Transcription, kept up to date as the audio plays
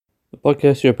The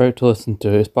podcast you're about to listen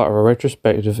to is part of a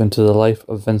retrospective into the life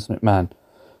of Vince McMahon.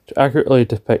 To accurately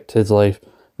depict his life,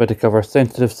 we had to cover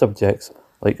sensitive subjects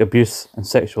like abuse and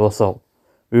sexual assault.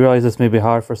 We realise this may be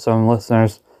hard for some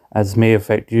listeners, as it may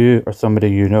affect you or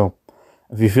somebody you know.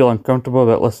 If you feel uncomfortable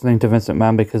about listening to Vince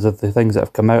McMahon because of the things that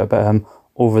have come out about him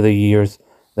over the years,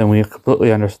 then we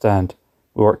completely understand.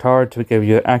 We worked hard to give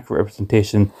you an accurate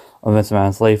representation of Vince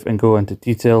McMahon's life and go into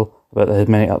detail about his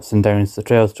many ups and downs, the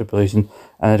trials, tribulation,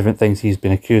 and the different things he's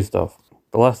been accused of.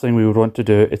 The last thing we would want to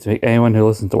do is to make anyone who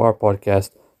listens to our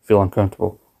podcast feel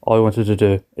uncomfortable. All we wanted to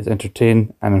do is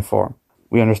entertain and inform.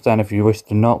 We understand if you wish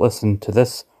to not listen to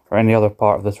this or any other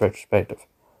part of this retrospective.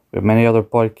 We have many other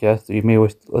podcasts that you may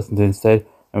wish to listen to instead,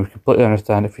 and we completely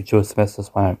understand if you chose to miss this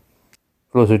one out.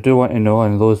 For those who do want to know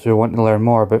and those who want to learn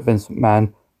more about Vince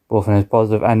McMahon, both in his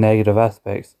positive and negative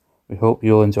aspects, we hope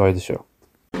you'll enjoy the show.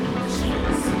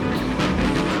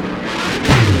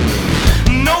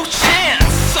 No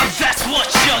chance, that's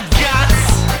what you got.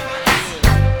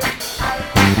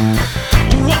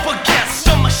 Up against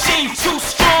a machine too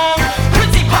strong.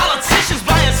 Pretty politicians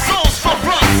buying souls for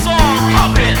us all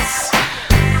puppets.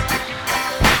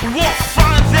 Won't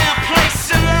find their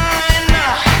place in line.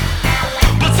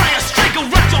 But I straight go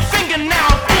wrap your finger now,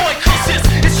 boy, cause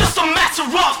it's just a matter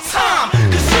of time.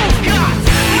 Cause you've got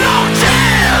no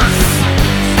chance.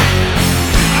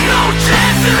 No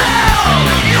chance in hell.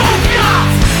 You've got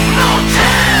no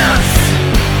chance.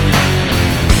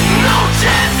 No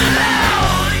chance in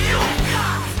hell. You've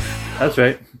got. That's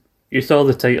right. You saw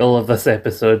the title of this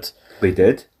episode. We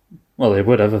did. Well, they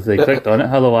would have if they clicked on it.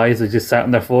 Otherwise, they just sat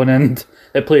on their phone and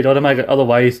it played automatic.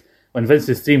 Otherwise, when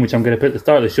Vince's theme, which I'm going to put at the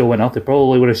start of the show, went off, they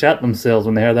probably would have shat themselves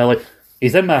when they heard that. Like,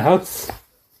 he's in my house.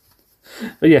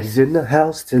 But yes. He's in the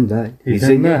house tonight. He's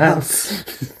in the house.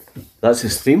 That's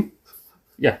his theme?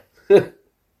 Yeah.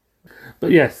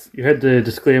 But yes, you heard the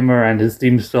disclaimer and his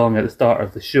theme song at the start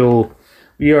of the show.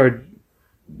 We are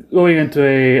going into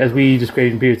as we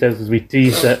described in previous episodes, we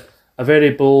teased it, a very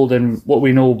bold and what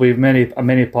we know will be a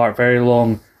many part, very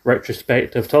long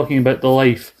retrospective, talking about the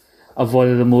life of one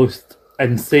of the most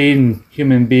insane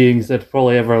human beings that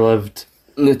probably ever lived.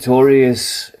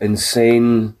 Notorious,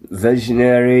 insane,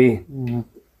 visionary,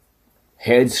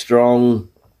 headstrong,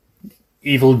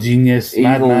 Evil genius,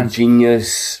 evil madman,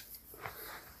 genius.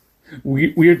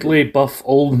 weirdly buff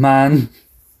old man.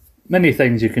 Many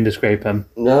things you can describe him.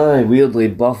 Aye, weirdly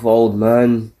buff old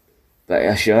man. Bit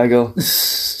of a shagger.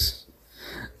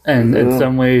 And in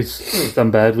some ways,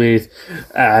 some bad ways.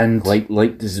 And Like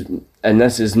this, and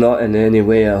this is not in any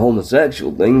way a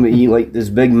homosexual thing, but he liked this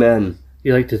big man.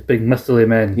 he liked his big muscly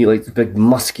men. He liked big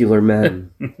muscular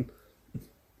men.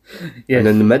 Yes. And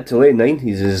in the mid to late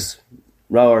 90s is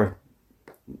rather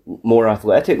more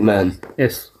athletic men.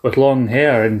 Yes, with long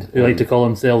hair and who like to call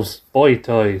themselves boy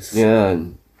toys. Yeah,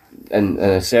 and in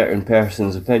a certain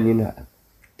person's opinion,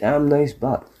 damn nice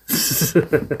butt.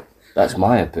 That's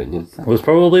my opinion. It was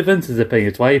probably Vince's opinion,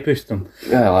 it's why he pushed him.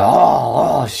 Yeah,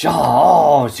 like,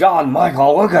 Shawn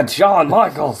Michaels, look at Shawn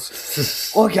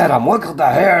Michaels. Look at him, look at the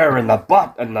hair and the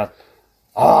butt and the...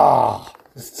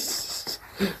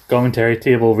 Commentary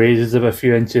table raises up a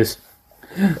few inches.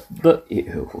 But,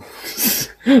 Ew.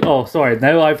 oh, sorry,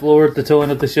 now I've lowered the tone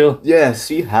of the show. Yes,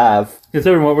 you have.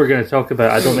 Considering what we're going to talk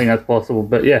about, I don't think that's possible.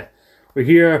 But yeah, we're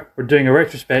here, we're doing a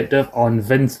retrospective on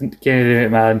Vincent Kennedy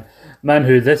McMahon. Man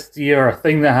who this year, a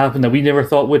thing that happened that we never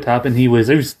thought would happen, he was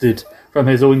ousted from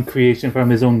his own creation, from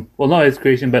his own, well, not his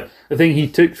creation, but the thing he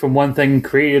took from one thing and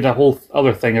created a whole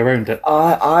other thing around it.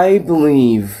 I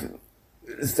believe,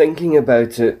 thinking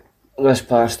about it this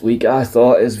past week, I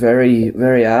thought is very,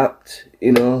 very apt,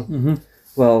 you know. Mm-hmm.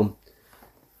 Well,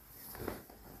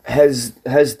 his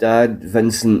dad,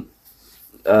 Vincent,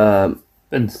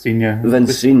 Vince Sr.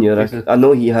 Vince Sr., I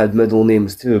know he had middle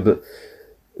names too, but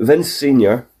Vince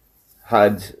Sr.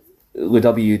 had the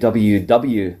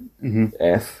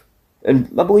WWF,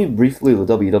 and I believe briefly the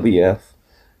WWF.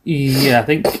 Yeah, I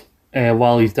think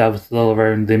while his dad was still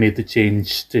around, they made the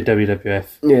change to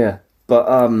WWF. Yeah,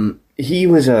 but he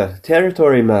was a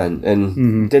territory man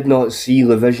and did not see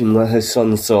the vision that his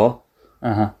son saw.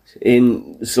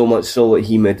 In so much so that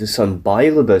he made his son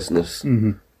buy the business.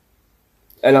 And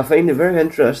I find it very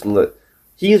interesting that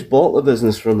he has bought the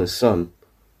business from his son,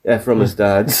 from his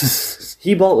dad.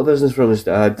 He bought the business from his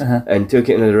dad and took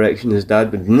it in a direction his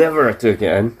dad would never have took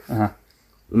it in.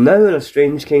 Now, in a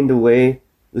strange kind of way,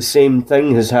 the same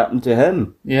thing has happened to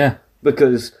him. Yeah.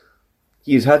 Because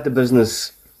he's had the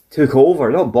business took over,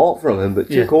 not bought from him,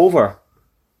 but took over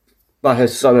by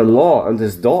his son-in-law and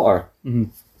his daughter.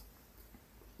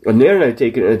 And they're now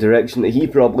taking it in a direction that he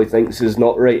probably thinks is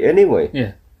not right anyway.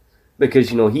 Yeah. because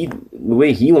the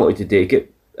way he wanted to take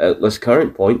it at this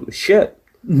current point was shit.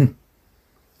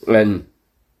 And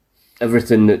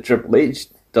everything that Triple H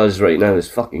does right now is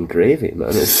fucking gravy, man.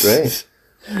 It's great.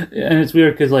 And it's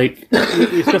weird because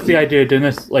it's just the idea of doing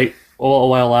this a little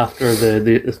while after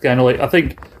the scandal. I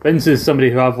think Vince is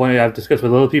somebody who I've discussed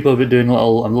with other people about doing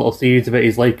little series about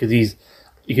his life, because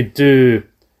he could do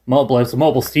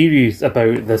multiple series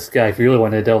about this guy if you really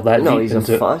want to delve that deep he's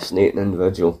into a fascinating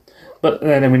individual. But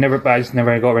then I just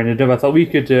never got around to do it. I thought we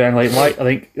could do it, and I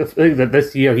think that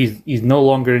this year he's no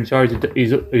longer in charge of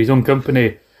his own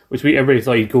company, which everybody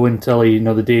thought he'd go until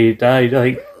the day he died.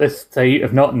 I think this time,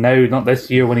 if not now, not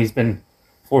this year when he's been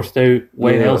forced out,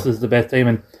 when else is the best time?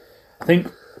 And I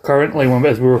think currently,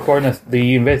 as we're recording this,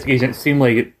 the investigation, it seemed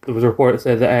like there was a report that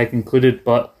said that I had concluded,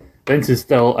 but Vince is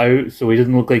still out, so he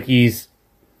doesn't look like he's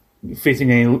facing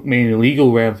any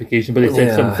legal ramification, but they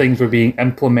said some things were being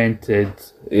implemented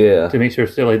to make sure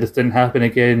this didn't happen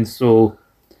again. So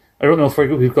I don't know if I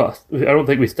don't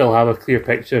think we still have a clear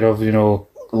picture of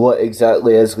what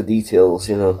exactly is the details,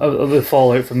 of the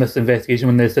fallout from this investigation,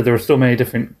 when they said there were so many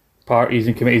different parties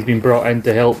and committees being brought in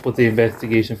to help with the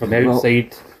investigation from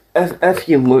outside. If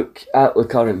you look at the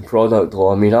current product,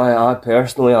 though, I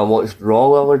personally watched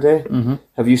Raw the other day. Mm-hmm.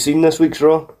 Have you seen this week's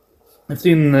Raw? I've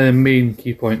seen the main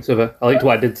key points of it. I liked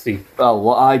what I did see. Well,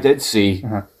 what I did see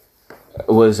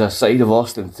was a side of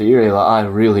Austin Theory that I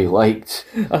really liked.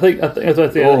 I think as I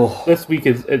say, this week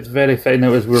it's very fitting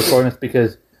that as we're recording this,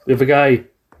 because we have a guy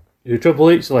who Triple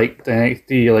H liked in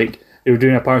NXT, they were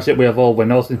doing a partnership with Evolve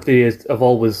when Austin Theory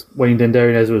Evolve was winding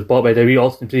down as it was bought by WWE.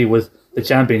 Austin Theory was the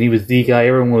champion. He was the guy.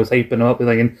 Everyone was hyping him up and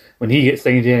thinking when he gets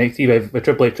signed to NXT by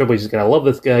Triple H is going to love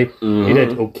this guy. Mm-hmm. He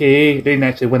did okay. He didn't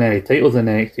actually win any titles in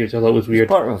NXT, which I thought was weird.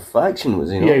 He was part of a faction, was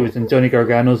he? Yeah, he was in Johnny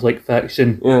Gargano's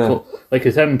faction. Yeah. So,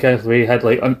 his him and Kenneth Ray had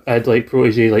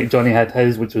protege, Johnny had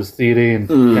his, which was Theory, and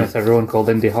Kenneth had her own called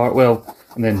Indy Hartwell,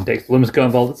 and then Dexter Lumis got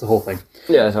involved. It's the whole thing.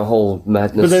 Yeah, it's a whole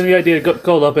madness. But then the idea got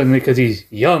called up, and because he's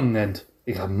young and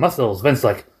he got muscles, Vince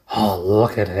oh,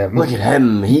 look at him. Look at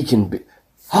him. He can be...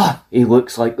 he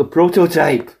looks like the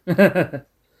prototype.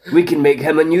 We can make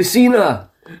him a new Cena.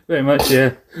 Very much,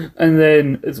 yeah. And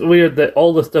then it's weird that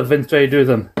all the stuff Vince tried to do with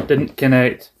him didn't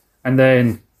connect. And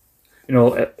then,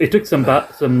 he took some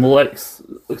licks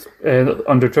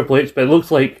under Triple H, but it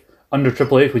looks like under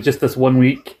Triple H with just this 1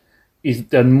 week, he's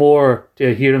done more to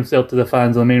adhere himself to the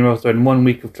fans on the main roster in 1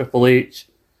 week of Triple H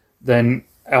than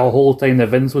a whole time that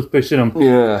Vince was pushing him.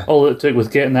 Yeah. All it took was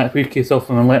getting that briefcase off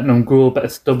him and letting him grow a bit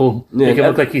of stubble. Make it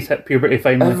look like he's hit puberty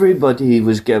finally. Everybody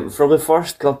was getting, for the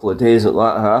first couple of days that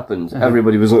happened,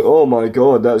 everybody was like, oh my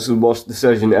god, that's the worst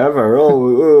decision ever.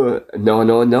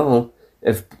 No.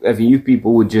 If you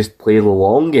people would just play the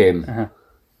long game,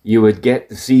 you would get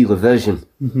to see the vision.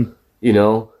 Mm-hmm.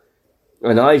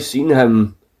 And I've seen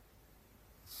him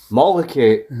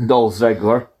mollocate Dolph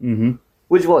Ziggler. Mm-hmm.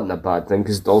 Which wasn't a bad thing,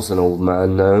 because Dolph's an old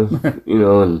man now,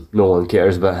 and no one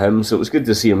cares about him, so it was good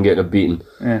to see him getting a beating.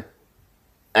 Yeah.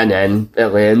 And then,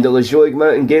 at the end of the show, he came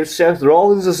out and gave Seth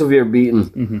Rollins a severe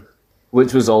beating,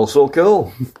 which was also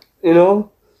cool,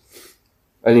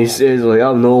 And he says,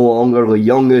 I'm no longer the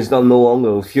youngest, I'm no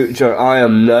longer the future, I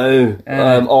am now,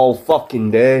 I am all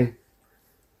fucking day.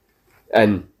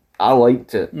 And I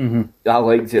liked it. Mm-hmm. I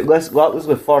liked it. That was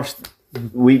the first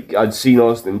week I'd seen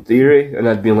Austin Theory, and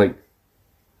I'd been like,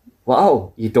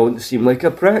 wow, you don't seem like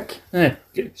a prick. Yeah.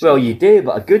 Well, you do,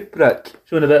 but a good prick.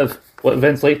 Showing a bit of what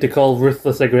Vince liked to call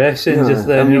ruthless aggression just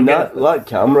then. That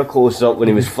camera close up when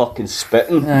he was fucking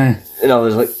spitting, and I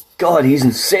was like, God, he's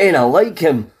insane, I like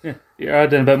him. Yeah. You're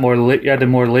adding a bit more,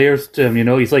 more layers to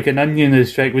him, He's like an onion,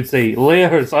 as Shrek would say.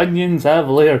 Layers, onions have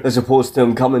layers. As opposed to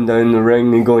him coming down the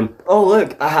ring and going, oh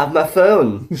look, I have my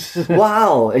phone.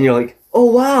 Wow. And you're like, oh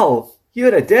wow,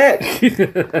 you're a dick.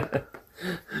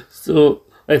 So...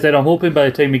 Like I said, I'm hoping by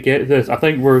the time we get to this, I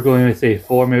think we're going to say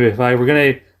 4, maybe 5. We're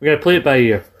gonna play it by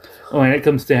ear when it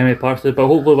comes to how many parts of it, but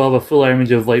hopefully we'll have a full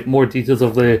image of more details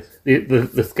of the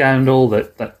scandal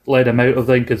that led him out of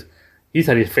thing, because he's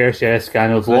had his fair share of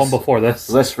scandals long before this.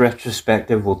 This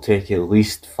retrospective will take at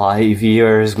least 5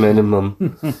 years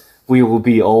minimum. We will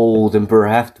be old and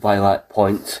bereft by that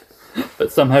point.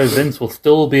 But somehow Vince will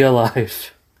still be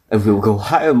alive. And we'll go,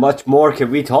 how much more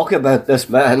can we talk about this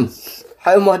man?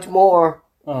 How much more?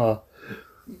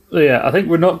 Yeah, I think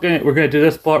we're going to do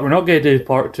this part. We're not going to do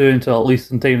part 2 until at least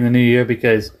sometime in the new year,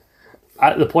 because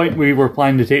at the point we were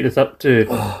planning to take this up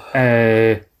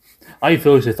to, I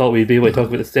foolishly thought we'd be able to talk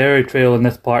about the steroid trail in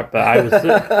this part, but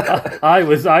I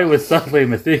was sadly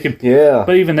mistaken. Yeah.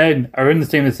 But even then, around the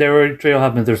time the steroid trail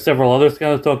happens, there's several other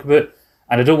scandals to talk about,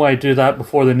 and I don't want to do that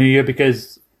before the new year,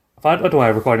 because if I don't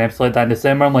want to record an episode like that in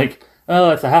December, I'm like,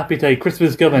 Oh, it's a happy day.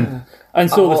 Christmas coming. And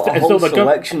so, a whole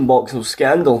selection box of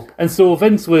Scandal. And so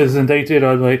Vince was indicted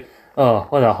on like, oh,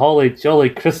 what a holly jolly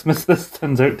Christmas this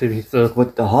turns out to be. So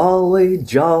With the holly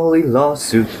jolly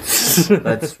lawsuit,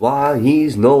 that's why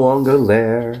he's no longer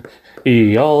there.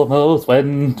 he almost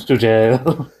went to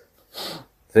jail.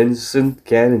 Vincent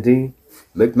Kennedy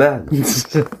McMahon.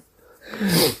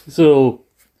 So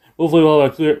hopefully we'll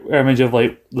have a clear image of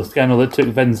like the scandal that took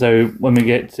Vince out when we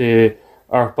get to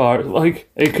our part. Like,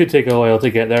 it could take a while to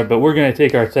get there, but we're going to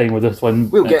take our time with this one.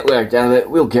 We'll get there, damn it.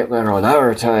 We'll get there on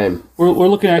our time. We're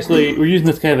looking we're using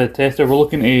this kind of a tester. We're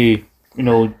looking to,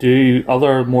 do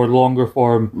other more longer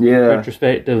form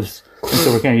retrospectives. And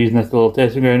so we're kind of using this little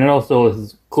testing ground. And also, this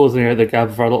is closing out the gap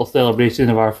of our little celebration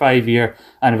of our 5-year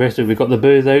anniversary. We got the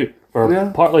booze out,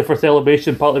 partly for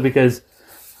celebration, partly because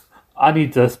I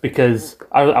need this because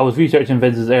I was researching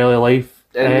Vince's early life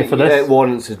for this. It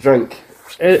warrants a drink.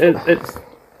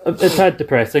 It's had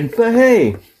depressing. But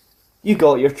hey, you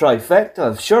got your trifecta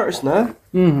of shirts now.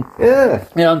 Yeah.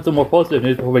 Yeah, and some more positive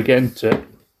news before we get into it.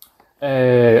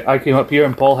 I came up here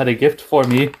and Paul had a gift for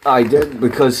me. I did,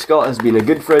 because Scott has been a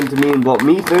good friend to me and bought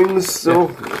me things, so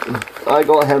I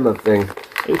got him a thing.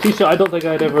 A t-shirt I don't think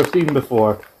I'd ever seen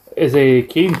before is a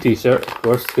Kane t-shirt, of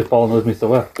course, because Paul knows me so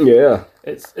well. Yeah.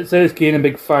 It says Kane in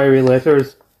big fiery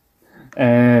letters.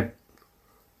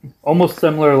 Almost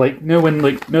similar,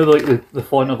 the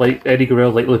font of like Eddie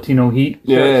Guerrero's like Latino Heat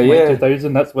shirts from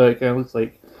 2000. That's what it kind of looks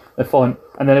like, the font.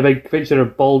 And then a big picture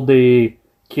of Baldy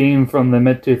Kane from the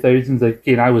mid 2000s.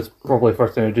 Again, I was probably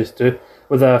first introduced to,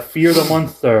 with a Fear the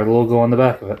Monster logo on the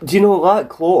back of it. Do you know that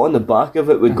quote on the back of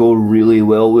it would go really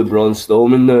well with Braun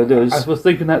Strowman nowadays? I was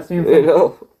thinking that same thing.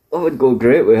 That would go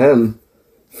great with him.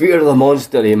 Fear the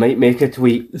Monster, he might make a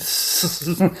tweet.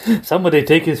 Somebody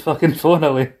take his fucking phone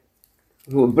away.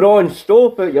 Well, Braun,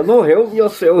 stop it, you're not helping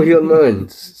yourself here, man.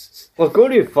 We're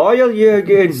going to fire you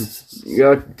again,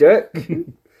 you dick.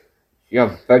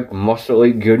 You big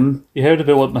muscly goon. You heard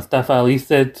about what Mustafa Ali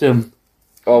said to him?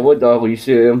 Oh, what did Ali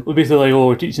say to him? Well, basically,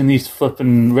 we're teaching these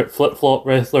flip-flop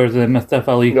wrestlers, and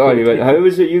Mustafa Ali... No, he went, how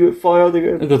was it you got fired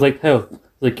again? It goes like, how?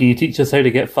 Like, can you teach us how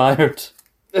to get fired?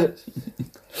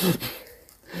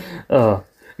 Oh,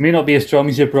 he may not be as strong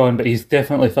as you, Braun, but he's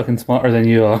definitely fucking smarter than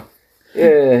you are.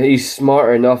 Yeah, he's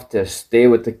smart enough to stay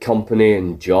with the company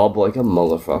and job like a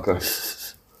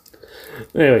motherfucker.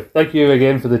 Anyway, thank you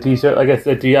again for the t-shirt. Like I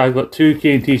said to you, I've got 2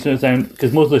 Kane t-shirts down,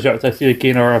 because most of the shirts I see a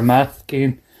Kane are a mask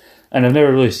Kane, and I've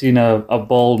never really seen a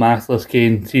bald maskless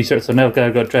Kane t-shirt, so now I've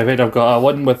got trifecta. I've got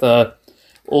one with a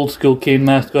old school Kane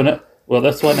mask on it, well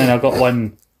this one, and I've got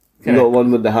one... You got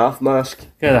one with the half mask?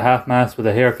 Kind of the half mask with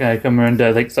the hair kind of coming around,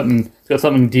 it's got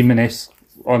something demonish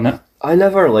on it. I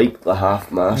never liked the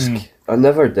half mask. I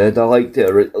never did. I liked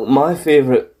it. My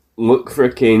favourite look for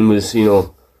Kane was,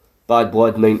 Bad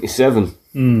Blood 97.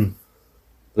 The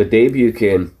debut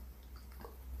Kane.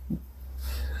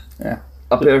 Yeah.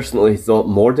 I personally thought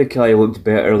Mordecai looked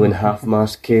better than half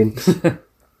mask Kane.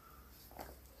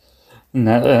 Isn't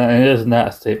that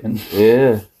a statement?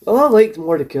 Yeah. Well, I liked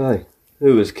Mordecai.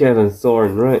 Who was Kevin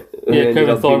Thorne, right? Yeah,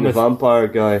 Kevin Thorne, the vampire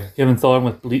guy. Kevin Thorne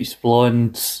with bleached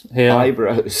blonde hair,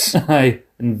 eyebrows,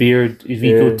 and beard,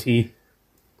 Vico T.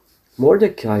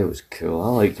 Mordecai was cool. I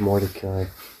liked Mordecai.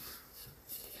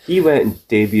 He went and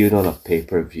debuted on a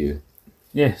pay-per-view.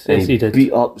 Yes, he did.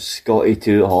 Beat up Scotty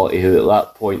 2 Hotty, who at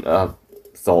that point I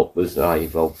thought was,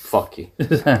 well, fuck you.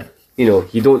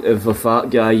 You don't have a fat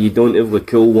guy, you don't have the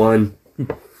cool one.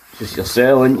 Just you're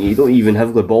selling, you don't even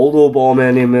have the Baldo bomb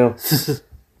anymore.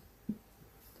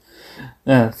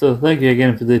 Yeah, so thank you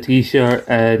again for the t-shirt,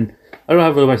 and I don't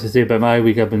have really much to say about my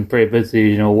week. I've been pretty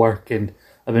busy, work, and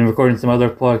I've been recording some other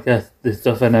podcasts and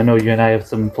stuff, and I know you and I have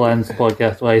some plans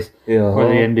podcast-wise for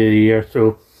the end of the year,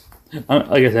 so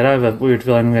like I said, I have a weird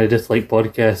feeling I'm going to dislike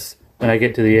podcasts when I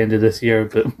get to the end of this year,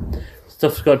 but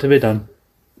stuff's got to be done.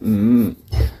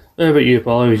 What about you,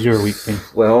 Paul? How was your week been?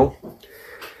 Well,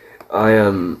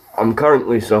 I'm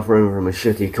currently suffering from a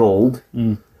shitty cold,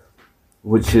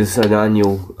 which is an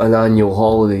annual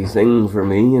holiday thing for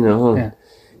me. Yeah.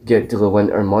 Get to the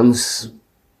winter months,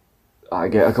 I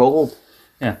get a cold.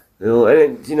 Yeah.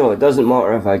 And it doesn't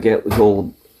matter if I get the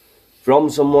cold from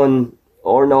someone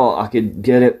or not. I could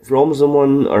get it from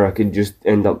someone, or I could just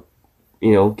end up,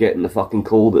 getting the fucking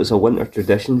cold. It's a winter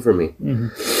tradition for me.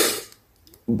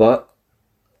 But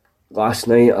last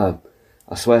night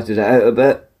I sweated it out a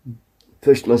bit.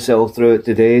 Pushed myself through it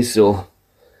today, so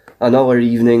another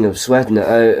evening of sweating it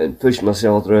out and pushed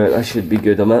myself through it. I should be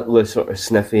good. I'm at the sort of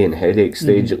sniffy and headache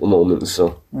stage at the moment,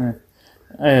 so.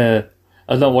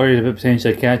 I was not worried about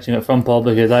potentially catching it from Paul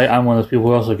because I'm one of those people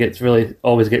who also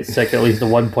always gets sick at least at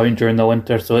one point during the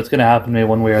winter, so it's going to happen to me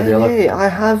one way or the other. Hey, I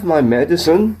have my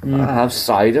medicine. I have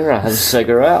cider. I have a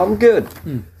cigarette. I'm good.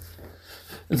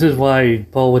 This is why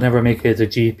Paul would never make it as a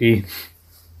GP.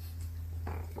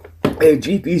 Hey,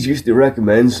 GPs used to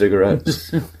recommend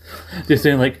cigarettes. Just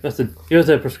saying, like, listen, here's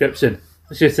a prescription.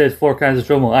 It just says 4 cans of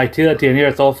Strongbow. I take that to an ear,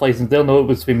 it's off license. They'll know it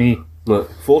was for me.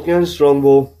 Look, 4 cans of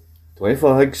Strongbow, 20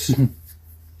 fags.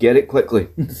 Get it quickly.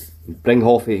 Bring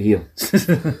Hoffy here.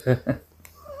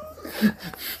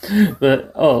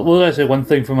 But actually, one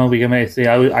thing from my week I might say,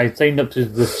 I signed up to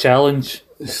this challenge.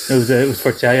 It was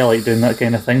for charity. I like doing that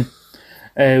kind of thing.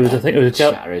 It was a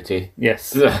charity.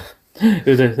 Yes. It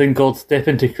was a thing called Step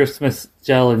Into Christmas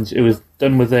Challenge. It was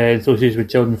done with the Association with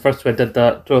Children. First I did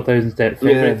that 12,000 Steps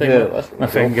February thing. My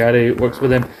friend Gary works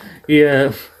with him.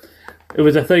 It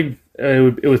was a thing.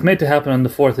 It was meant to happen on the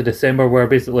 4th of December, where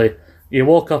basically you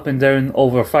walk up and down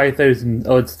over 5,000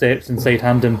 odd steps inside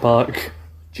Hampden Park.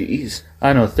 Jeez.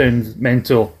 I know, it sounds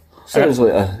mental. Sounds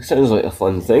like a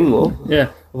fun thing, though. Yeah,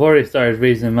 I've already started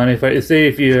raising money for it. Say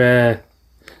if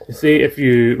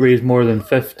you raise more than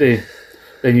 50,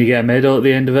 then you get a medal at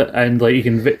the end of it, and like you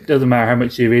can, doesn't matter how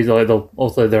much you raise, like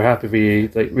they're happy for you,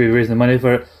 like raising money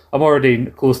for it. I'm already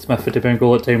close to my £50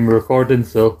 goal at time of recording,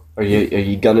 so. Are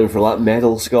you gunning for that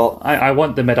medal, Scott? I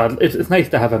want the medal. It's nice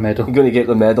to have a medal. You're going to get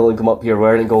the medal and come up here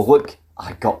wearing it and go, look,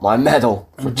 I got my medal.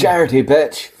 For charity,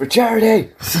 bitch. For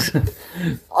charity.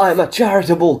 I'm a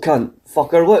charitable cunt.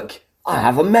 Fucker, look. I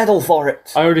have a medal for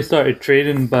it. I already started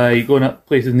training by going up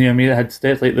places near me that had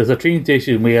steps. Like, there's a train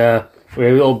station where a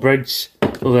little bridge.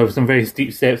 So there were some very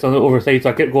steep steps on the overside, so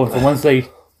I kept going from one side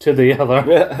to the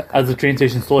other as the train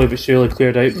station slowly but surely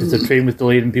cleared out because the train was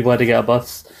delayed and people had to get a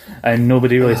bus, and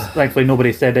thankfully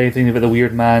nobody said anything about the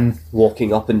weird man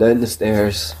walking up and down the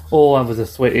stairs. Oh, I was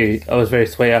very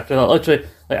sweaty after that. Literally,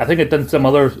 like, I think I'd done some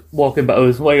other walking, but there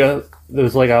was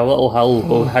like a little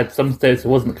hill that had some steps. It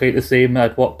wasn't quite the same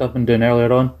I'd walked up and down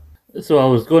earlier on. So I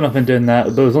was going up and doing that,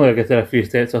 but it was only, like I said, a few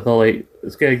steps. I thought, like,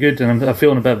 it's getting good, and I'm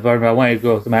feeling a bit burned, but I wanted to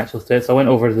go up the actual steps. I went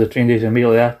over to the train station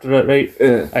immediately after it,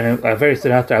 right? And very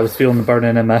soon after, I was feeling the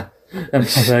burning in my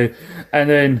side. And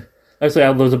then, actually,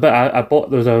 there was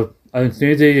a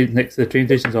snoozy next to the train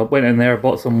station, so I went in there,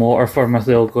 bought some water for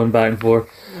myself, going back and forth.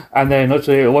 And then,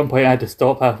 literally, at one point, I had to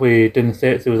stop halfway doing the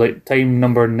steps. It was like time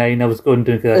number 9 I was going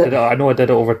down, because I know I did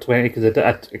it over 20, because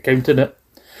I counted it.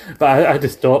 But I had to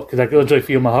stop because I could literally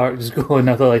feel my heart just going.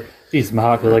 I thought, like, Jesus, my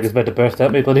heart feels like it's about to burst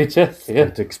out my bloody chest. Yeah,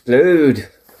 to explode.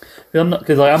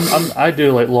 Because I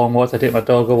do like long walks. I take my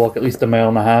dog a walk at least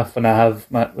 1.5 miles,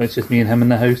 and it's just me and him in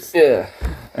the house. Yeah.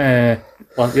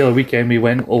 Last the other weekend we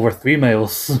went over 3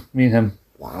 miles. Me and him.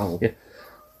 Wow. Yeah.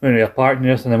 We went to a park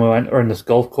near us, and then we went around this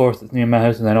golf course that's near my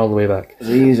house, and then all the way back.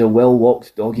 He's a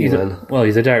well-walked doggy, man.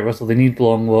 He's a Jack Russell. They need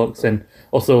long walks, and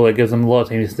also it gives them a lot of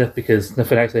time to sniff, because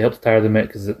sniffing actually helps tire them out,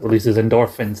 because it releases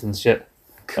endorphins and shit,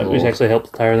 which actually helps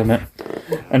tire them out.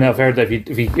 And I've heard that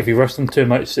if you rush them too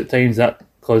much at times, that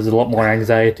causes a lot more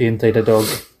anxiety inside a dog,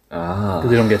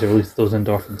 because they don't get to release those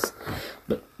endorphins.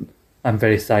 But I'm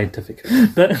very scientific,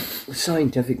 but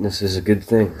scientificness is a good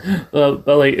thing. But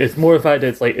like, it's more the fact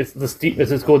that it's the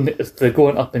steepness, it's the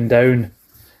going up and down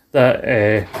that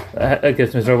it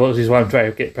gets miserable, which is why I'm trying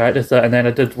to get practice at. And then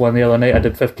I did one the other night. I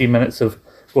did 15 minutes of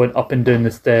going up and down the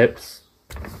steps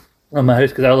on my house,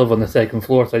 because I live on the 2nd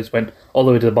floor, so I just went all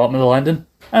the way to the bottom of the landing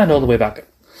and all the way back.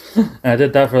 And I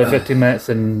did that for like 15 minutes,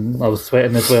 and I was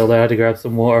sweating as well there. I had to grab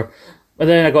some water. And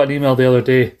then I got an email the other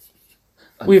day.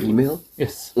 Email?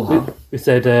 Yes. Wow. We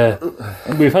said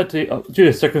we've had to, due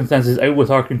to circumstances out with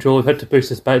our control, we've had to push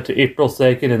this back to April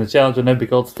 2nd, and the challenge will now be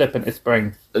called Step Into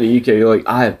Spring. In the UK, you're like,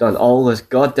 I have done all this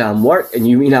goddamn work, and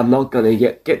you mean I'm not going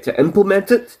to get to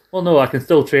implement it? Well, no, I can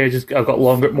still trade. I've got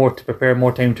more to prepare,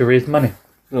 more time to raise money.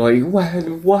 You're like,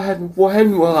 when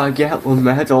will I get the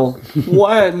medal?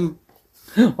 When?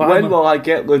 When will I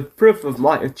get the proof of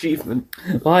my achievement?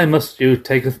 Why must you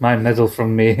take my medal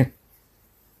from me?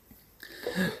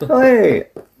 Hey,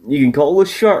 you can call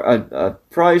this shirt a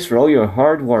prize for all your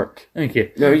hard work. Thank you.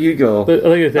 There you go. But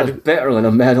like I said, that's better than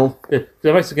a medal. I'm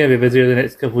actually going to be busier the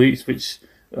next couple of weeks, which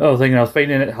I was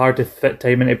finding it hard to fit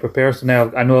time in to prepare, so now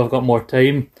I know I've got more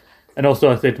time. And also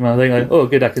I said to my thing, like, oh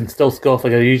good, I can still scoff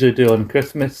like I usually do on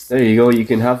Christmas. There you go, you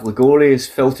can have the glorious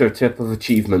filter tip of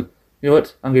achievement. You know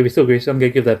what? I'm going to be so gracious, I'm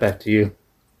going to give that back to you.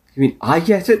 You mean I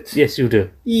get it? Yes, you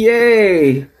do.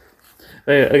 Yay!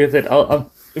 Like I said,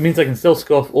 it means I can still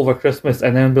scoff over Christmas,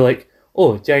 and then be like,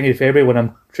 oh, January, February, when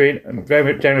I'm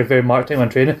generally very marked time on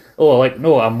training. Oh, like,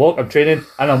 no, I'm training,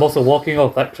 and I'm also walking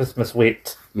off that Christmas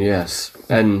weight. Yes,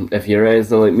 and if you're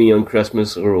anything like me on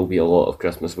Christmas, there will be a lot of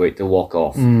Christmas weight to walk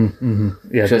off.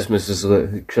 Yeah, Christmas is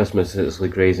the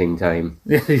grazing time.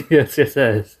 yes, it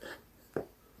is.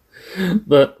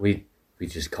 But We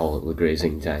just call it the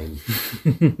grazing time.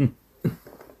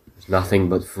 There's nothing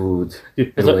but food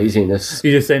and it's like- laziness.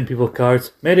 you just send people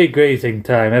cards. Merry grazing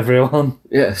time, everyone.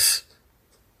 Yes,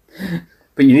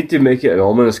 but you need to make it an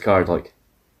ominous card, like,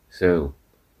 so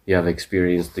you have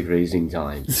experienced the grazing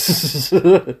times.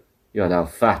 You are now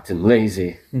fat and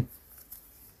lazy.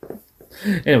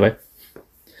 Anyway,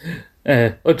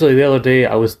 literally the other day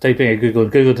I was typing at Google,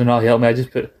 and Google did not help me. I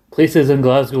just put places in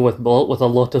Glasgow with a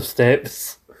lot of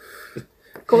steps.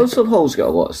 Concert hall's got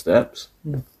a lot of steps.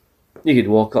 You could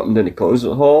walk up and down the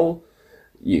concert hall.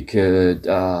 You could,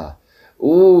 I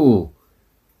don't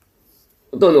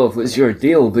know if it's your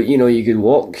deal, but you could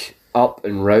walk up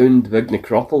and round Big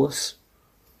Necropolis.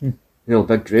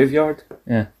 Big graveyard.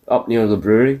 Yeah. Up near the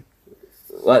brewery.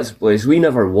 That's a place. We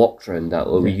never walked round that.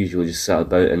 We usually just sat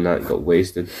about and that got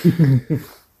wasted.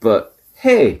 But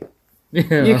hey,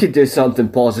 Yeah. you could do something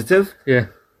positive. Yeah.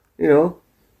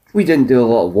 We didn't do a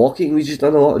lot of walking. We just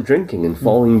done a lot of drinking and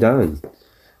falling down.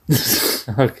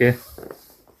 Okay.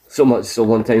 So much so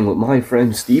one time with my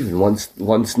friend Stephen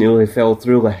once nearly fell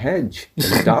through a hedge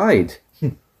and died.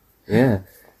 Yeah.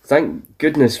 Thank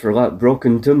goodness for that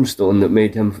broken tombstone that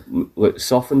made him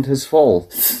softened his fall.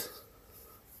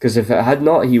 Because if it had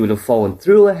not, he would have fallen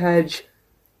through a hedge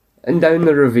and down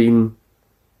the ravine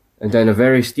and down a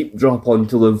very steep drop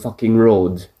onto the fucking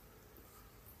road.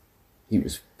 He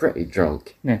was pretty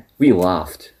drunk. Yeah. We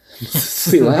laughed.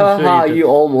 We laughed. Ha ha, you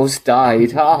almost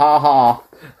died. Ha ha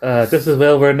ha. Just as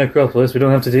well we're in Necropolis, we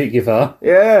don't have to take you far.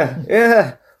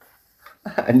 Yeah. I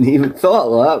hadn't even thought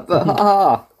of that, but ha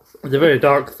ha. It's a very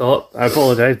dark thought. I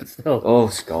apologise, but still. Oh,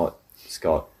 Scott.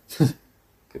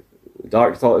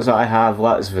 Dark thoughts I have,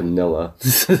 that's vanilla.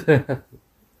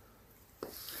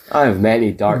 I have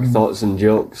many dark thoughts and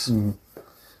jokes.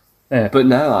 Yeah. But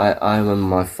now I'm on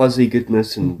my fuzzy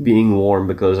goodness and being warm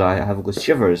because I have the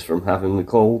shivers from having the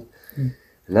cold. And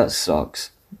that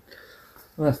sucks.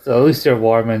 Well, at least you're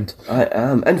warm and I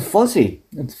am. And fuzzy.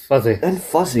 it's fuzzy. And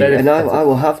fuzzy. Very And fuzzy. I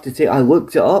will have to take... I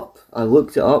looked it up.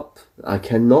 I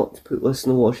cannot put this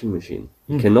in the washing machine.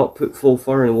 You cannot put full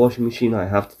fur in a washing machine. I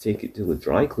have to take it to the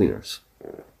dry cleaners.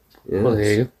 Yes. Well,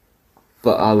 there you go.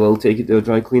 But I will take it to the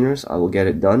dry cleaners. I will get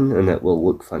it done, and it will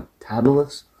look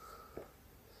fantabulous.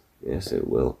 Yes, it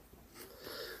will.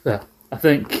 Yeah, I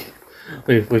think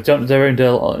we've jumped around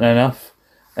a lot enough.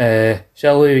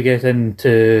 Shall we get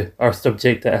into our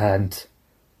subject at hand?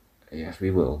 Yes,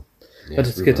 we will. Yes, Let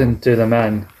us we get will. into the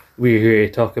man we're here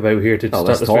to talk about here to Oh, start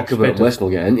let's this talk about him. retrospective. Let's not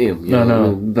get into him. No.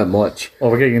 A bit much.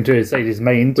 Well, we're getting into inside his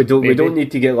mind. We don't maybe.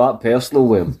 need to get that personal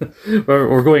with him.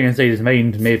 We're going inside his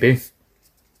mind, maybe.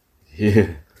 Yeah.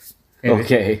 Maybe.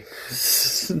 Okay.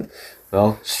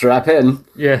 Well, strap in.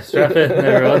 Yeah, strap in,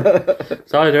 everyone.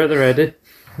 Sorry, they're at the ready.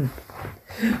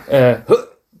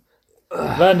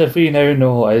 Man that we now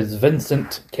know as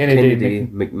Vincent Kennedy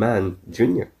McMahon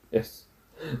Jr. Yes.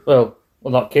 Well,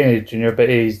 not Kennedy Jr., but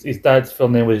his dad's full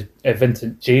name was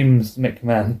Vincent James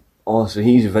McMahon. Oh, so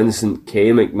he's Vincent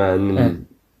K. McMahon, and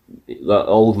that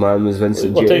old man was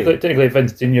Vincent Well, J. technically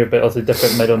Vince Jr., but also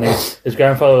different middle name. His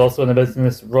grandfather was also in the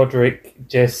business, Roderick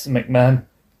Jess McMahon.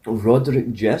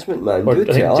 Roderick Jess McMahon. Or Good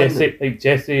I think telling.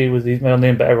 Jesse was his middle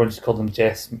name, but everyone just called him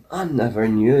Jess. I never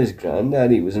knew his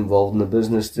granddaddy was involved in the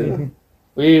business too. Mm-hmm.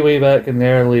 Way back in the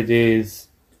early days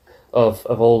of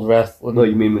old wrestling. No,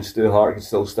 you mean when Stu Hart could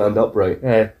still stand upright?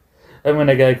 Yeah. Him and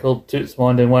a guy called Toots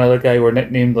Mond and one other guy were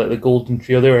nicknamed like the Golden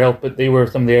Trio. They were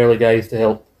some of the early guys to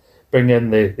help bring in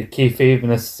the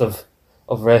kayfabeness of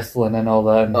wrestling and all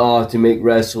that. And, Oh, to make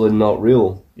wrestling not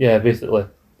real. yeah, basically.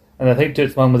 And I think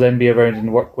Toots Mond would then be around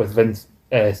and work with Vince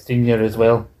Senior as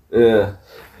well. Yeah.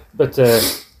 But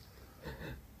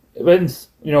Vince,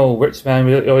 rich man,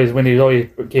 when he always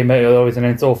came out, he always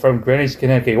announced, from Greenwich,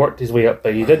 Connecticut, he worked his way up,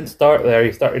 but he didn't start there.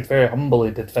 He started very humbly,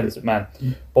 did Vince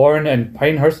McMahon. Born in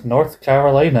Pinehurst, North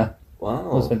Carolina.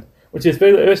 Wow. Which is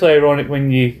especially ironic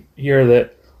when you hear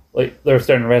that, like, there are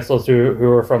certain wrestlers who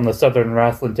are from the southern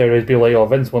wrestling territories, be like, oh,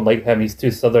 Vince won't like him, he's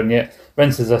too southern yet.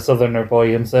 Vince is a southerner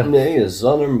boy himself. Yeah, he's a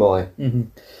southern boy.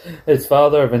 His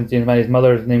father, Vince McMahon, his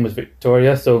mother's name was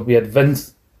Victoria, so we had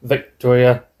Vince,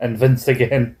 Victoria, and Vince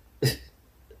again.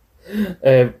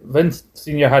 Vince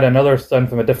Senior had another son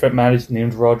from a different marriage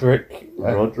named Roderick.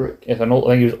 Roderick. Yes, I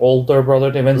think he was older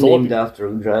brother to Vince. Named after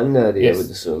a granddaddy, Yes. I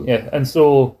would assume. Yeah, and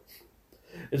so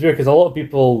it's weird because a lot of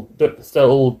people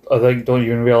still, I think, don't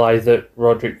even realise that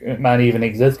Roderick McMahon even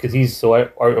exists because he's so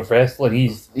out of wrestling.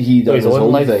 He does his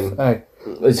own life. thing. Aye.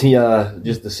 Is he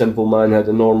just a simple man, had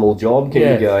a normal job kind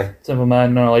of guy? Simple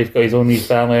man, normal life, got his own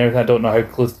family and everything. I don't know how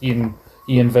close he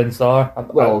and Vince are.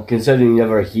 Well, considering you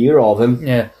never hear of him.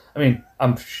 Yeah, I mean,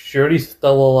 I'm sure he's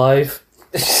still alive.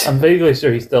 I'm vaguely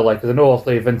sure he's still alive because I know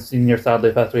obviously Vince Sr.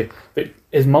 sadly passed away, but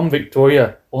his mum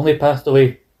Victoria only passed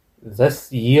away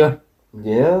this year.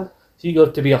 Yeah? She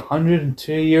got to be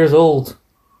 102 years old.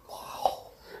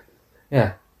 Wow.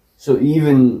 Yeah. So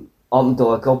even up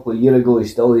until a couple of years ago,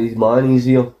 he's still his man, he's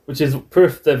here. Which is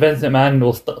proof that Vince McMahon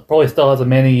will probably still has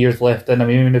many years left in him,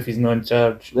 even if he's not in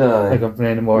charge of the company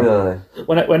anymore. Aye.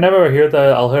 Whenever I hear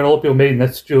that, I'll hear a lot of people making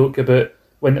this joke about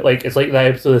when, like, it's like that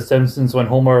episode of The Simpsons when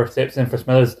Homer steps in for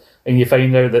Smithers and you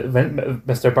find out that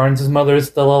Mr. Burns' mother is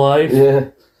still alive.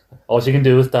 Yeah. All she can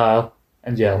do is dial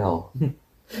and yell. No.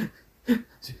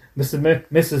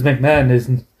 Mrs. McMahon is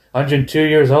 102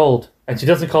 years old, and she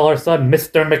doesn't call her son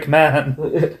Mr. McMahon.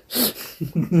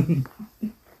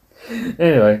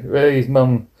 Anyway, his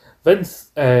mum,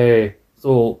 Vince,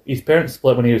 so his parents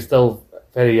split when he was still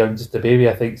very young, just a baby,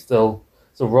 I think, still.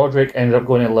 So Roderick ended up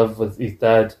going to live with his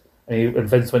dad, and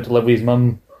Vince went to live with his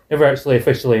mum. Never actually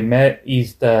officially met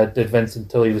his dad, did Vince,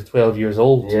 until he was 12 years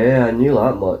old. Yeah, I knew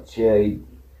that much.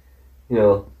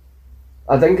 Yeah,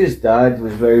 I think his dad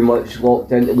was very much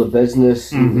locked into the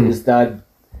business. Mm-hmm. His dad,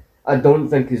 I don't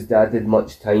think his dad had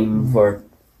much time for,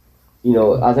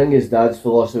 I think his dad's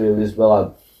philosophy was,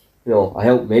 well, I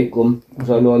helped make them,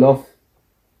 so I know enough.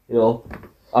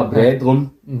 I bred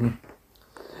them. Mm-hmm.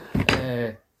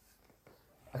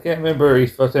 I can't remember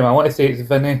his first name. I want to say it's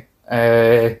Vinny.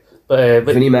 But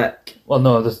Vinnie Mac. Well,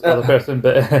 no, this other person,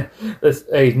 but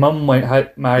his mum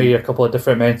had married a couple of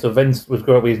different men. So Vince was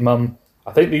growing up with his mum.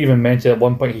 I think they even mentioned at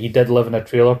one point he did live in a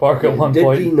trailer park at one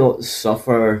point. Did he not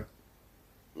suffer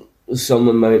some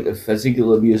amount of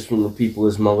physical abuse from the people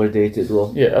his mother dated,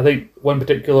 though? Yeah, I think one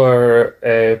particular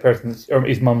person, or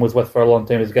his mum was with for a long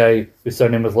time, was a guy whose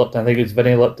surname was Lipton. I think it was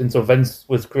Vinnie Lipton. So Vince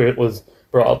was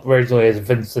brought up originally as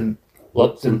Vincent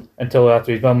Lipton until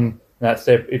after his mum and that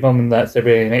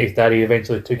separated and met his daddy.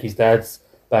 Eventually took his dad's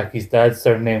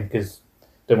surname because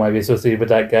didn't want to be associated with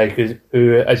that guy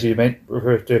who, as you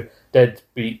referred to, did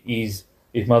beat his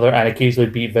mother and occasionally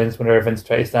beat Vince whenever Vince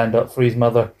tried to stand up for his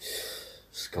mother.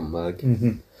 Scumbag.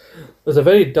 Mm-hmm. There's a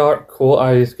very dark quote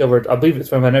I discovered. I believe it's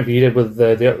from an interview he did with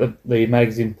the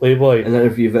magazine Playboy. An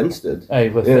interview Vince did? Aye,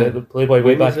 with the Playboy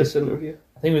way back. When was this interview?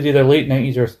 I think it was either late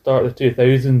 90s or start of the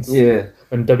 2000s. Yeah.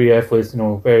 When WF was,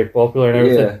 very popular and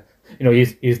everything. Yeah.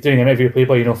 He's doing an interview with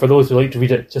Playboy, for those who like to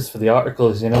read it just for the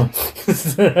articles, Yeah.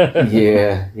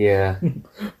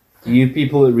 You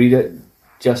people that read it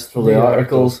just for the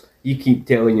articles, you keep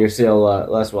telling yourself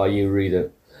that's why you read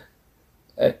it.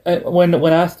 When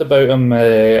asked about him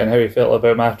and how he felt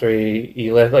about him after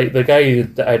he left, like the guy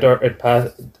that had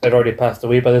already passed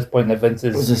away by this point, that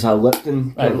Vince's... Was this a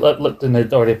Lipton? Lipton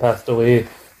had already passed away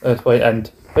at this point, and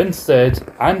Vince said,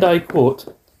 and I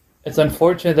quote, "It's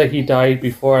unfortunate that he died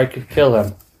before I could kill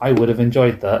him. I would have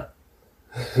enjoyed that."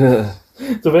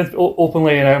 So Vince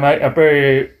openly, a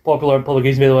very popular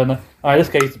publication video, and this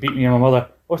guy used to beat me and my mother.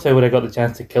 Of course I would have got the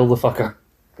chance to kill the fucker.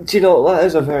 Do you know, that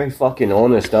is a very fucking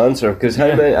honest answer, because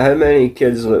how many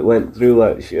kids that went through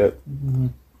that shit? Mm-hmm.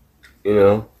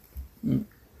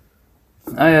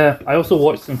 I also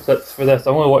watched some clips for this.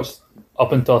 I only watched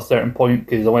up until a certain point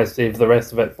because I want to save the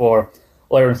rest of it for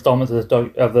later installments of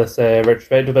this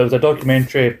retrospective. But it was a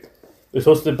documentary. It was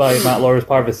hosted by Matt Lauer as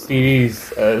part of a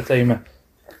series at the time,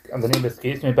 and the name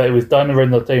escapes me, but it was done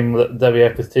around the time that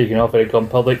WF was taking off and it had gone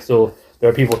public, so there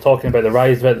were people talking about the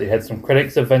rise of it. They had some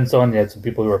critics of Vince on, they had some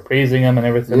people who were praising him and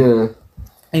everything. Yeah.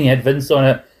 And you had Vince on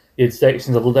it, you had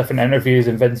sections of different interviews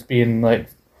and Vince being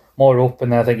more open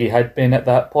than I think he had been at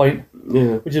that point.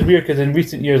 Yeah. Which is weird because in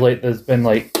recent years there's been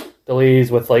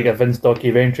delays with a Vince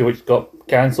documentary which got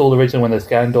cancelled originally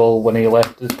when he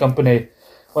left his company.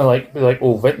 When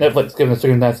Netflix given the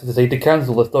circumstances to decide to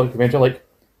cancel this documentary,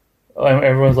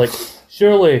 everyone's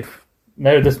surely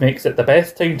now this makes it the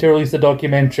best time to release a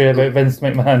documentary about Vince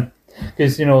McMahon.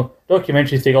 Because,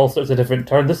 documentaries take all sorts of different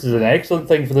turns. This is an excellent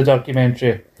thing for the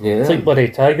documentary. Yeah. It's like bloody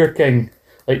Tiger King.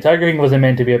 Tiger King wasn't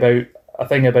meant to be about a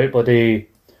thing about bloody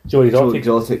Joe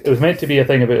Exotic. It was meant to be a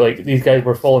thing about, these guys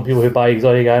were following people who buy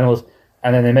exotic animals,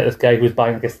 and then they met this guy who was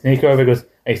buying a snake or whatever. And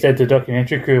he said to the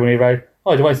documentary crew when he arrived,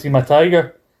 "Oh, do you want to see my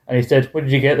tiger?" And he said, "Where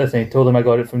did you get this?" And he told them, "I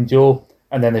got it from Joe."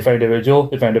 And then they found out about Joe.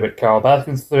 They found out about Carl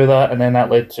Baskins through that, and then that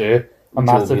led to a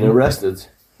massive... being arrested.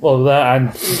 Well, that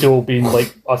and Joe being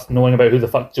us knowing about who the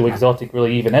fuck Joe Exotic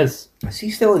really even is. Is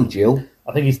he still in jail?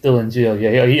 I think he's still in jail.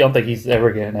 Yeah, I don't think he's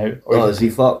ever getting out. Oh, is he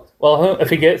fucked? Well, if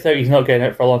he gets out, he's not getting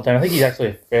out for a long time. I think he's actually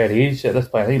a fair age at this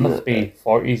point. I think he must be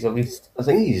 40s at least. I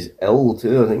think he's ill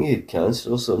too. I think he had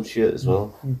cancer or some shit as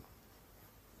well.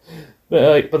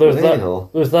 But there's Anyhow.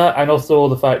 there's that, and also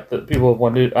the fact that people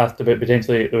have asked about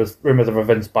potentially there was rumours of a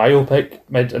Vince biopic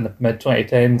in the mid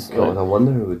 2010s. God, I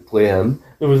wonder who would play him.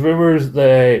 There was rumours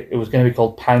that it was going to be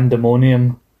called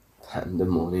Pandemonium,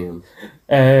 Pandemonium.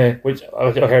 which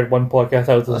I heard one podcast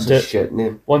I was That's listening a to. shit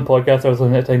name. One podcast I was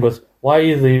listening to at the time was, why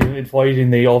is he avoiding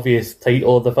the obvious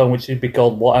title of the film, which should be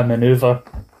called What a Maneuver?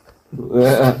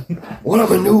 What a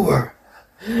maneuver!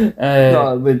 Uh,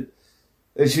 No, but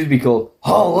it should be called,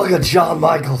 oh, look at Shawn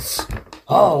Michaels.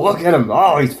 Oh, look at him.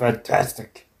 Oh, he's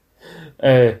fantastic.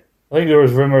 I think there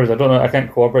was rumours, I don't know, I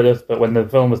can't corroborate this, but when the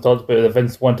film was talked about, that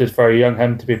Vince wanted for a young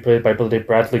him to be played by bloody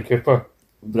Bradley Cooper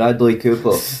Bradley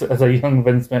Cooper. as a young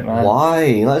Vince McMahon.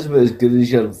 Why? That's about as good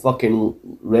as your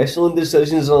fucking wrestling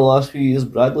decisions in the last few years.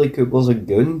 Bradley Cooper's a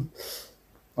goon.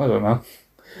 I don't know.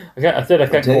 I can't I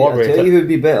tell corroborate you it. who'd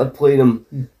be better playing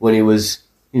him when he was,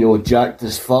 jacked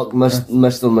as fuck,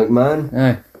 Mr. McMahon.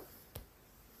 Aye.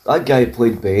 That guy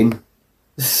played Bane.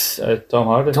 Tom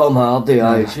Hardy. Tom Hardy,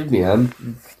 aye, it should be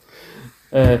him.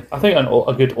 I think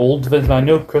a good old Vince. I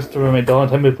know Christopher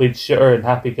McDonald, him who played Shitter and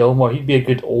Happy Gilmore. He'd be a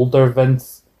good older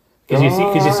Vince because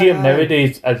you see him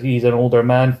nowadays as he's an older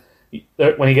man.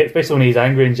 Especially when he's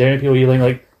angry and generally people yelling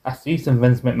like, I see some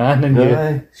Vince McMahon in you.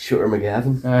 Aye, Shooter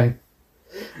McGavin. Aye.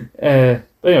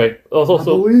 But anyway, there's I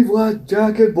also believe that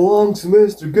jacket belongs to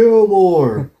Mr.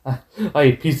 Gilmore.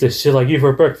 I piece of shit like you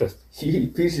for breakfast. You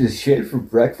piece of shit for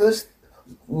breakfast?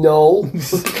 No.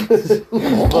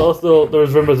 Also, there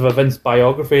was rumours of a Vince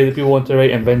biography that people want to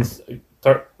write, and Vince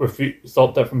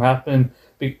stopped it from happening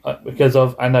because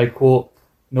of, and I quote,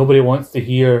 "Nobody wants to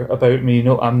hear about me.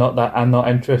 No, I'm not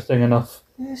interesting enough."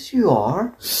 Yes, you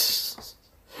are.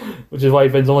 Which is why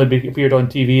Vince only appeared on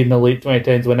TV in the late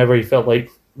 2010s whenever he felt like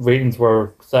ratings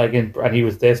were sagging and he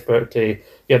was desperate to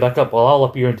get back up. Well, I'll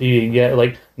appear on TV and get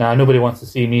like, nah, nobody wants to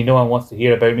see me. No one wants to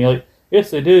hear about me. Like, yes,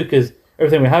 they do, because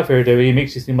everything we have heard of you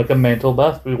makes you seem like a mental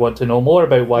bastard. We want to know more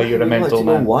about why you're a mental want to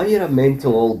know man. why you're a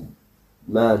mental old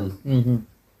man. Mm-hmm.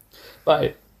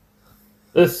 But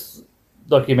this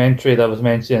documentary that was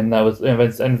mentioned, that was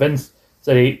Vince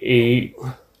said he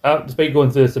despite going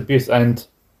through this abuse, and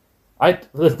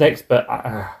this next bit,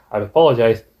 I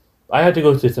apologise, I had to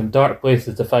go to some dark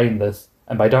places to find this,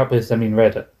 and by dark places I mean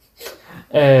Reddit.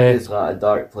 It's not a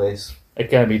dark place. It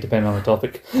can be, depending on the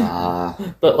topic.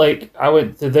 But like, I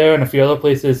went to there and a few other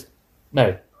places.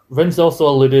 Now, Vince also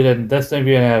alluded in this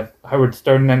interview and a Howard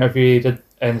Stern interview he did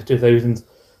in the 2000s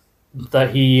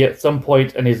that he, at some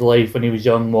point in his life when he was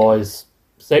young, was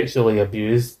sexually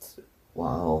abused.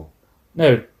 Wow.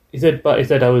 Now, he said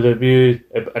I was abused,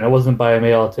 and it wasn't by a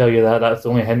male, I'll tell you that. That's the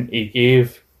only hint he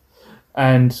gave.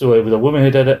 And so it was a woman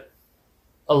who did it,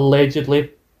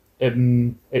 allegedly. It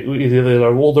was either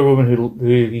an older woman who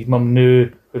his mum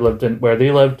knew, who lived in where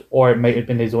they lived, or it might have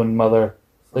been his own mother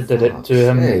that did it to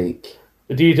him. Sake.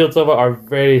 The details of it are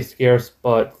very scarce,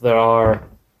 but there are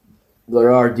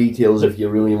details if you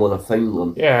really want to find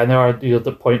them. Yeah, and there are details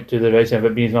that point to the direction of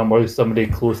it being his mum or somebody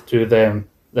close to them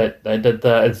that did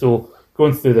that. And so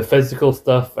going through the physical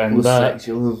stuff and The that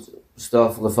sexual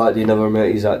stuff, the fact he never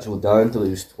met his actual dad until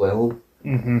he was 12.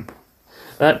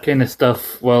 that kind of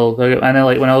stuff. Well, and I,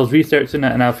 like when I was researching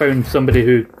it, and I found somebody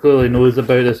who clearly knows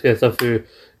about this kind of stuff who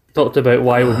talked about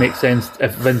why it would make sense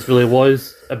if Vince really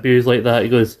was abused like that. He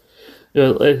goes,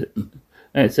 and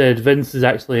it said Vince is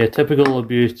actually a typical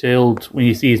abused child when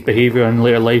you see his behaviour in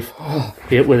later life,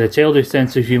 with a childish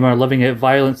sense of humour, living out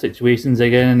violent situations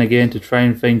again and again to try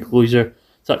and find closure,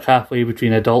 stuck halfway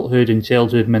between adulthood and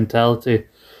childhood mentality.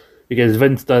 Because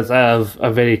Vince does have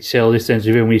a very childish sense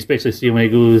of humour, when you especially see when he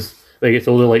goes, when he gets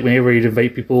older, like whenever he'd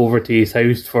invite people over to his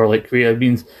house for like creative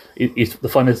means, he's the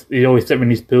funnest. He'd always sit in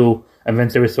his pool, and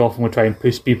Vince every so often would try and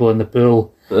push people in the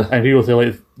pool. And people say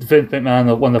like, Vince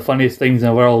McMahon, one of the funniest things in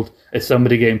the world is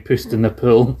somebody getting pushed in the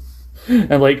pool.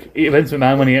 And like Vince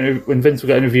McMahon, when Vince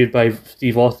got interviewed by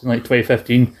Steve Austin like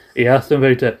 2015, he asked him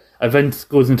about it. And Vince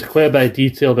goes into quite a bit of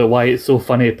detail about why it's so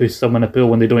funny to push someone in a pool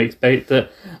when they don't expect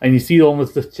it. And you see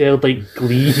almost this childlike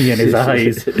glee in his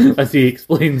eyes as he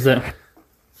explains it.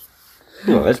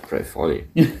 No, that's pretty funny.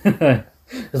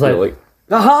 It's like,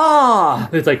 aha!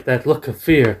 It's like that look of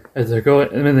fear as they're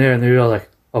going in there, and they're all like,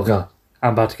 "Oh God,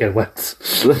 I'm about to get wet."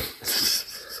 So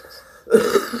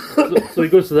he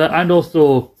goes to that, and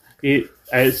also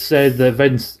it's said that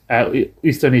Vince, at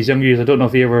least in his young years, I don't know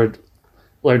if he ever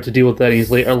learned to deal with that in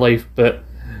his later life, but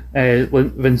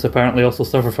Vince apparently also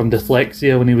suffered from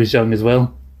dyslexia when he was young as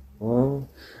well. Oh.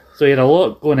 So he had a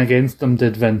lot going against him,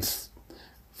 did Vince,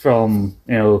 from,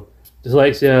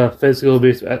 dyslexia, physical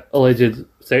abuse, alleged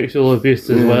sexual abuse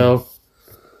as well,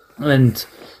 and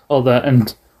all that.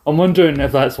 And I'm wondering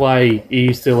if that's why he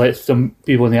used to let some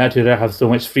people in the Attitude Era have so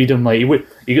much freedom. Like,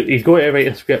 he'd go to write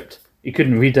a script, he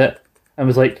couldn't read it, and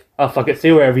was like, "Oh fuck it,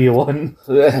 say whatever you want."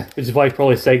 Yeah. Which is why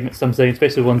probably segments something,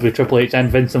 especially ones with Triple H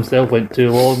and Vince himself went too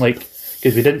long. Like,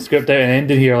 because we didn't script out an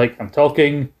ending here. Like, I'm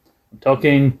talking,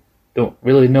 don't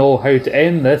really know how to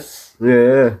end this.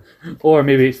 Yeah. Or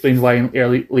maybe explains why in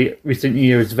late recent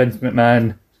years Vince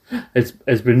McMahon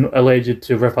has been alleged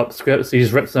to rip up scripts.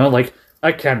 He's ripped them out like,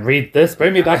 I can't read this,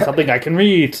 bring me back something I can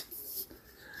read.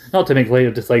 Not to make light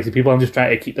of dyslexic people, I'm just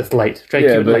trying to keep this light. Keep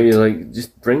it but light. you're like,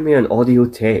 just bring me an audio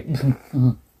tape.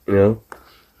 You know?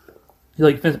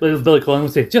 Like Billy Corgan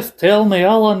would say, just tell me,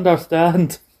 I'll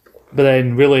understand. But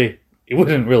then really, he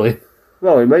wouldn't really.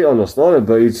 Well, he might understand it,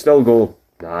 but he'd still go,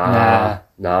 nah,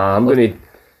 I'm gonna...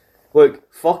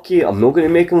 Look, fuck you, I'm not gonna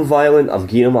make him violent, I'm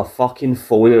giving him a fucking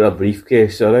phone and a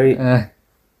briefcase, alright?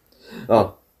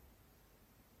 Oh.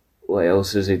 What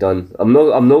else has he done? I'm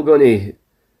not gonna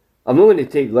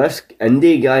take this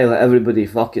indie guy that everybody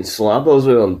fucking slabbers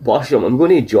with and push him. I'm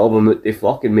gonna job him out to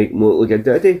fucking make him look like a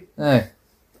diddy. Aye.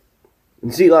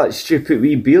 And see that stupid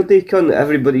wee beardy cunt that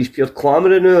everybody's pure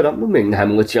clamouring over? I'm not making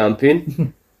him the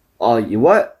champion. Oh, you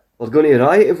what? We're going to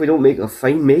riot if we don't make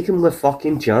him the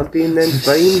fucking champion then,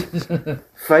 fine.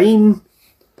 Fine.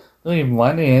 Don't even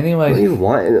want it anyway. Don't even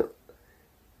want it.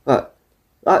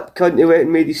 That cunt who went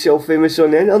and made himself famous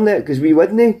on the internet because we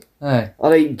wouldn't. Aye.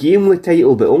 Alright, give him the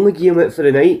title, but only give him it for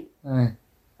the night. Aye.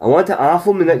 I want to off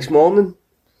him the next morning.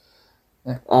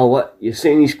 Yeah. Oh, what? You're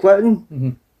saying he's quitting?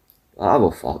 Mm-hmm. Ah, well,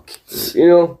 fuck. You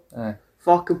know? Aye.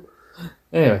 Fuck him.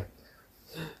 Anyway.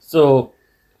 So,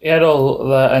 he had all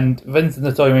that, and Vince in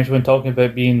the story mentioned when talking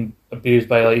about being abused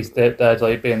by like his stepdad,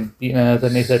 like being beaten and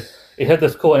everything, he said, he had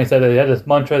this quote and he said that he had this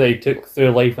mantra that he took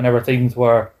through life whenever things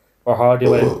were hard. He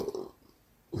went,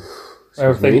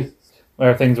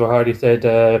 whenever things were hard, he said,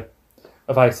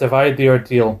 if I survived the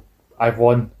ordeal, I've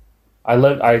won. I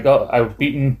was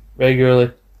beaten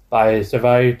regularly, but I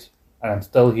survived, and I'm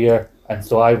still here, and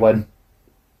so I win.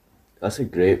 That's a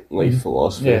great life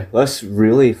philosophy. Yeah. That's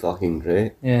really fucking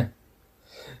great. Yeah.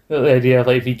 The idea of,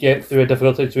 like, if you get through a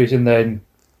difficult situation, then,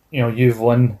 you've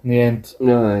won in the end.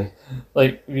 Aye.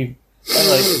 Like,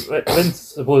 Vince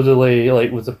supposedly,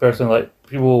 like, was a person, like,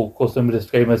 people close to him would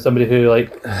describe him as somebody who,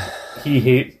 like,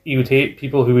 he would hate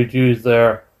people who would use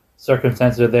their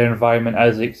circumstances or their environment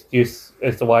as an excuse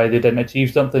as to why they didn't achieve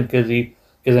something, because in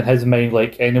his mind,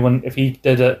 like, if he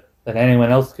did it, then anyone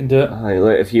else can do it. Aye,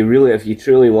 like, if you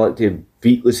truly want to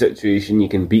beat the situation, you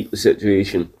can beat the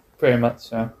situation. Pretty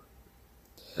much, yeah.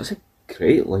 That's a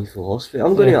great life philosophy.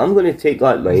 I'm gonna take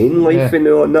that in my own life and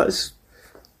on. That's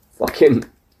fucking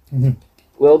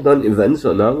well done to Vince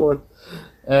on that one.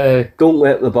 Don't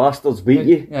let the bastards beat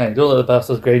you. Yeah, don't let the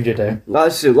bastards grind you down.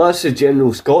 That's the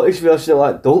general Scottish version of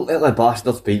that. Don't let the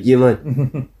bastards beat you,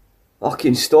 man.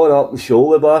 Fucking stand up and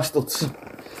show the bastards.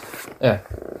 Yeah.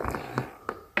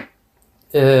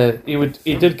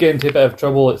 He did get into a bit of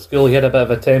trouble at school. He had a bit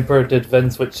of a temper, did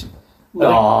Vince, which...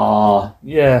 Nah.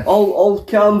 Yeah. Old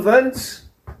Cam Vince.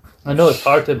 I know, it's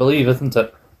hard to believe, isn't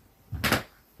it?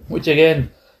 Which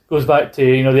again goes back to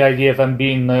the idea of him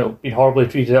being horribly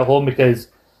treated at home, because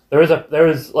there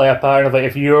is like a pattern of, like,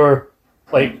 if you're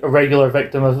like a regular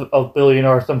victim of bullying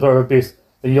or some sort of abuse,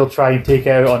 then you'll try and take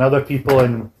it out on other people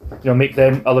and make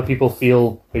other people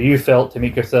feel how you felt to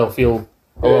make yourself feel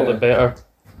a little bit better.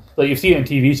 Like, you see it in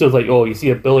TV shows, like, you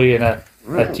see a bully in a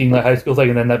teen like high school thing,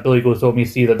 and then that bully goes home and you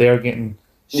see that they're getting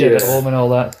shit at home and all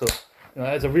that. So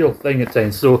it's a real thing at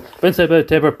times. So Vince had a bit of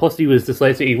temper, plus he was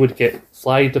dyslexic. He would get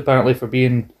slimed apparently for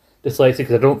being dyslexic,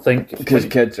 because I don't think... Because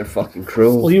kids are fucking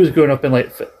cruel. Well, he was growing up in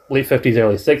like late 50s,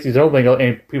 early 60s. I don't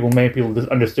think many people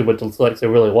understood what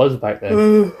dyslexia really was back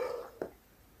then.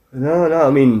 No,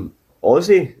 I mean,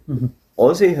 Ozzy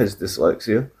has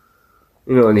dyslexia.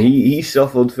 And he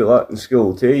suffered for that in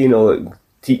school too, like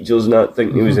teachers not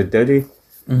thinking he was a diddy.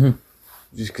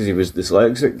 Just because he was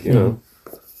dyslexic,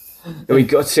 And we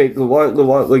got sick,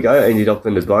 the guy that ended up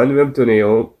in the band with him, Tony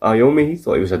Iommi, he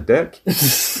thought he was a dick.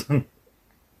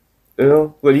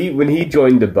 When he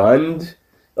joined the band,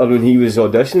 or when he was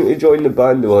auditioning to join the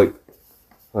band, they were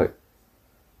like,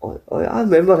 I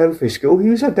remember him from school, he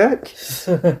was a dick.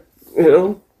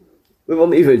 He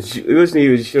wasn't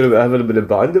even sure about having him in a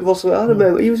band at first. I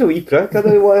remember, he was a wee prick, I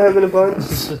didn't want him in a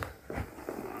band.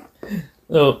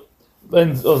 No,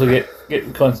 Vince also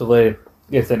constantly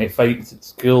gets into fights at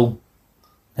school.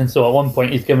 And so at one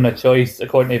point he's given a choice,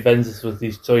 according to Vince, this was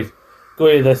his choice. Go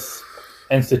to this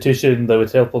institution that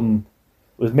would help them.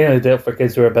 It was mainly dealt for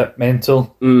kids who were a bit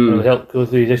mental and would help go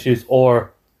through these issues,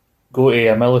 or go to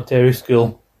a military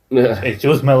school. Yeah. He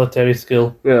chose military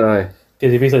school. Yeah.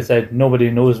 Because he basically said,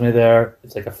 nobody knows me there.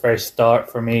 It's like a fresh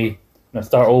start for me.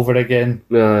 Start over again.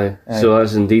 Aye. So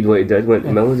that's indeed what he did. Went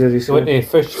to military So school. went to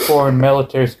Fishbourne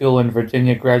Military School in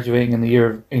Virginia, graduating in the year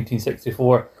of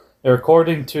 1864. Now,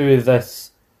 according to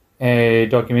this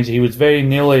documentary, he was very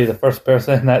nearly the first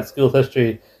person in that school's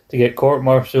history to get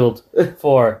court-martialed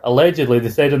for, allegedly, they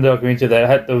said in the documentary that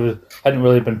it hadn't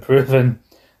really been proven,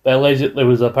 but allegedly there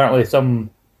was apparently some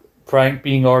prank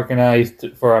being organised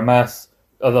for a mass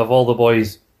of all the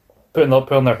boys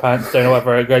pulling their pants down or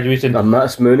whatever at graduation. A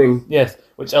mass mooning. Yes,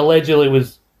 which allegedly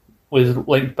was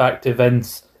linked back to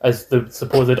Vince as the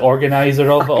supposed organizer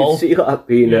of it I all. can see that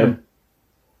being him.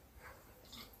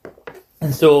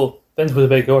 And so Vince was a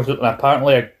big horse, and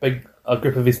apparently a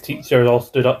group of his teachers all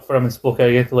stood up for him and spoke out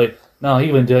against, like, no, he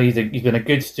wouldn't do it. He's been a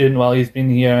good student while he's been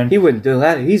here, and He wouldn't do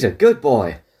that. He's a good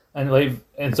boy. and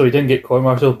so he didn't get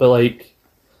court-martialed, but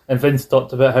and Vince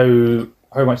talked about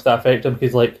how much that affected him,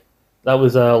 because that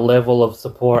was a level of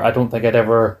support I don't think I'd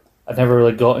never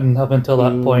really gotten up until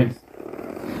that point.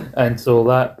 And so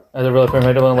that has a really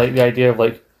profound one, like the idea of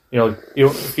you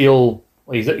don't feel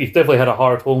he's definitely had a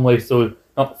hard home life, so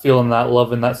not feeling that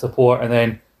love and that support, and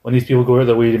then when these people go out of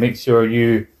their way to make sure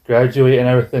you graduate and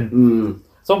everything,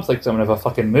 it's almost like something of a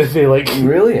fucking movie. Like, It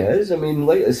really is. I mean,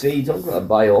 like I say, you talk about a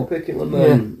biopic of him,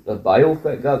 man. A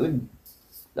biopic,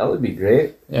 that would be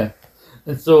great. yeah.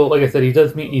 And so, like I said, he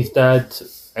does meet his dad,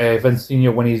 Vince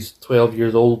Senior, when he's 12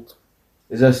 years old.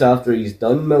 Is this after he's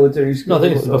done military school? No, I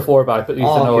think this is before, but I put these in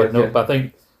okay, order. No, but I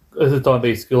think this is talking about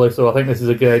his school life, so I think this is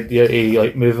a good idea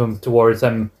to move him towards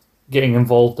him getting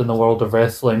involved in the world of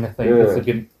wrestling. I think that's a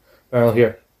good parallel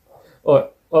here.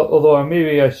 Although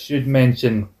maybe I should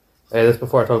mention this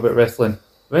before I talk about wrestling.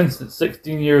 Vince, at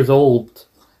 16 years old,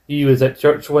 he was at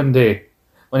church one day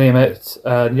when he met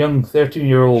a young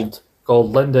 13-year-old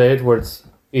called Linda Edwards,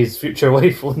 his future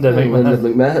wife, Linda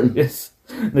McMahon. Yes.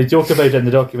 They joke about it in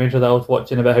the documentary that I was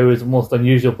watching about how it was the most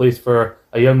unusual place for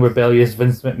a young rebellious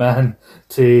Vince McMahon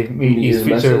to meet his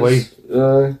future wife.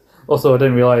 Also, I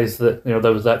didn't realise that there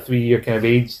was that 3-year kind of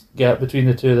age gap between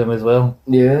the two of them as well.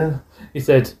 Yeah. He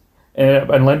said,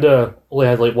 and Linda only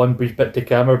had one brief bit to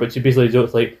camera, but she basically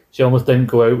jokes she almost didn't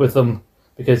go out with him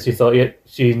because she thought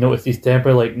she noticed his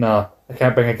temper. Nah, I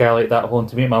can't bring a guy like that home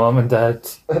to meet my mum and dad.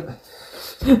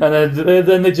 And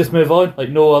then they just move on,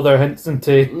 no other hints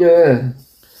into. Yeah.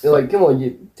 They're like, come on,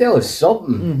 you tell us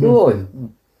something. Go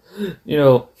on.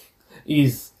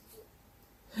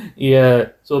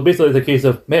 So basically it's a case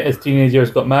of met as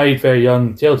teenagers, got married very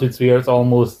young, childhood sweethearts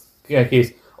almost kind of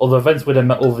case. Although Vince would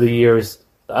admit over the years,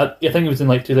 I think it was in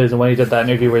 2001 he did that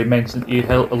interview where he mentioned he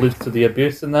alludes to the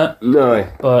abuse in that. No.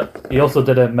 But he also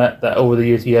did admit that over the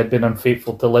years he had been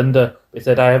unfaithful to Linda. He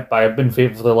said, I have been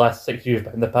faithful for the last 6 years,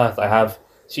 but in the past I have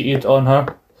cheated on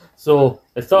her. So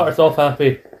it starts off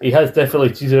happy. He has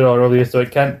definitely cheated on her earlier, so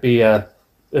it can't be. They've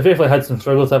definitely had some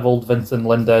struggles to have old Vince and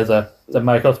Linda as a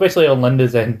marriage, especially on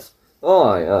Linda's end. Oh,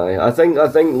 aye. I think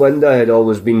Linda had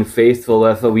always been faithful,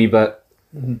 if a wee bit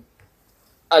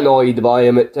annoyed by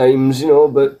him at times,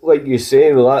 but like you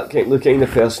say, with the kind of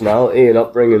personality and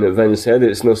upbringing that Vince had,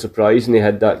 it's no surprise and he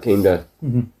had that kind of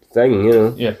thing,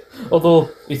 Yeah. Although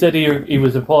he said he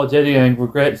was apologetic and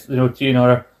regrets, cheating on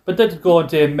her, but did go on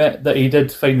to admit that he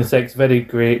did find the sex very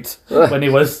great when he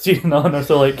was cheating on her,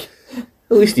 so at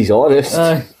least he's honest.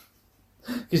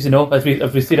 Because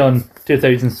as we've seen on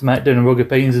 2000 SmackDown and Rogue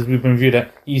Opinions, as we've been reviewed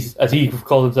it, he's, as he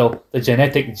calls himself, the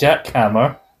genetic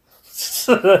jackhammer.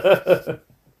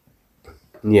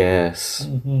 Yes.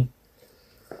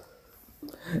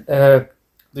 They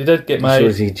did get married. So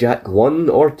is he Jack 1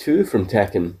 or 2 from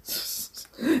Tekken?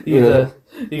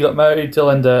 He got married to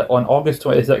Linda on August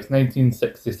 26,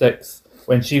 1966,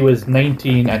 when she was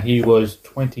 19 and he was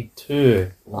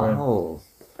 22. Wow.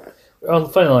 Well,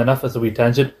 funnily enough, that's a wee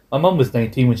tangent. My mum was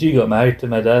 19 when she got married to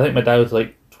my dad. I think my dad was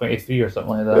 23 or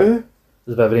something like that.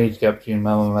 There's a bit of an age gap between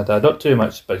my mum and my dad. Not too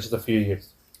much, but just a few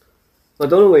years. I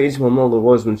don't know what age my mother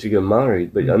was when she got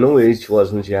married, but I know what age she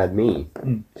was when she had me.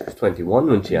 She was 21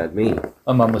 when she had me.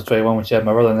 My mum was 21 when she had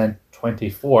my brother, and then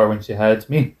 24 when she had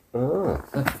me. Ah.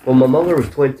 Well, my mother was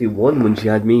 21 when she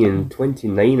had me, and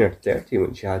 29 or 30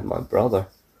 when she had my brother.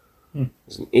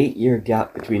 There's an 8-year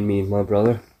gap between me and my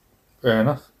brother. Fair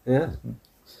enough. Yeah.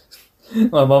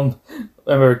 My mum,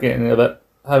 I remember getting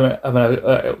having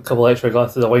a couple extra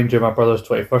glasses of wine during my brother's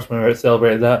 21st when we were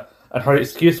celebrating that, and her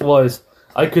excuse was,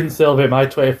 I couldn't celebrate my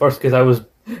 21st because I was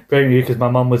Apparently, because my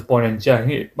mum was born in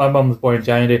January. My mum was born in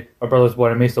January. My brother was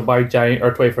born in May. So by January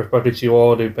or 21st birthday, she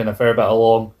already been a fair bit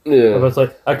along. Yeah. I was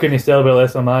like, I couldn't celebrate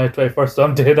less on my 21st, so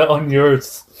I'm doing it on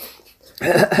yours.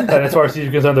 And as far as she's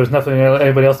concerned, there's nothing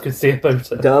anybody else could say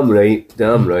about it. Damn right.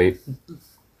 Damn right.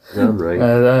 Damn right.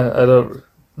 I don't.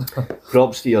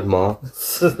 Props to your ma.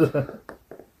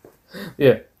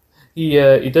 Yeah,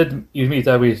 he did. He was meet his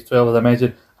dad when he was 12, as I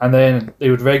mentioned, and then he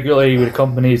would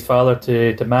accompany his father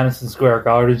to Madison Square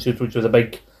Garden, which was a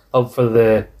big hub for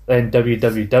the then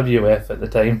WWF at the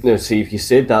time. Now, see, if you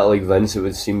said that like Vince, it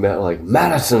would seem better like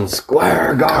Madison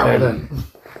Square Garden.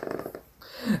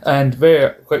 And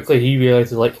very quickly he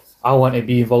realizes, like, I want to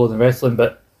be involved in wrestling.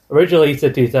 But originally he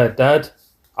said to his dad, "Dad,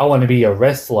 I want to be a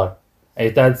wrestler." And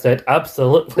his dad said,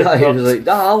 "Absolutely." He was like,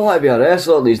 I want to be a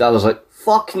wrestler. And his dad was like,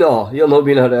 fuck no, you're not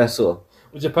being a wrestler.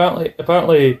 Which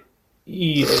apparently,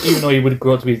 he, even though he would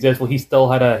grow up to be successful, he still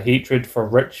had a hatred for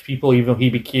rich people, even though he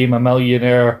became a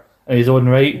millionaire in his own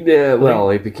right. Yeah, well,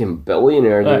 he became a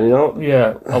billionaire, did he not?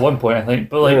 Yeah, at one point, I think.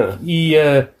 But, like, he,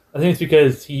 I think it's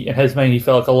because in his mind, he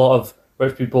felt like a lot of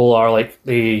rich people are, like,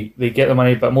 they get the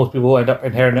money, but most people end up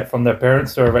inheriting it from their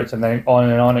parents who are rich, and then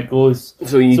on it goes.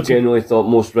 So he generally thought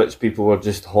most rich people were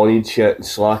just haunted shit and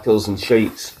slackers and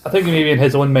shites. I think maybe in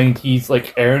his own mind, he's,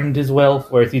 like, earned his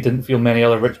wealth, whereas he didn't feel many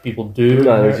other rich people do.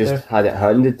 No, he just had it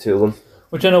handed to them.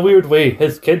 Which, in a weird way,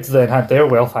 his kids then had their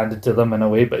wealth handed to them in a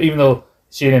way, but even though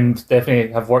Shane and Stephanie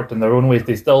have worked in their own ways,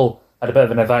 they still had a bit of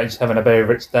an advantage having a very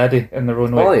rich daddy in their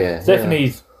own way. Oh, yeah.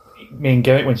 Stephanie's main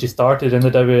gimmick when she started in the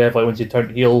WWF, like when she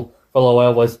turned heel for a little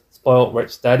while, was spoiled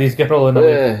rich daddy's girl in a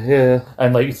way. Yeah.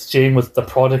 And like Shane was the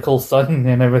prodigal son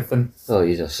and everything. Oh,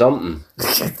 he's a something.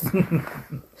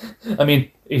 I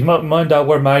mean, his mum and dad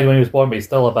were married when he was born, but he's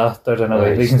still a bastard in a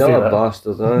way. He's still a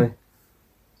bastard, aye.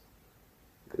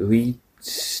 Wee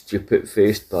stupid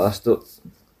faced bastard.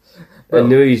 And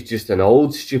now he's just an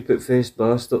old stupid faced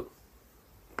bastard.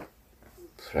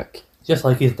 Prick. Just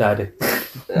like his daddy.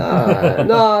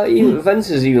 Vince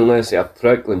is even less of a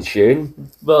prick than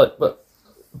Shane. But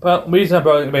the reason I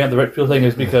brought up the rich people thing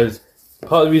is because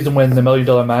part of the reason when the $1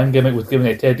 Million Man gimmick was given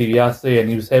to Ted DiBiase and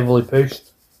he was heavily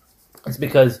pushed, it's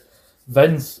because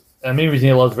Vince, the main reason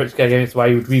he loves rich guy gimmicks, why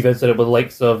he would revisit it with the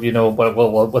likes of,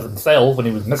 with himself when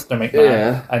he was Mr.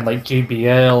 McMahon, and like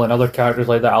JBL and other characters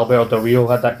like that. Alberto Del Rio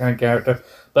had that kind of character.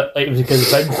 But like, it was because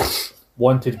Vince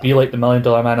wanted to be like the $1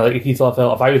 Million Man. Like, he thought,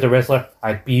 if I was a wrestler,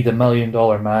 I'd be the $1 Million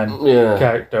Man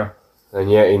character. And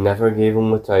yet he never gave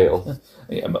him the title.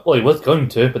 Yeah, well, he was going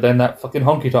to, but then that fucking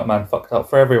Honky Tonk Man fucked up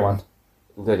for everyone.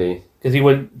 Did he? Because he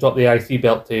wouldn't drop the IC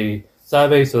belt to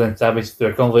Savage, so then Savage,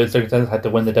 through convoluted circumstances, had to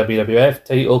win the WWF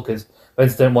title because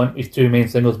Vince didn't want his two main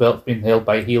singles belts being held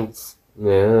by heels.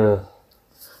 Yeah.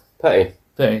 Pity.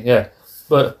 Yeah.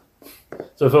 But,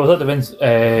 so if it was up to Vince,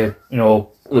 the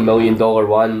 $1 Million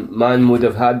Man would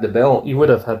have had the belt. He would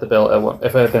have had the belt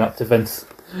if it had been up to Vince.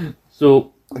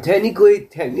 So, Technically,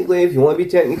 if you want to be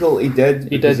technical, he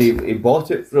did. He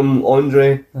bought it from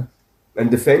Andre and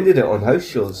defended it on house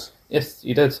shows. Yes,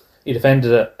 he did. He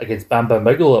defended it against Bam Bam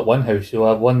Bigelow at one house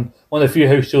show. One of the few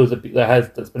house shows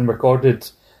that's been recorded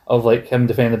of like him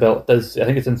defending the belt. I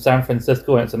think it's in San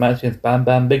Francisco and it's a match against Bam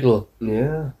Bam Bigelow.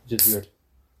 Yeah, which is weird.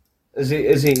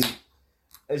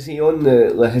 Is he on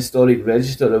the historic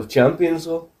register of champions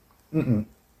though? Mm-mm.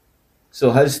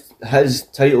 So his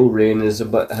title reign has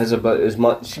about as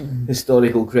much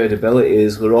historical credibility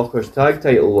as the Rockers tag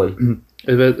title one.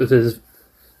 It's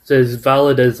as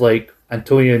valid as like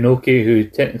Antonio Inoki, who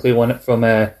technically won it from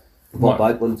Bob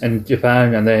Backlund in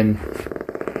Japan and then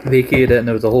vacated it, and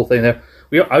there was a whole thing there.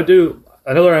 I'll do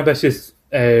another ambitious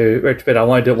retrobit I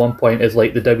want to do at one point is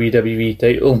like the WWE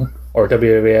title or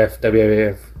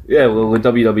WWF. Yeah, well, the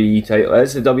WWE title.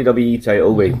 It's the WWE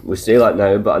title. We say that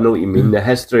now, but I know what you mean. The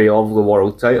history of the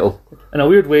world title. In a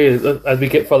weird way, as we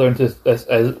get further into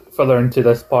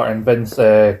this part and Vince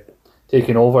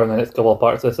taking over in the next couple of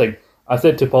parts of this thing, I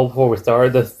said to Paul before we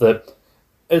started this that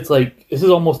it's like this is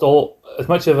almost all as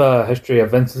much of a history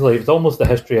of Vince's life. It's almost the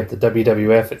history of the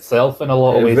WWF itself in a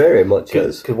lot of ways. It very much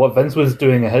is. Because what Vince was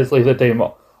doing in his life at the time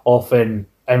often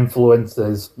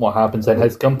influences what happens in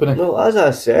his company. No, as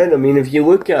I said, I mean, if you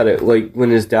look at it, like when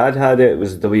his dad had it, it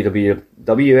was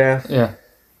WWF, yeah,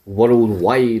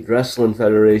 Worldwide Wrestling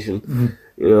Federation,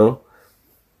 mm-hmm.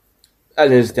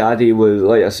 And his daddy was,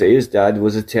 like I say, his dad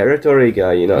was a territory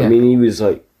guy, you know what I mean? He was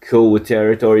like cool with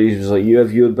territory. He was like, you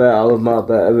have your bit, I'll have my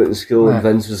bit, everything's cool. Yeah. And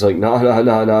Vince was like,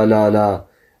 nah.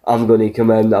 I'm going to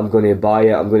come in, I'm going to buy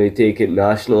it, I'm going to take it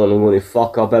national, and I'm going to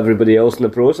fuck up everybody else in the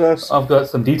process. I've got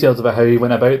some details about how he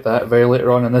went about that very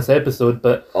later on in this episode,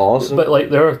 but awesome. But like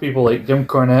there are people like Jim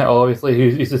Cornette, obviously, who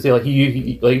used to say like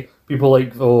he people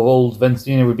like old Vince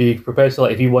Senior would be prepared to,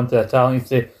 like, if he wanted a talent, he'd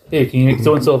say, "Hey, can you make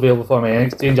so and so available for me? In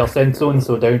exchange, I'll send so and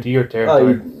so down to your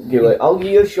territory." You're like, I'll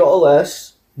give you a shot of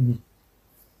this,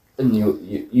 and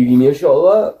you give me a shot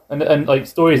of that. And like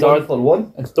stories One are for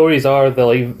one. And stories are that,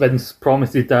 like, Vince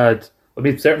promised his dad. I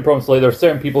mean, certain promises, like, there are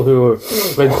certain people who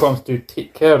Vince promised to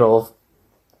take care of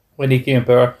when he came in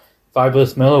power.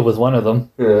 Fabulous Miller was one of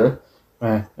them. Yeah.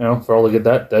 For all the good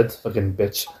that did, fucking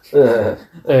bitch. Yeah.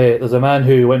 There's a man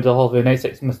who went to the Hall of Fame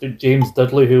 96, Mr. James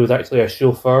Dudley, who was actually a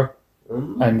chauffeur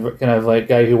and kind of like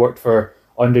guy who worked for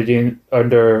under Vince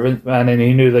McMahon, and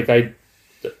he knew the guy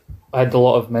had a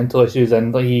lot of mental issues,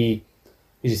 and like you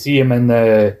see him in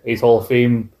his Hall of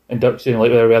Fame induction,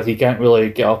 like where he can't really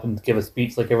get up and give a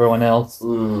speech like everyone else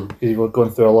because he was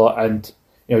going through a lot, and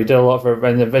he did a lot for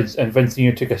Vince, and Vince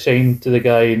Senior took a shine to the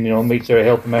guy and made sure to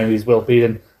help him out. He's well paid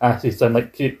and asked his son,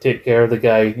 like, take care of the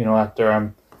guy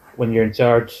after when you're in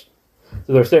charge.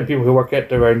 So there are certain people who work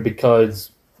it around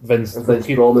because Vince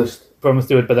promised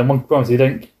to it, but then one promise he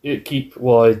didn't keep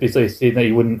was basically saying that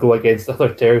he wouldn't go against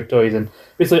other territories, and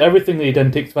basically everything that he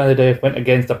did Takes Man to Death went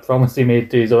against a promise he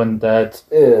made to his own dad,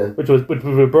 which was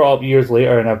brought up years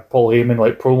later in a Paul Heyman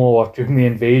like promo during the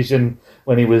invasion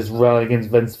when he was rallying against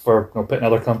Vince for putting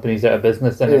other companies out of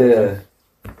business and everything.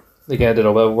 They kind of did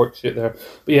a bit of work shit there,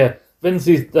 but yeah,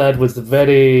 Vince's dad was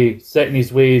very set in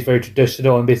his ways, very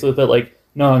traditional, and basically a bit like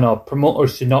no,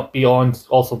 promoters should not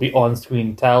also be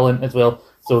on-screen talent as well.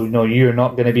 So, you're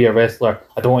not going to be a wrestler.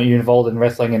 I don't want you involved in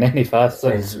wrestling in any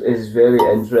facet. It's very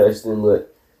interesting that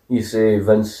you say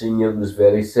Vince Senior was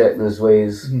very set in his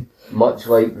ways, much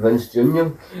like Vince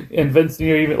Junior. And Vince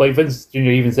Junior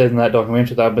even says in that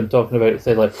documentary that I've been talking about, it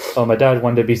said like, "Oh, my dad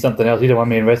wanted to be something else. He didn't want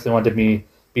me in wrestling. He wanted me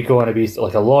be going to be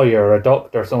like a lawyer or a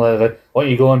doctor or something like that. Why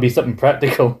don't you go and be something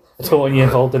practical? I don't want you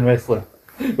involved in wrestling."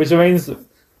 Which reminds,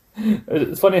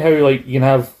 it's funny how like you can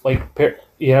have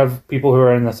you have people who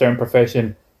are in a certain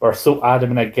profession but are so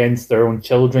adamant against their own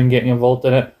children getting involved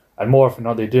in it, and more often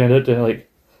not they doing it. And like,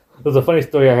 there's a funny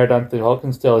story I heard Anthony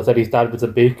Hawkins tell. He said his dad was a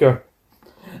baker,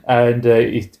 and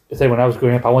he said when I was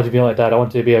growing up, I wanted to be like Dad. I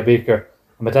wanted to be a baker.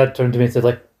 And my dad turned to me and said,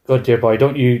 like, "God, dear boy,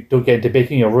 don't get into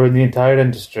baking. You'll ruin the entire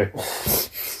industry."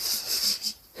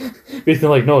 Basically,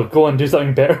 like, no, go and do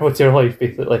something better with your life,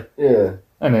 basically. Yeah.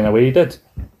 And in a way, he did.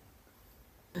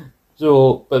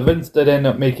 So, but Vince did end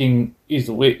up working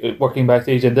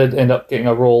backstage and did end up getting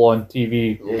a role on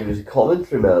TV. Yeah, he was a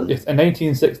commentary man. Yes, in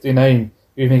 1969,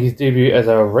 he would make his debut as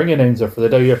a ring announcer for the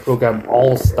WWF program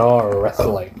All Star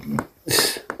Wrestling.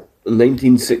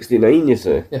 1969, you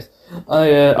say? Yes.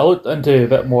 I looked into a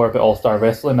bit more about All Star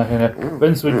Wrestling.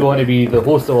 Vince would go on to be the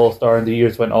host of All Star, and the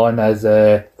years went on as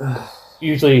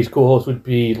usually his co-host would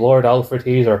be Lord Alfred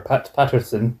Hayes or Pat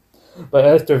Patterson. But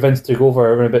after Vince took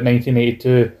over around about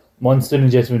 1982, Monsoon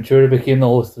and Jesse Ventura became the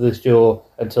host of the show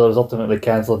until it was ultimately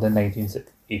cancelled in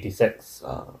 1986.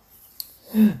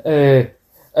 And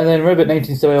then around about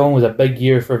 1971 was a big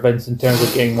year for Vince in terms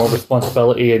of getting more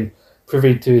responsibility and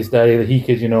proving to his daddy that he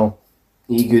could,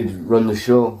 he could run the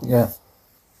show. Yeah.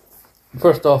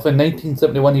 First off, in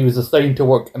 1971 he was assigned to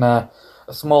work in a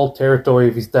small territory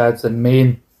of his dad's in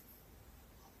Maine,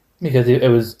 because it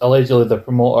was allegedly the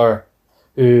promoter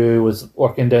who was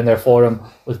working down there for him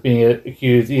was being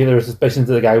accused. There were suspicions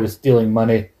that the guy was stealing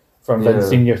money from Vince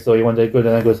Senior, so he wanted to go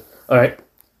down and goes, "Alright,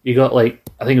 you got I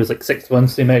think it was 6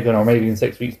 months he might have gone, or maybe even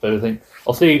 6 weeks, but I think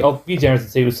I'll be generous and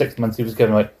say it was 6 months he was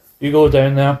given. You go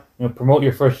down there, promote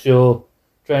your first show,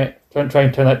 try and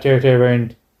turn that territory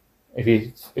around. If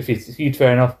you succeed,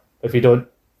 fair enough. If you don't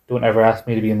ever ask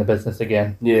me to be in the business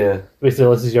again." Yeah.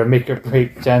 Basically, this is your make or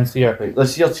break chance here. Right,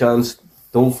 this is your chance.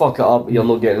 Don't fuck it up, you're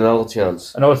not getting another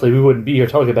chance. And obviously we wouldn't be here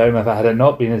talking about him if it had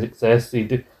not been a success.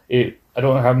 I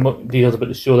don't have much details about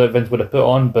the show that Vince would have put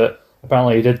on, but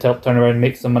apparently he did help turn around and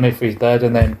make some money for his dad.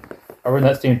 And then around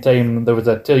that same time there was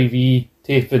a TV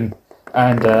taping,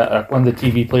 and one of the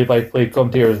TV play-by-play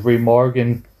commentators, Ray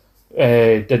Morgan,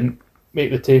 didn't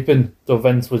make the taping, so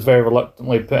Vince was very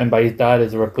reluctantly put in by his dad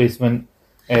as a replacement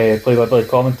play-by-play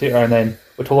commentator, and then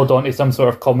would hold on to some sort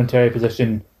of commentary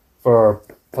position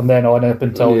from then on up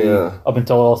until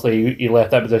obviously he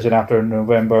left that position after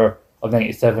November of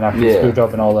 97 after the screw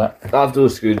job and all that. After the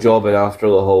screw job and after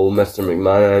the whole Mr.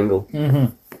 McMahon angle. Mm-hmm.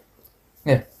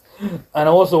 Yeah. And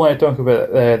I also want to talk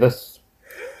about this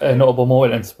notable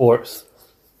moment in sports.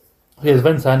 Because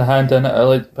Vince had a hand in it.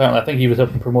 Apparently I think he was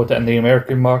helping promote it in the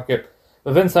American market.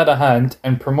 But Vince had a hand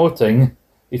in promoting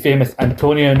the famous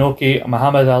Antonio Inoki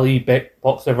Muhammad Ali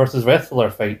boxer versus wrestler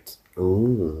fight.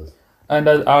 Ooh. And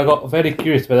I got very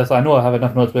curious about this. I know I have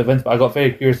enough notes about Vince, but I got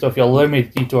very curious. So if you'll allow me to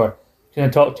detour, can I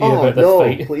talk to you about this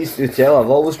fight? Please do tell. I've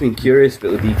always been curious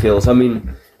about the details. I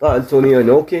mean, that Antonio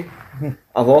Inoki.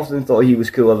 I've often thought he was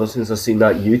cool ever since I seen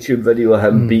that YouTube video of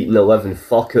him beating the living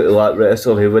fuck out of that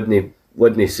wrestler who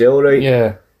wouldn't sell right.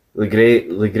 Yeah. The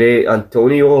great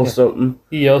Antonio or something.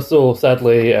 He also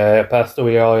sadly passed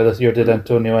away earlier this year, did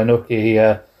Antonio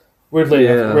Inoki. Weirdly,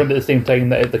 around at the same time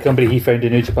that the company he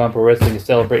founded, New Japan Pro Wrestling, is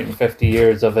celebrating 50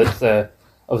 years of its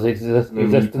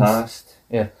existence. Passed.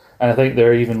 Yeah, and I think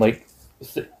they're even like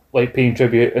paying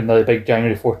tribute in the big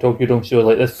January 4 Tokyo Dome show.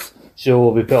 Like, this show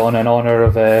will be put on in honor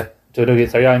of Inoki.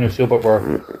 It's our annual show, but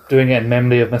we're doing it in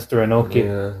memory of Mr. Inoki.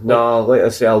 Yeah. No, like I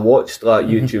say, I watched that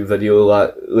YouTube video,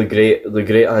 like the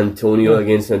great Antonio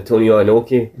against Antonio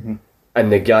Inoki,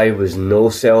 and the guy was no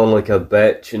selling like a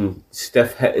bitch and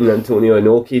stiff hitting Antonio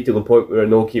Inoki to the point where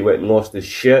Inoki went and lost his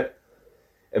shit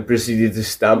and proceeded to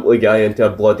stamp the guy into a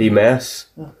bloody mess.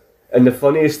 And the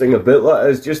funniest thing about that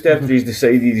is, just after he's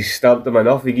decided he's stamped him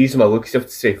enough, he gives him a look as if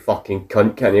to say, "Fucking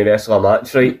cunt, can you wrestle a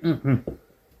match right?"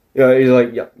 Yeah, he's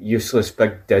like, "Yeah, useless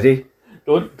big diddy."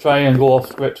 Don't try and go off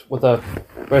script with a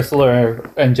wrestler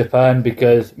in Japan,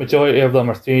 because majority of them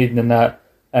are trained in that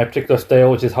particular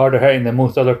style, which is harder hitting than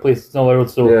most other places in the world.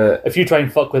 So if you try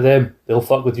and fuck with them, they'll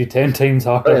fuck with you 10 times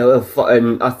harder. Yeah,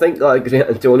 and I think that great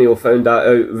Antonio found that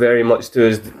out very much to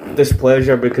his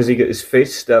displeasure, because he got his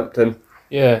face stamped in.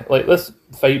 Yeah, like this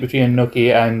fight between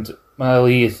Inoki and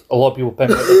Mali is, a lot of people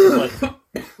pinpoint this as like...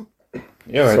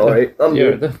 You're right. Sorry, I'm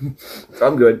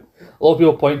good. A lot of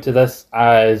people point to this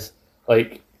as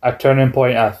like a turning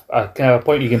point, a kind of a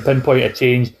point you can pinpoint a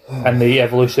change and the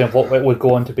evolution of what would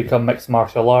go on to become mixed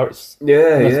martial arts.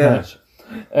 Because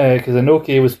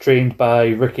Inoki was trained by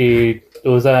Riki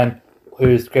Dozan,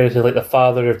 who's credited like the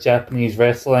father of Japanese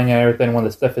wrestling and everything. One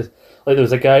of the stiffest. Like, there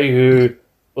was a guy who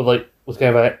was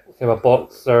kind of a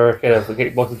boxer, kind of a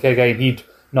kickboxing kind of guy, and he'd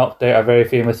knocked out a very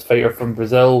famous fighter from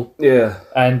Brazil. Yeah.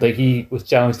 And like, he was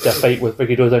challenged to a fight with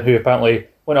Riki Dozan, who apparently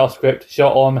went off script,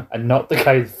 shot him, and knocked the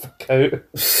guy the fuck out.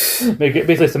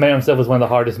 Basically cemented himself as one of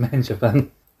the hardest men in Japan.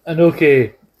 And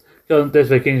okay,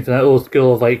 this came from that old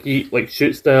school of like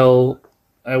shoot style.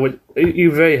 He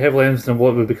was very heavily interested in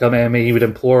what would become MMA. He would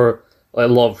implore like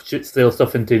a lot of shoot style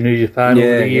stuff into New Japan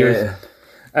over the years.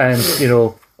 And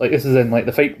like, this is in like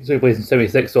the fight took place in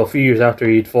 '76, so a few years after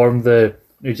he'd formed the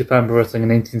New Japan Pro Wrestling in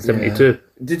 1972.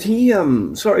 Did he,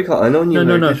 sorry cut in on you,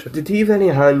 No, did he have any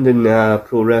hand in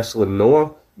pro wrestling,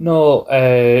 Noah? No,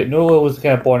 Noah was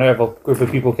kind of born out of a group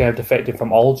of people kind of defected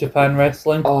from All Japan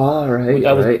Wrestling. Oh,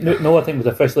 right, Noah, I think, was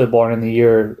officially born in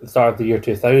the start of the year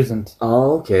 2000.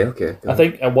 Oh, okay. I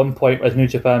think at one point as New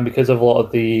Japan, because of a lot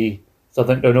of the stuff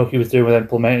that Inoki was doing with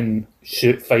implementing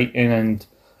shoot fighting and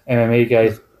MMA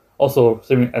guys, also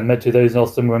in mid-2000s,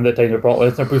 also around that time, Brock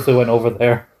Lesnar briefly went over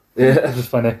there. Yeah. Which is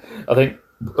funny. I think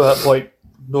at that point,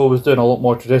 Noah was doing a lot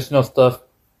more traditional stuff,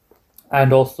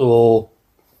 and also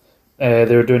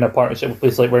they were doing a partnership with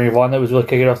places like Ring of Honor that was really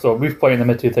kicking off. So at a brief point in the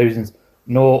mid-2000s,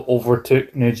 Noah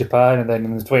overtook New Japan, and then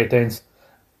in the 2010s,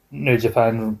 New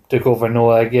Japan took over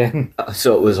Noah again.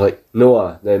 So it was like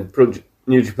Noah, then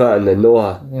New Japan, then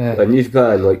Noah, then New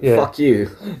Japan, fuck you.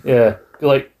 Yeah,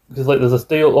 because there's a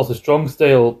style, also strong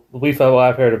style. The belief what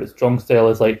I've heard of it, strong style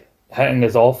is like hitting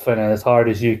as often and as hard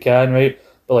as you can, right?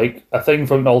 But like a thing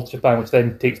from All Japan, which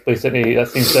then takes place in that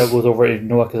same style, goes over to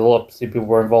Noah, because a lot of people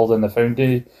were involved in the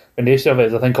foundation of it,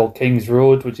 is a thing called King's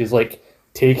Road, which is like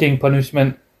taking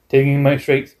punishment, taking mount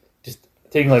strikes, just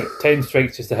taking like 10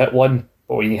 strikes just to hit one,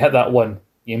 but when you hit that one,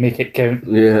 you make it count.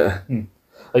 Yeah.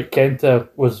 Like Kenta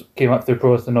came up through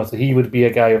pro wrestling, so he would be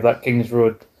a guy of that King's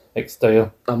Road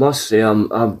style. I must say, I'm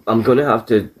gonna have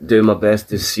to do my best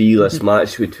to see this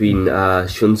match between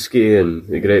Shunsuke and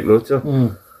the Great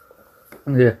Muta.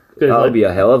 Yeah, that'll be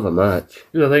a hell of a match.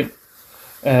 I think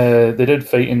they did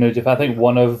fight in New Japan. I think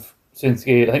one of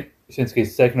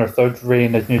Shinsuke's second or third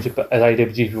reign as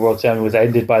IWGP World Champion was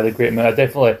ended by the Great Muta. They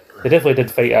definitely did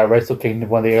fight at Wrestle Kingdom,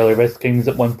 one of the early Wrestle Kings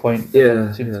at one point.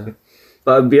 Yeah.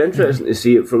 But it'd be interesting to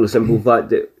see it for the simple fact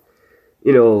that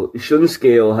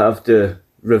Shunsuke will have to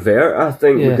revert, I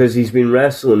think, because he's been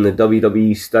wrestling the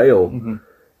WWE style,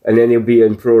 and then he'll be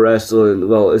in pro wrestling.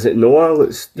 Well, is it Noah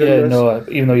that's doing this? Noah,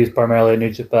 even though he's primarily a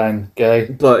New Japan guy,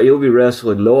 but he'll be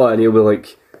wrestling Noah, and he'll be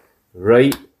like,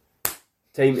 right,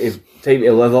 time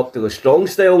to live up to the strong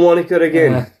style moniker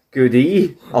again.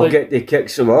 Goodie, I'll get to kick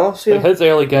some ass here. His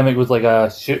early gimmick was like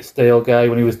a shoot style guy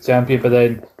when he was champion, but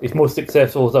then his most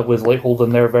successful stuff was like holding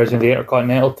their version of the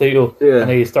Intercontinental title, and then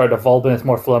he started evolving. It's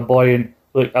more flamboyant.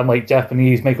 Look, I'm like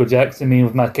Japanese Michael Jackson, me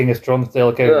with my King of Strong style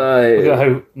account. Look at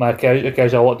how my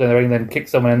casual walked down the ring and then kicked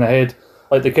someone in the head.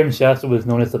 Like the Kinshasa was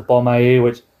known as the Bomb IA,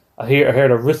 which I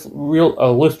heard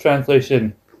a loose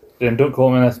translation, and don't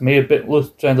quote me on this,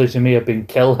 loose translation may have been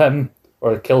kill him,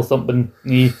 or kill something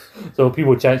knee. So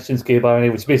people chant Shinsuke Barney,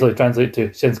 which basically translates to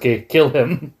Shinsuke, kill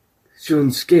him.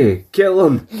 Shinsuke, kill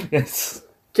him. Yes.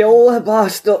 Kill the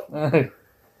bastard.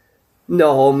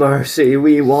 No mercy,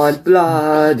 we want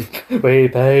blood. We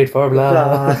paid for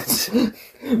blood.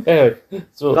 Anyway,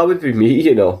 so That would be me,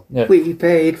 you know. Yeah. We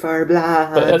paid for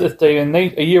blood. but at this time,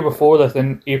 a year before this,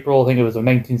 in April, I think it was of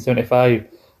 1975,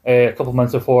 a couple of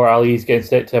months before, Ali's getting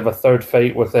set to have a third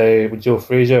fight with Joe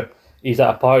Frazier. He's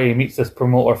at a party, he meets this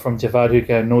promoter from Japan who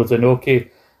kind of knows Inoki,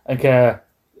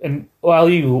 and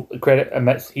Ali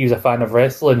admits he was a fan of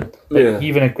wrestling. Yeah. He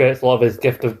even credits a lot of his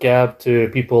gift of gab to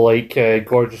people like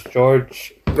Gorgeous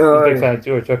George. He's a big fan of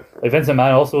George. Like Vincent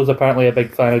Mann also was apparently a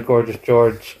big fan of Gorgeous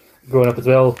George growing up as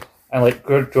well. And like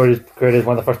George is credited as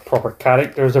one of the first proper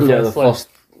characters of the wrestling. first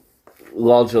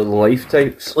larger than life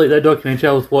types. Like that documentary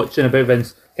I was watching about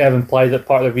Vince kind of implied that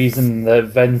part of the reason that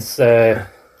Vince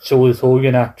chose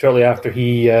Hogan shortly after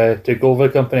he took over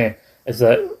the company is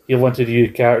that he wanted to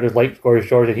use characters like Gorgeous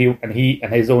George, and he in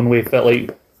his own way felt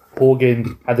like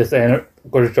Hogan had this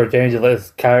Gorgeous George energy, like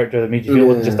this character that made you feel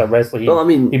wasn't just a wrestler.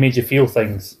 He made you feel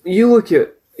things. You look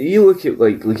at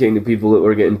like looking at the people that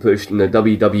were getting pushed in the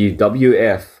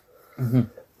WWF.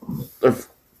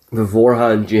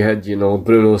 Beforehand, you had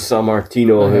Bruno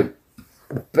Sammartino,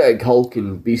 a big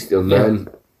hulking bestial man.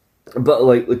 But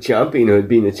like the champion who had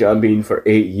been the champion for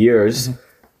 8 years,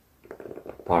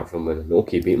 apart from when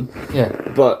Inoki beat him. Yeah.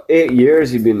 But 8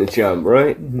 years he'd been the champ,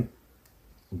 right?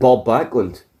 Bob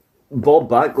Backlund.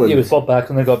 It was Bob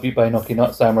Backlund that got beat by Inoki,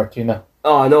 not Sammartino.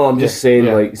 Oh no, I'm just saying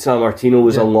like Sammartino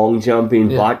was a long champion,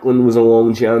 Backlund was a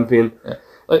long champion. Yeah.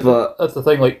 Like, but that's the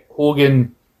thing, like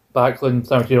Hogan, Backlund,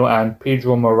 Sammartino and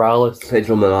Pedro Morales. They're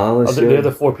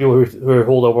the four people who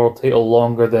hold a world title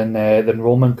longer than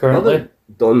Roman currently.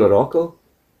 Don Morocco?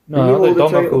 No,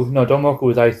 Don Morocco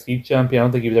was IC champion. I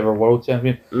don't think he was ever world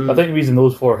champion. I think the reason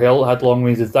those four had long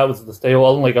reigns is that was the style.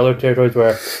 Unlike other territories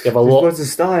where you have a lot. Was the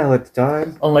style at the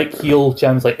time? Unlike heel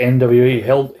champs like NWA,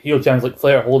 heel champs like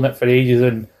Flair holding it for ages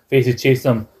and faces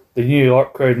chasing them. The New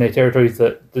York crowd and the territories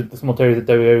the small territories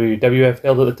that WWF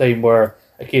held at the time were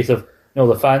a case of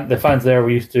the fans there were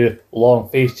used to long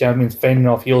face champions fending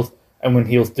off heels, and when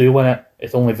heels do win it,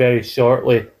 it's only very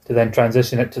shortly to then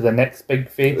transition it to the next big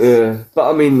face. But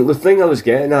I mean, the thing I was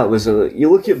getting at was you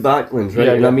look at Backlund,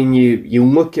 right? I mean, you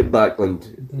look at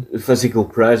Backlund, the physical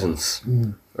presence,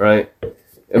 right?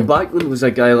 And Backlund was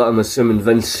a guy that I'm assuming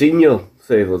Vince Senior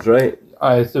favoured, right?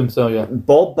 I assume so, yeah.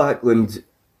 Bob Backlund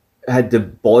had the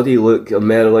body look of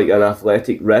more like an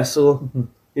athletic wrestler.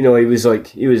 He was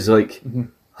like,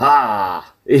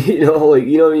 ha! When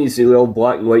you see the old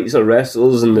black and whites of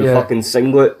wrestlers and the fucking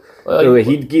singlet, the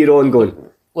headgear on going.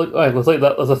 It's like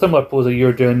that. There's a similar pose that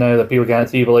you're doing now that people can't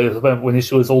see, but like when he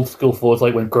shows old school photos,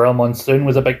 like when Gorilla Monsoon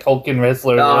was a big hulking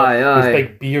wrestler, with his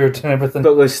big beard and everything.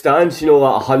 But the stance,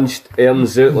 that hunched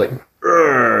arms out, like,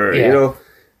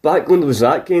 Backlund was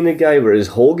that kind of guy, whereas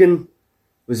Hogan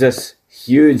was this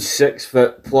huge 6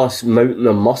 foot plus mountain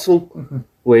of muscle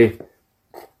with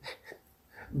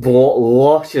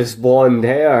luscious blonde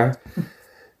hair,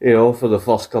 for the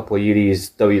first couple of years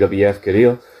of his WWF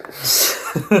career.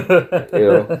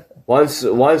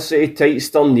 Once he tight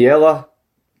stunned yellow,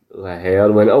 the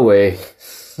hair went away.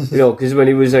 Because when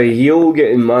he was a heel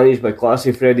getting managed by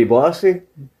Classy Freddie Blassie,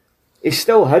 he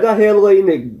still had a hairline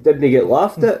that didn't get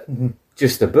laughed at,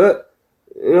 just a bit.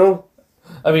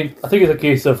 I mean, I think it's a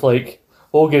case of like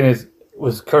Hogan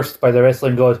was cursed by the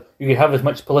wrestling god. You can have as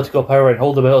much political power and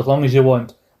hold the belt as long as you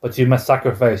want, but you must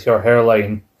sacrifice your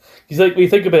hairline. He's like, when you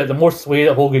think about it, the more sway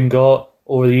that Hogan got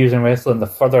over the years in wrestling, the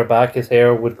further back his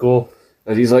hair would go.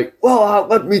 And he's like, well,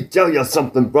 let me tell you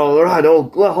something, brother. The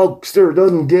Hulkster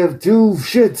doesn't give two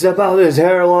shits about his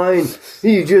hairline.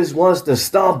 He just wants to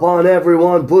stomp on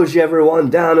everyone, push everyone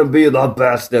down, and be the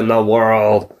best in the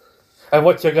world. And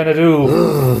what you gonna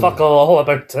do? Fuck all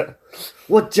about it.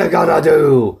 What you gonna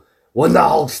do when the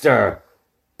Hulkster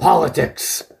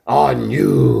politics on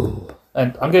you?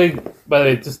 And I'm going, by the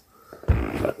way, just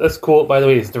this quote, by the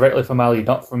way, is directly from Ali,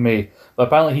 not from me. But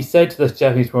apparently he said to this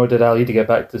Japanese promoter, Ali, to get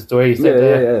back to the story, he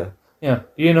said, do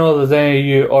you know there's any of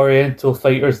you Oriental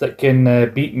fighters that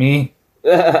can beat me?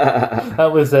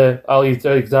 That was Ali's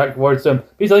exact words to him.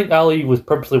 Because I think Ali was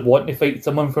purposely wanting to fight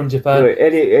someone from Japan. Right,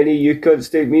 any you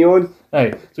couldn't take me on?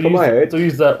 Right, so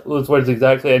use those words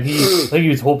exactly, and I think he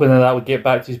was hoping that would get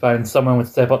back to Japan and someone would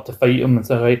step up to fight him and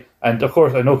stuff, right? And of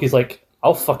course, Inoki's like,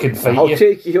 I'll fucking fight you. I'll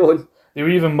take you on. They were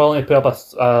even willing to put up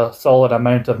a solid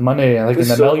amount of money, I think in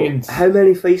the millions. How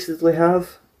many fights did they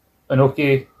have?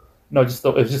 Inoki, no, it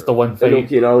was just the one fight.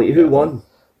 Inoki and Ali, who won?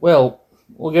 Well,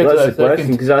 We'll get That's to the that in a question,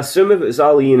 second. because I assume if it's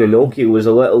Ali and Inoki, was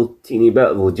a little teeny bit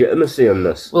of legitimacy on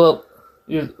this. Well,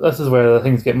 this is where the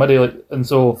things get muddy, like, and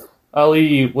so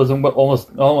Ali wasn't almost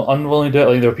unwilling to do it.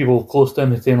 Like there were people close to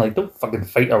him saying, like, "Don't fucking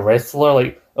fight a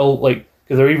wrestler!"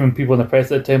 Because there were even people in the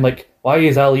press at the time, like, "Why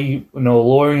is Ali,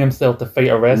 lowering himself to fight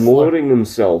a wrestler?" Lowering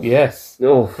himself. Yes.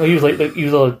 No. No, he was he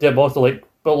was a dip also like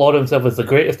but lauded himself as the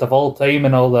greatest of all time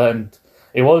and all that, and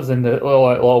he was in a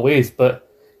lot of ways. But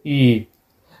he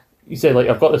said, like,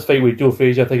 I've got this fight with Joe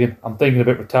Frazier. I'm thinking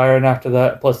about retiring after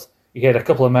that. Plus, he had a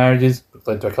couple of marriages,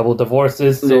 led to a couple of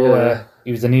divorces, so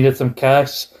he was in need of some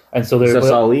cash, and so Is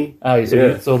this Ali?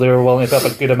 So they were willing to put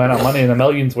up a good amount of money in the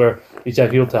millions where he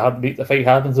should be able to make the fight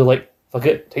happen. So like, fuck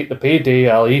it, take the payday,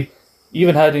 Ali. He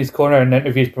even had in his corner in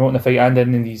interviews promoting the fight and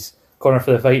in his corner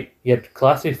for the fight, he had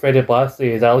classy Freddie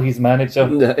Blassie as Ali's manager.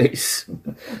 Nice.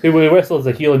 Who wrestled as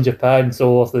a heel in Japan, so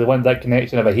also they wanted that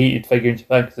connection of a hated figure in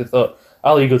Japan because they thought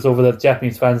Ali goes over there,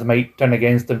 Japanese fans might turn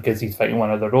against him because he's fighting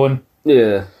one of their own.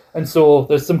 Yeah. And so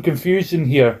there's some confusion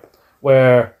here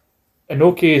where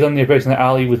Inoki is under the impression that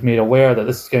Ali was made aware that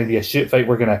this is going to be a shoot fight,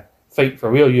 we're going to fight for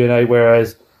real, you and I,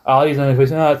 whereas Ali's under the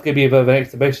impression, it's going to be a bit of an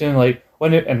exhibition,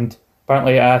 and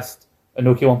apparently asked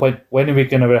Inoki at one point, when are we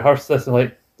going to rehearse this? And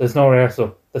like, there's no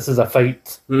rehearsal, this is a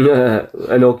fight.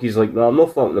 Inoki's like, no, I'm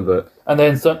not fucking about. And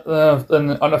then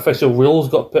then unofficial rules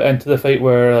got put into the fight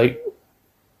where like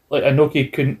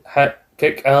Inoki couldn't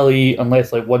kick Ali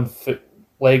unless like one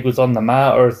leg was on the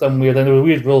mat or some weird. And there were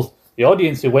weird rules. The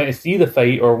audience who went to see the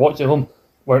fight or watch at home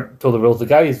weren't told the rules. The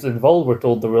guys involved were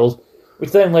told the rules,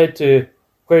 which then led to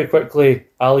very quickly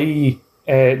Inoki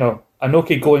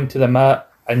going to the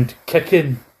mat and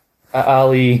kicking at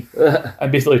Ali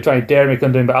and basically trying to dare me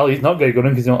come down, but Ali's not going to go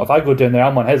in because if I go down there,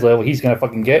 I'm on his level, he's going to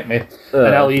fucking get me.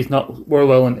 And Ali's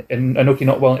willing, and Inoki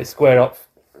not willing to square up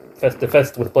fist to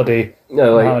fist with bloody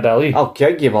Muhammad Ali. I'll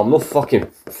kick you, but I'm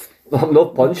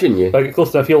not punching you. If I get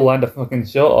close enough, he'll land a fucking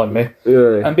shot on me.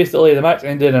 Yeah. And basically the match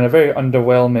ended in a very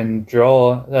underwhelming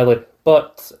draw, sadly.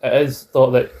 But it is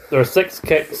thought that there are 6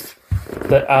 kicks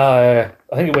that I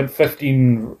think it went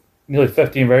nearly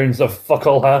 15 rounds of fuck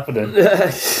all happening.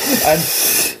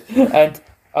 and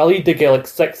Ali did get like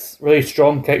 6 really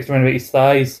strong kicks around about his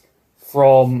thighs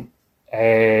from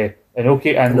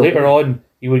Inoki, and later on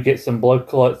he would get some blood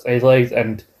clots in his legs,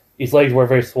 and his legs were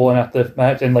very swollen after the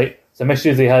match, and like some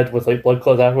issues he had with like blood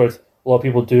clots afterwards. A lot of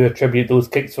people do attribute those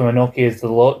kicks from Inoki as the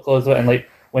blood clots, and like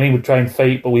when he would try and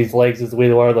fight, but with his legs is the way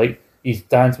they were, like his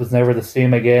dance was never the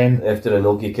same again. After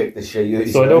Inoki kicked the shit out of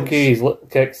his So legs. Inoki's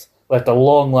kicks left a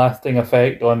long-lasting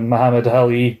effect on Muhammad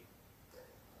Ali.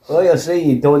 Like I say,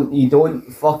 you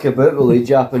don't fuck about with the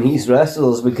Japanese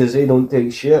wrestlers because they don't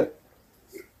take shit.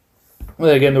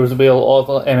 Well, again, there was a lot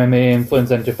of MMA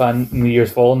influence in Japan in the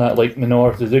years following that, like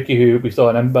Minoru Suzuki, who we saw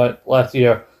in Impact last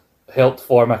year, helped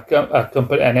form a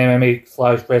company, an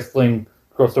MMA/wrestling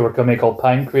crossover company called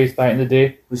Pancrase back in the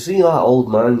day. We see that old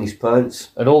man in his pants.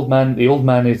 The old man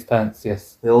in his pants,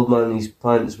 yes. The old man in his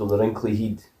pants with the wrinkly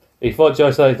head. He fought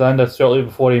Josh Alexander shortly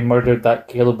before he murdered that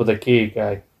Caleb with a K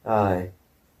guy. Aye.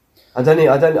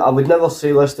 I would never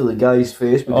say this to the guy's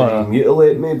face because he'd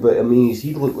mutilate me, but I mean,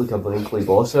 he looked like a wrinkly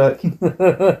Bossack. He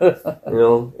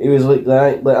was like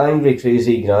the angry,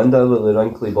 crazy grandad with the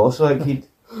wrinkly Bossack head.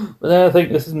 But then I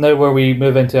think this is now where we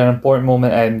move into an important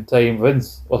moment in time.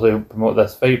 Vince also promote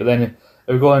this fight, but then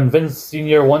we're going, Vince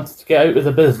Sr. wants to get out of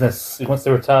the business. He wants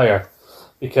to retire.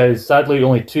 Because sadly,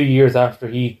 only 2 years after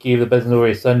he gave the business over to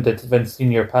his son did Vince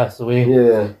Sr. pass away.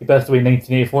 Yeah. He passed away in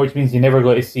 1984, which means you never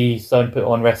got to see his son put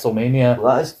on WrestleMania.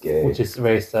 Well, that's gay. Which is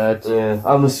very sad. Yeah.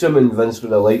 I'm assuming Vince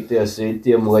would have liked to have said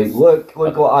to him, like, look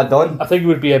what I done. I think it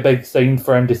would be a big sign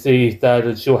for him to say his dad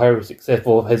would show how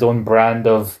successful his own brand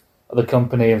of the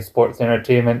company and sports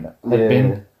entertainment had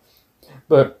been.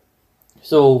 But,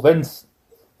 so Vince,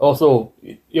 also,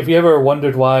 if you ever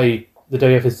wondered why the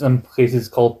WWF is in places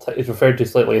is referred to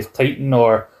slightly as Titan,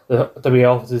 or the WWF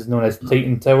office is known as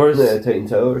Titan Towers. Yeah, Titan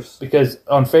Towers. Because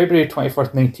on February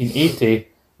 21st, 1980,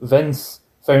 Vince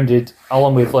founded,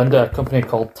 along with Linda, a company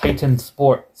called Titan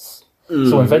Sports.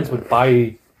 So when Vince would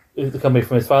buy the company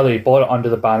from his father, he bought it under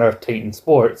the banner of Titan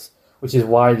Sports, which is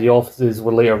why the offices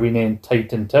were later renamed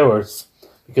Titan Towers,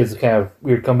 because the kind of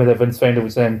weird company that Vince founded,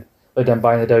 which then led him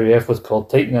buying the WWF, was called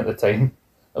Titan at the time.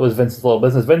 That was Vince's little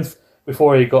business. Vince,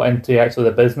 before he got into actually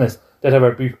the business, did have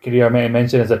a brief career, I might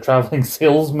mention, as a travelling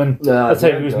salesman. That's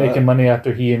how he was making money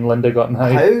after he and Linda got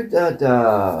married.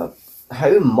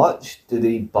 How much did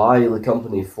he buy the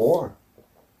company for?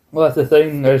 Well, that's the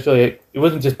thing. Actually, he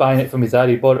wasn't just buying it from his dad.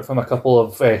 He bought it from a couple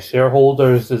of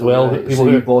shareholders as well. Right, so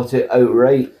he bought it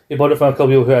outright. He bought it from a couple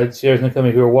of people who had shares in the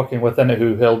company, who were working within it,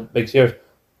 who held big shares.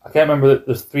 I can't remember,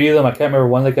 there's three of them, I can't remember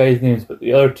one of the guys' names, but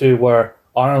the other two were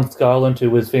Arnold Scarland, who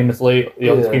was famously the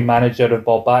on-screen manager of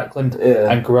Bob Backlund,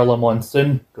 and Gorilla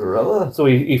Monsoon. Gorilla? So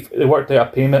they worked out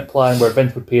a payment plan where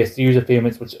Vince would pay a series of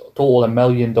payments which totaled $1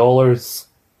 million,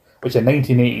 which in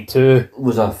 1982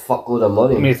 was a fuckload of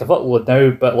money. I mean, it's a fuckload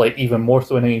now, but like even more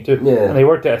so in 82. Yeah. And they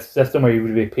worked out a system where you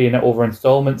would be paying it over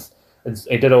installments, and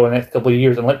he did it over the next couple of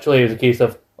years, and literally it was a case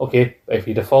of, okay, if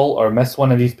you default or miss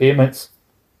one of these payments,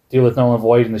 deal is null and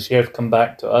void and the shares come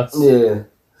back to us. Yeah.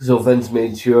 So Vince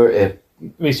made sure to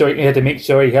He had to make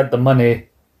sure he had the money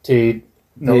to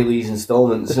pay these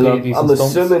installments. to pay And these I'm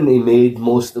installments. assuming he made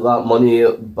most of that money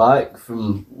back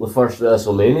from the first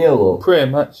WrestleMania, though. Pretty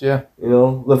much, yeah. You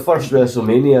know, the first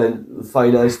WrestleMania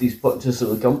financed his purchase of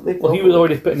the company. Well, he was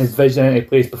already putting his vision into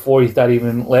place before his dad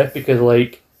even left, because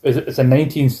like it's in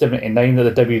 1979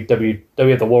 that the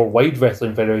WWF, the Worldwide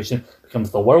Wrestling Federation,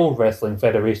 becomes the World Wrestling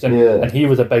Federation, and he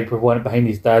was a big proponent behind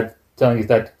his dad, telling his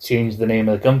dad to change the name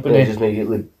of the company. Yeah, just make it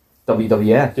like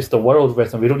WWF. Just the World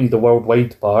Wrestling. We don't need the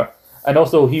worldwide part. And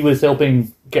also, he was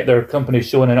helping get their company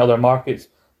shown in other markets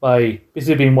by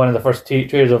basically being one of the first tape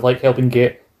traders of like helping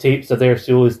get tapes of their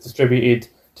shows distributed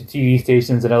to TV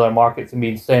stations in other markets and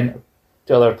being sent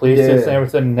to other places and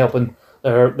everything, and helping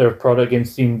their product getting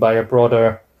seen by a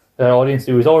broader audience.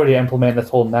 He was already implementing this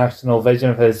whole national vision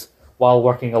of his while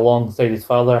working alongside his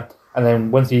father. And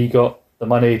then once he got the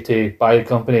money to buy the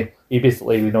company, he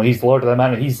basically, he's Lord of the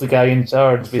Manor, he's the guy in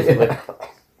charge, basically.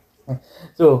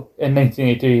 So, in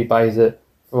 1982, he buys it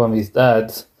from his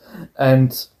dad.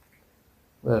 And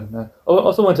I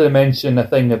also wanted to mention a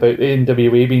thing about the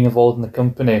NWA being involved in the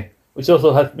company, which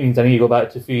also means I need to go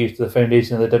back to a few years to the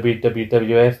foundation of the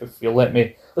WWF, if you'll let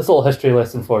me. This little history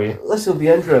lesson for you. This will be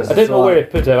interesting. I didn't know where to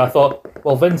put it. I thought,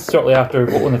 well, Vince shortly after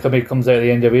when the company comes out of the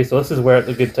NWA, so this is where it's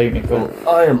a good time to put it.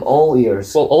 I am all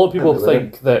ears. Well, a lot of people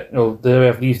think that the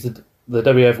WWF leaves the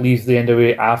WWF leaves the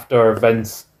NWA after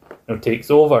Vince takes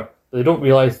over. But they don't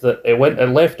realise that it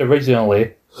left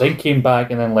originally, then came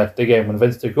back and then left again when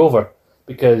Vince took over.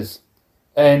 Because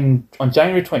on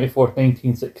January 24th,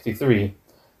 1963,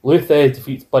 Lou Thesz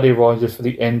defeats Buddy Rogers for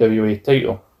the NWA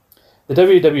title. The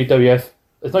WWF,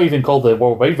 it's not even called the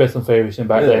Worldwide Wrestling Federation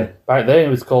back then. Back then it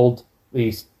was called,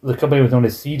 the company was known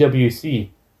as CWC. Do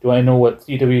you want to know what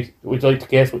CWC, would you like to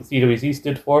guess what CWC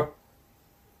stood for?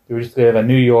 They were just going to have a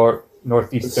New York,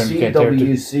 Northeastern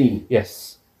CWC.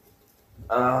 Yes.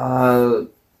 I'm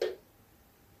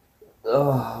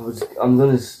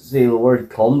going to say the word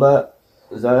combat.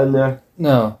 Is that in there?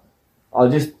 No.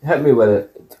 Just hit me with it.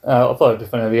 I thought it would be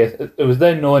funny. Yes. It was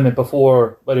then known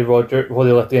before Buddy Rogers, before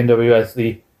they left the NWA, as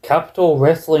the Capital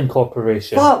Wrestling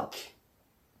Corporation. Fuck!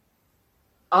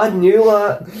 I knew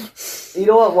that. You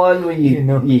know what one where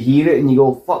you hear it and you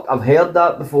go, fuck, I've heard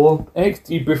that before?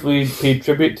 NXT briefly paid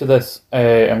tribute to this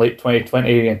in late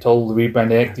 2020 until the rebrand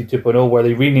NXT 2.0, where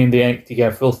they renamed the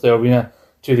NXT Full Sail Arena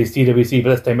to the CWC,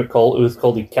 but this time it was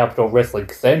called the Capital Wrestling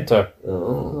Center.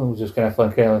 Which is kind of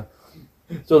fun.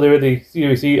 So they were the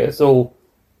CWC. So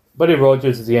Buddy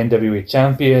Rogers is the NWA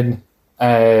champion,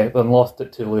 then lost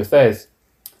it to Lou Thesz,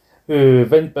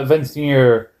 but Vince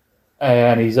Sr.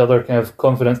 And his other kind of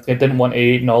confidence didn't want to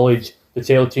acknowledge the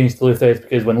title change to Lou Thesz,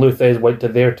 because when Lou Thesz went to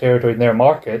their territory and their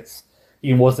markets,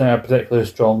 he wasn't a particularly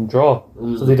strong draw.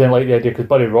 So they didn't like the idea, because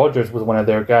Buddy Rogers was one of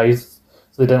their guys,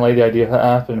 so they didn't like the idea of that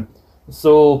happening.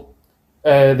 So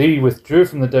they withdrew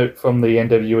from the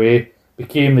NWA,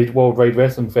 became the Worldwide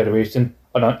Wrestling Federation,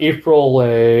 and on April of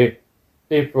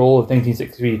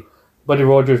 1963, Buddy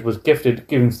Rogers was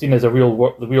given seen as the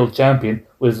real champion,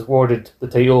 was awarded the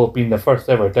title of being the first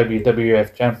ever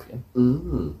WWF champion.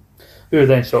 Who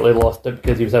then shortly lost it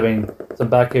because he was having some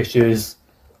back issues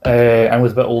and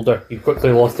was a bit older. He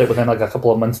quickly lost it within like a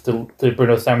couple of months to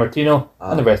Bruno Sammartino,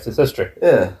 and the rest is history.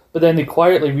 Yeah. But then they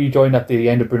quietly rejoined at the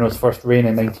end of Bruno's first reign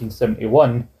in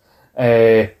 1971,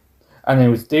 and then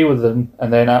would stay with them,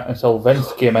 and then until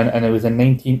Vince came in, and it was in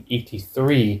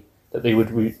 1983 that they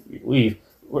would leave.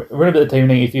 Around about the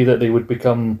time in 1983 that they would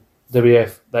become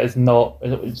WWF, that is not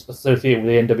associated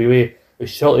with the NWA. It was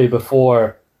shortly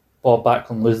before Bob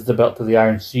Backlund loses the belt to the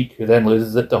Iron Sheik, who then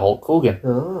loses it to Hulk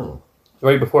Hogan.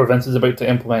 Right before Vince is about to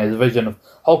implement his vision of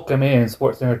Hulkamania in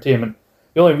sports entertainment.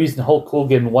 The only reason Hulk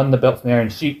Hogan won the belt from the Iron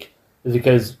Sheik is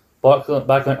because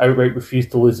Backlund outright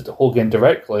refused to lose it to Hogan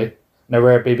directly, in a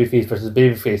rare babyface versus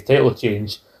babyface title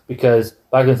change, because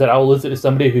Backlund said, I'll lose it to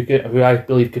somebody who I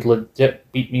believe could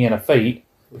legit beat me in a fight,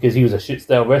 because he was a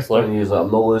shoot-style wrestler. And he was like, I'm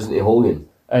not losing to Hogan.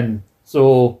 And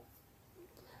so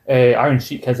Iron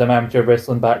Sheik has an amateur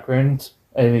wrestling background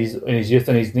in his youth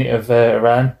in his native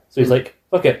Iran. So he's like,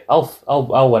 fuck it, I'll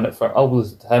win it I'll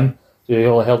lose it to him. So he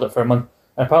only held it for a month.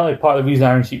 And apparently part of the reason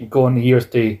Iron Sheik would go on the years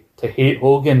to hate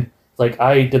Hogan, it's like,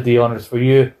 I did the honours for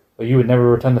you, but you would never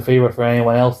return the favour for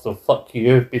anyone else, so fuck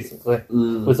you, basically,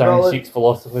 was Iron Sheik's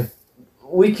philosophy.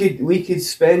 We could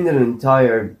spend an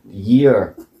entire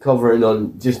year covering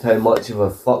on just how much of a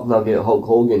fuck nugget Hulk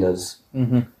Hogan is.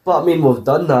 Mm-hmm. But I mean, we've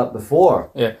done that before.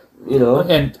 Yeah. You know?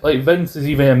 And like Vince has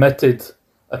even admitted,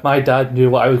 if my dad knew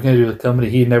what I was going to do with the company,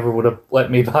 he never would have let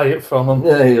me buy it from him.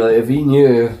 Yeah, like if he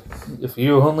knew. If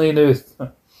you only knew.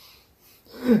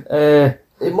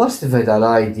 He must have had an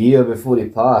idea before he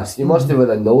passed. He must have had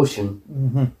a notion.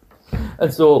 Mm-hmm.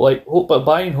 And so, like, but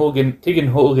buying Hogan, taking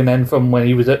Hogan in from when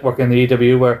he was working in the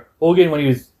AEW, where Hogan,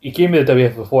 when he came to the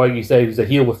WF before, like you said, he was a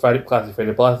heel with Friday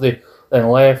Blassie, then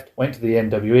left, went to the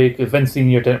NWA, because Vince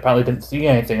Sr. apparently didn't see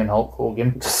anything in Hulk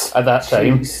Hogan at that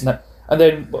time. Jeez. And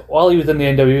then, while he was in the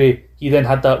NWA, he then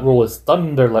had that role as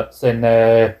Thunderlips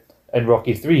in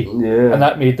Rocky 3. Yeah. And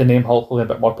that made the name Hulk Hogan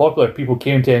a bit more popular. People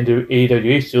came to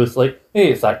AEW shows like,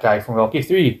 hey, it's that guy from Rocky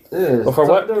 3. Yeah, But for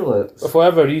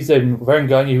whatever reason, Vern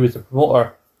Gagne, who was the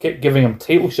promoter, kept giving him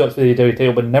title shots for the AEW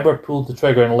title, but never pulled the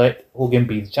trigger and let Hogan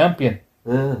be the champion.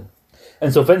 Yeah.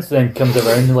 And so Vince then comes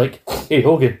around and like, hey,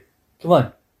 Hogan, come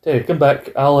on, Terry, come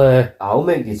back. I'll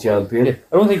make you champion. Yeah,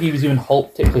 I don't think he was even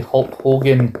technically Hulk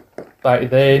Hogan back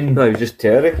then. No, he was just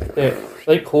Terry.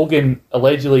 Like Hogan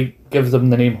allegedly gives him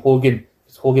the name Hogan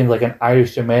because Hogan's like an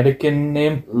Irish American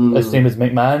name, the same as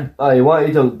McMahon.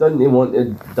 Didn't he want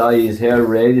to dye his hair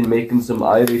red and make him some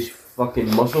Irish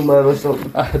fucking muscle man or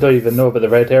something? I don't even know about the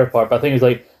red hair part, but I think it's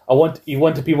like he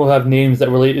wanted people to have names that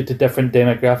related to different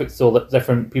demographics, so that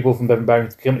different people from different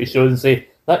backgrounds come to shows and say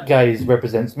that guy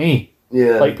represents me.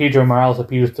 Yeah. Like Pedro Morales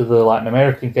appeals to the Latin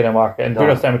American kind of market, and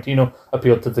Bruno Sammartino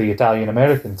appealed to the Italian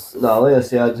Americans. No, like I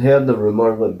say, I'd heard the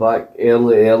rumour like back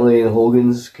early in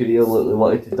Hogan's career that they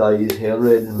wanted to dye his hair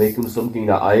red and make him some kind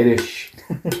of Irish,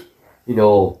 you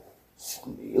know.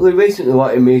 They basically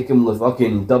want to make him the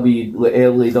fucking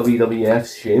early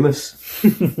WWF's Sheamus.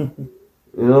 You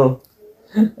know?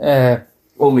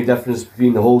 Only difference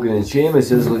between Hogan and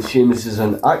Sheamus is that Sheamus is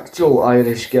an actual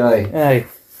Irish guy. Aye.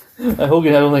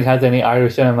 Hogan, I don't think has any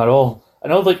Irish in him at all. I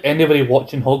don't think anybody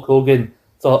watching Hulk Hogan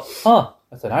thought,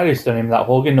 that's an Irish surname, that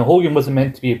Hogan. No, Hogan wasn't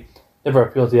meant to be, never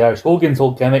appealed to the Irish. Hogan's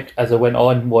whole gimmick as it went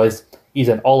on was, he's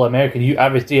an all-American. You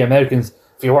average day Americans,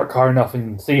 if you work hard enough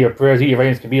and say your prayers, eat your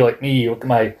vitamins, can be like me, look at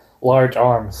my large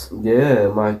arms. Yeah,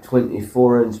 my 22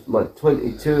 or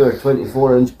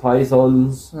 24-inch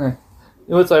pythons. You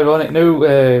know what's ironic?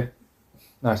 Now,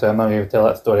 no, sorry, I'm not going to tell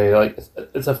that story. Like,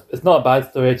 it's not a bad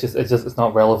story. It's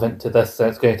not relevant to this. So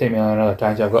it's going to take me on another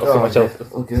tangent. I've got so much else to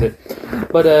say.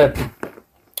 But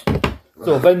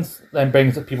so Vince then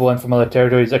brings people in from other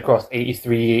territories across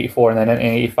 83, 84, and then in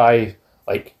 85,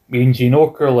 like Mean Gene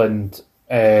Okerlund,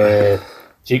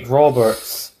 Jake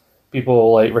Roberts,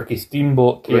 people like Ricky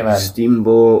Steamboat came in.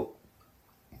 Steamboat.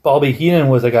 Bobby Heenan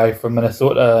was a guy from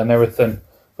Minnesota and everything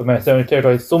from Minnesota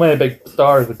territory. So many big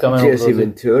stars would come in. Jesse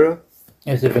Ventura.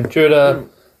 Jesse Ventura,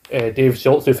 Dave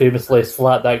Schultz, who famously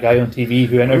slapped that guy on TV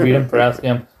who interviewed him for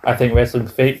asking him, I think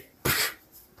wrestling's fake.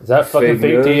 Is that fucking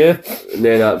fake to you? And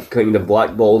then that kind of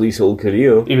blackballed his whole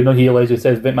career. Even though he allegedly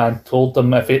says McMahon told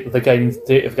them if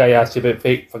the guy asks you about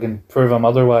fake, fucking prove him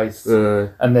otherwise.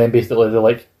 And then basically they're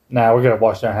like, nah, we're going to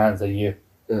wash our hands of you.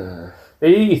 The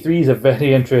 83 is a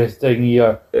very interesting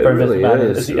year for Vince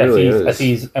McMahon as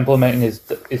he's implementing his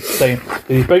thing. Because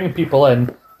he's bringing people in,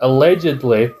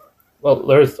 allegedly. Well,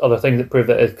 there's other things that prove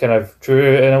that it's kind of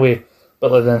true in a way,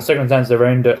 but the circumstances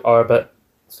around it are a bit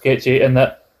sketchy. In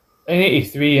that, in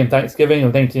 '83 and Thanksgiving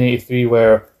of 1983,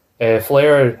 where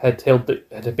Flair had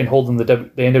been holding the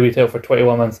NWA title for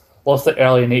 21 months, lost it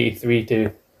early in '83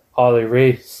 to Harley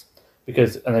Race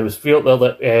because it was felt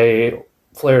that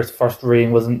Flair's first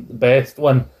reign wasn't the best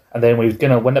one, and then when he was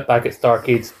going to win it back at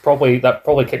Starrcade, probably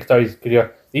kickstarted his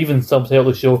career. They even subtitled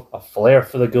the show "A Flair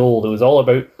for the Gold." It was all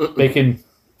about making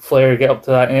Flair get up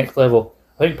to that next level.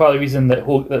 I think part of the reason that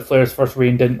Flair's first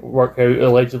reign didn't work out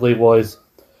allegedly was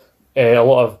a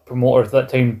lot of promoters at that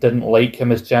time didn't like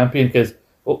him as champion because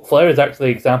Flair is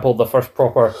actually an example of the first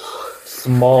proper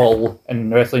small in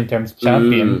wrestling terms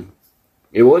champion.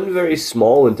 He wasn't very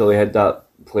small until he had that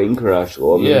plane crash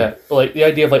though. Yeah, but like the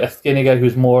idea of like a skinny guy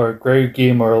who's more ground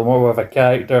game or more of a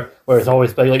character, whereas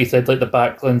always like you said, like the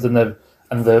Backlunds and the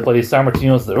bloody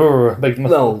Sammartinos, big.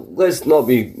 Well,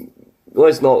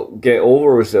 let's not get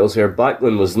over ourselves here.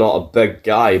 Backlund was not a big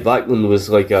guy. Backlund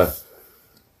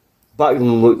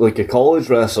looked like a college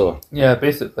wrestler. Yeah,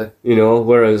 basically. You know,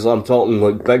 whereas I'm talking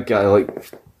like big guy,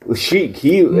 like Sheik,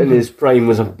 he in his prime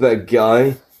was a big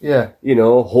guy. Yeah. You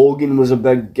know, Hogan was a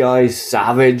big guy,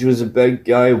 Savage was a big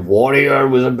guy, Warrior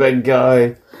was a big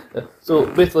guy. So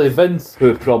basically, Vince.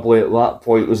 Who probably at that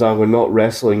point was either not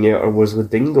wrestling yet or was the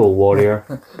Dingo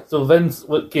Warrior. So Vince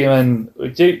came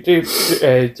in.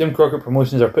 Jim Crockett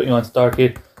Promotions are putting on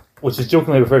Starrcade, which is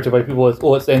jokingly referred to by people as,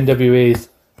 it's the NWA's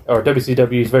or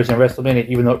WCW's version of WrestleMania,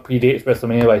 even though it predates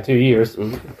WrestleMania by 2 years.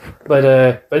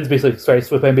 But Vince basically started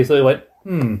swooping and basically went,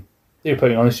 they're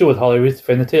putting on a show with Harley Race to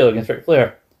defend the title against Ric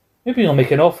Flair. Maybe I'll make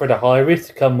an offer to Harley Race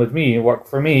to come with me and work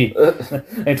for me.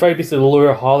 And try to basically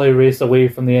lure Harley Race away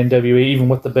from the NWA, even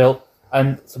with the belt.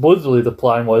 And supposedly the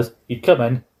plan was he'd come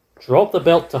in, drop the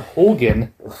belt to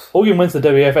Hogan. Hogan wins the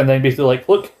WF, and then basically like,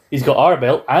 look, he's got our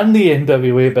belt and the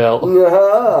NWA belt.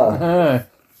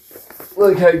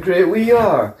 Look how great we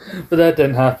are. But that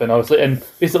didn't happen, obviously. And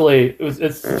basically,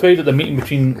 it's portrayed that the meeting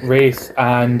between Race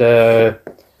and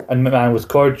McMahon was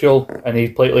cordial, and he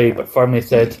politely but firmly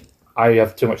said, I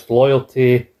have too much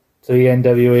loyalty to the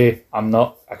NWA.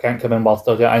 I can't come in while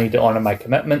still there. I need to honour my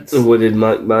commitments. And what did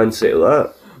McMahon say to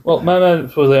that? Well, McMahon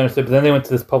supposedly understood, but then they went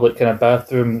to this public kind of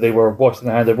bathroom. They were washing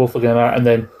their hands. They're both looking at the mirror, and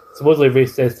then supposedly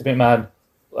Race says to McMahon,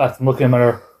 asked him looking in the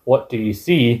mirror, what do you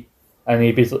see? And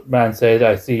McMahon said,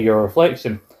 I see your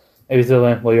reflection. And he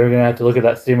said, well, you're going to have to look at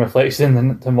that same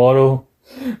reflection tomorrow.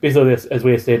 Basically, his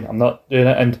way of saying, I'm not doing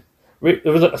it. And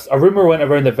there was a rumour went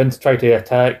around that Vince tried to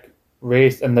attack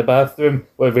Race in the bathroom,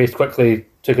 where Race quickly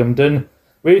took him down.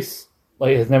 Race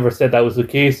has never said that was the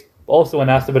case, but also when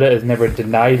asked about it, has never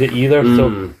denied it either.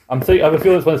 So I have a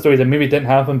feeling it's one of the stories that maybe didn't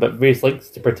happen, but Race likes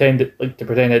to pretend it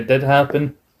did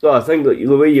happen. So I think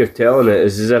the way you're telling it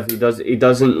is as if he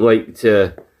doesn't like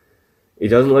to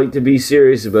be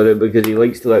serious about it because he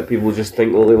likes to let people just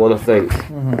think what they want to think.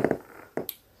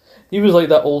 He was like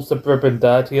that old suburban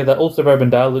dad. He had that old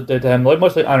suburban dad that did him,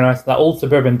 much like Aaron Anderson, that old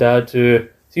suburban dad who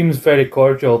seems very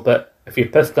cordial, but if you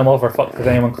pissed him off or fucked with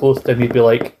anyone close to him, he'd be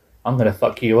like, I'm going to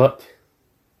fuck you up.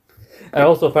 And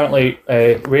also, apparently,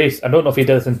 Race, I don't know if he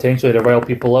did this intentionally to rile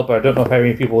people up, or I don't know how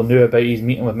many people knew about his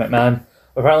meeting with McMahon,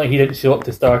 but apparently he didn't show up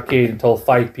to Starrcade until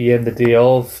 5 p.m. the day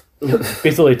of,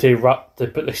 basically to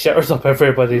put the shitters up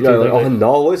everybody.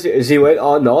 No, is he went,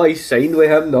 I signed with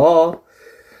him, no.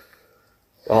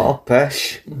 Oh,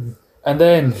 pish. And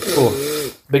then,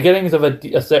 beginnings of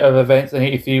a set of events in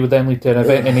 83 would then lead to an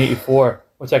event in 84,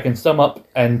 which I can sum up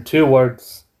in 2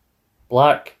 words.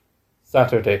 Black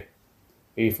Saturday.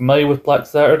 Are you familiar with Black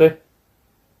Saturday?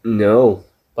 No.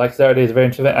 Black Saturday is a very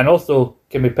interesting event, and also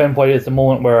can be pinpointed as the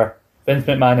moment where Vince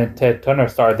McMahon and Ted Turner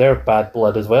started their bad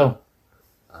blood as well.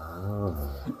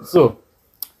 So,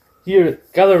 here,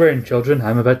 gather round, children,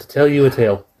 I'm about to tell you a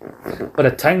tale. But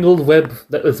a tangled web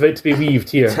that was about to be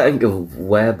weaved here. Tangled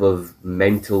web of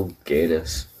mental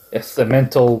gayness. Yes, a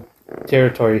mental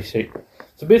territory shape.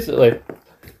 So basically,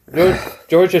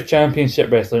 Georgia Championship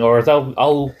Wrestling, or as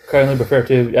I'll currently refer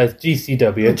to as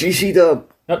GCW. GCW.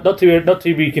 Not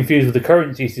to be confused with the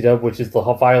current GCW, which is the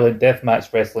Violent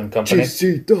Deathmatch Wrestling Company.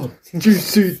 GCW.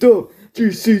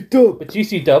 But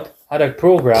GCW had a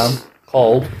program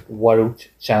called World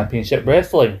Championship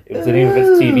Wrestling. It was the name of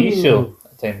its TV show.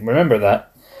 Remember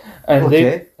that. And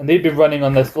they'd been running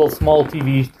on this little small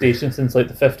TV station since like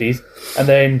the 50s, and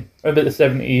then around about the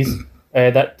 70s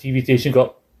that TV station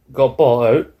got bought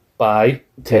out by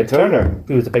Ted Turner,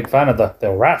 who was a big fan of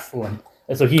the wrestling.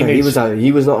 And so he was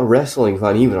not a wrestling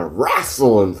fan, he was a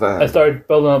wrestling fan. I started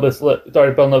building up this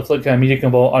kind of media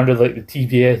company under like the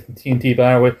TBS and TNT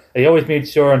banner, where he always made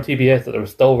sure on TBS that there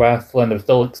was still wrestling, there was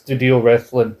still like, studio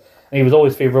wrestling, and he was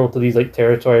always favourable to these like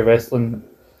territory wrestling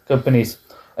companies.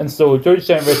 And so Georgia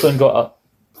Championship Wrestling got up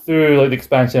through like the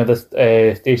expansion of this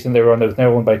station they were on that was now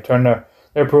owned by Turner.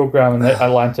 Their program in the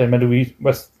Atlanta and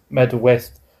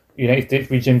Midwest United States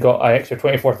region got an extra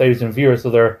 24,000 viewers, so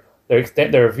their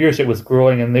viewership was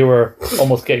growing, and they were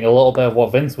almost getting a little bit of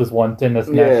what Vince was wanting as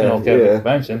national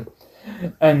expansion.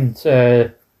 And so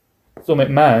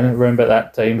McMahon, around about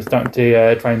that time, was starting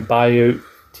to try and buy out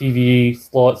TV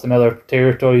slots in other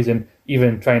territories, and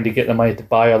even trying to get the money to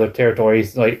buy other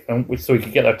territories, so he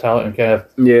could get their talent and kind of...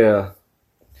 Yeah.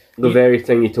 The very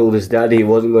thing he told his daddy he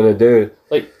wasn't going to do.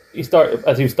 Like, he was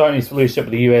starting his relationship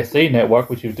with the USA Network,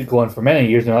 which he would go on for many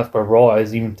years, and that's where Raw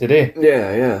is even today.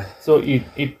 Yeah. So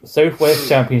Southwest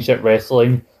Championship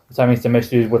Wrestling was having some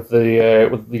issues with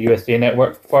the USA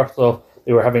Network. First off,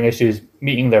 they were having issues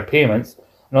meeting their payments,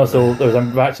 and also there was a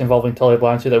match involving Tully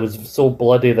Blanchard that was so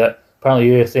bloody that apparently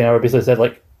USA Network basically said,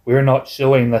 like, we're not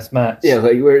showing this match. Yeah,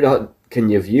 like, we're not...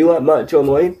 Can you view that match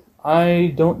online?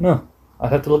 I don't know.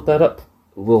 I'd have to look that up.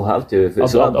 We'll have to. If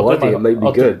it's that bloody, it might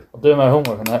be good. I'll do my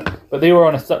homework on that. But they were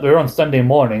on Sunday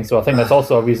morning, so I think that's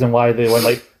also a reason why they went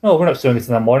like, no, we're not showing this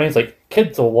in the morning. It's like,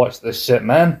 kids will watch this shit,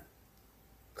 man.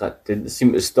 That didn't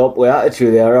seem to stop with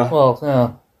Attitude Era. Well,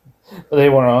 yeah. But they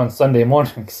weren't on Sunday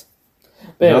mornings.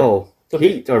 But anyway, No. so-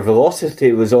 Heat or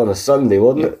Velocity was on a Sunday,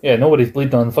 wasn't it? yeah, nobody's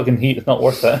bleeding on fucking Heat. It's not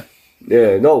worth it.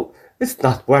 Yeah, no. It's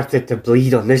not worth it to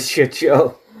bleed on this shit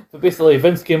show. But basically,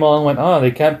 Vince came on and went, "Oh,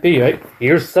 they can't be, right?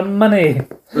 Here's some money.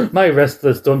 My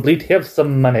wrestlers don't bleed. Have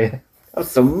some money." Have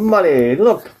some money.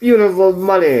 Look, beautiful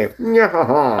money.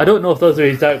 I don't know if those are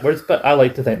exact words, but I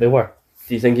like to think they were.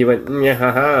 Do you think he went,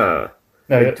 nyahaha?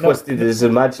 No, And twisted his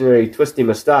imaginary twisty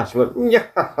moustache. Went,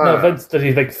 nyahaha. no, Vince did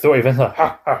his big throaty Vince like,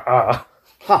 ha ha ha.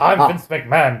 I'm Vince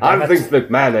McMahon. damn I'm it." Vince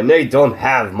McMahon and they don't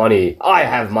have money. I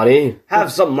have money.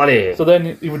 Have some money. So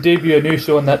then he would debut a new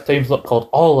show in that time slot called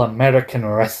All American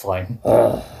Wrestling.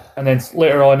 And then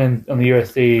later on in the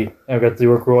USA, as they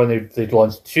were growing, they'd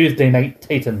launched Tuesday Night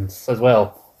Titans as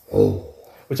well.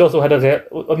 Which also had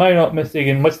am I not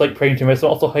mistaken, much like Primetime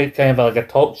Wrestling, also had kind of like a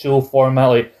talk show format.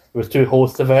 Like there was two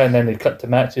hosts of it, and then they cut to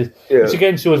matches. Yeah. Which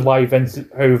again shows how Vince's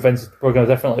program was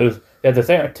different. It was they had this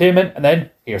entertainment, and then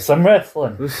here's some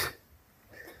wrestling.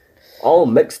 All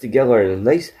mixed together in a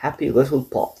nice, happy little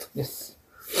pot. Yes.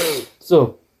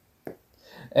 So,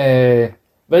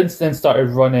 Vince then started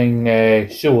running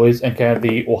shows in kind of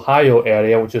the Ohio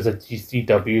area, which was a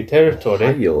GCW territory.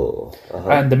 Ohio.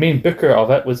 And the main booker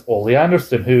of it was Ole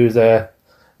Anderson, who's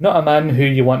not a man who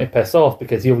you want to piss off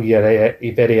because he'll be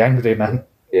a very angry man.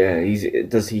 Yeah,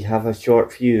 does he have a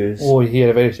short fuse? Oh, he had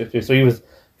a very short fuse. So he was,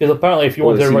 because apparently if you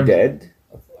want is to he run... dead?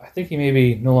 I think he may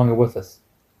be no longer with us.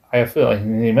 I feel like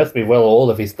he must be well old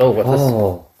if he's still with us.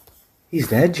 Oh, he's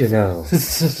dead, you know.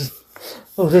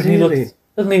 Oh, doesn't Really?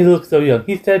 he look so young?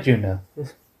 He's dead, you know.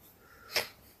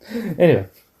 Anyway,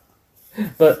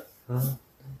 but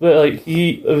like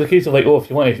it was a case of like, oh, if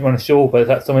you want to show, but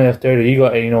that's someone else there, you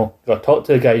got to got to talk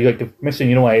to the guy. You got to give permission.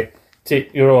 You don't want to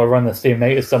take or run the same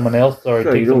night as someone else or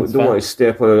Sure, take you don't someone's want to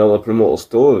step on another promoter's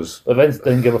toes. But Vince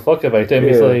didn't give a fuck about it. Yeah.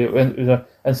 Basically,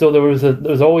 and so there was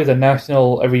always a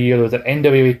national every year. There was an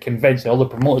NWA convention. All the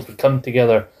promoters would come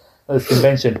together at this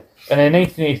convention. And in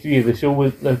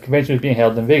 1983, the convention was being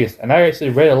held in Vegas. And I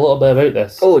actually read a little bit about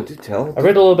this. Oh, do tell. I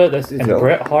read a little bit of this Did in you?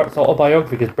 Bret Hart's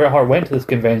autobiography because Bret Hart went to this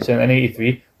convention in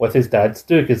 '83 with his dad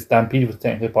Stu because Stampede was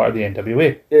technically part of the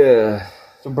NWA. Yeah.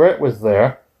 So Bret was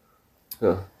there.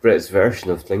 Oh, Brett's version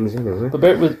of things, anyway. But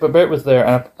Bret was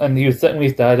there, and he was sitting with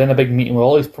his dad in a big meeting with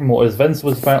all his promoters. Vince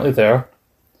was apparently there,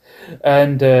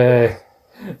 and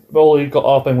Ole got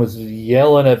up and was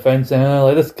yelling at Vince, and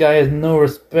like, "This guy has no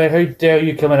respect. How dare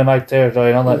you come into my territory?"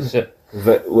 and all that shit.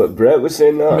 What, Brett was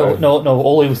saying that? No.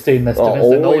 Ole was saying this to Oh, Vince,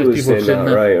 and all Ole these was people were saying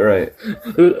shitting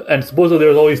that, him. right. And supposedly there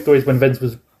was all these stories when Vince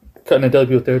was cutting a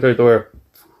W territory where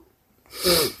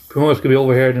promoters could be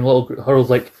overheard in little huddles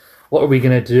like, "What are we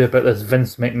gonna do about this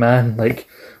Vince McMahon?" Like,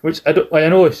 which I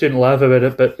know I shouldn't laugh about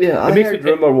it, but Yeah, I it makes heard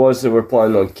me rumour was they were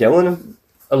planning on killing him,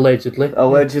 allegedly.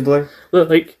 allegedly. But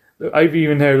like I've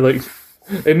even heard like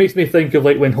it makes me think of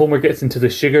like when Homer gets into the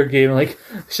sugar game, like,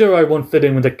 sure I won't fit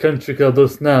in with a country club,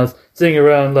 those snobs sitting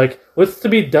around like, what's to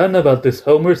be done about this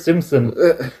Homer Simpson?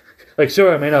 Like,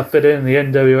 sure I may not fit in the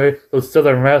NWA, those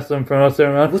southern wrestling promoters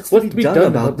around. What's to be done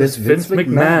about this Vince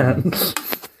McMahon?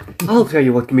 I'll tell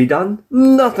you what can be done.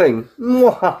 Nothing.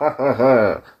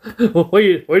 Where'd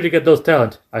you get those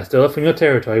talent? I stole it from your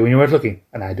territory when you weren't looking,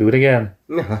 and I do it again.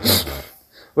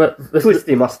 Well,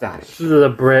 Twisty mustache. This is a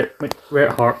Bret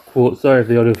Hart quote. Sorry if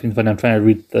the audio seems funny. I'm trying to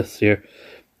read this here.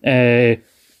 This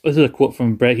is a quote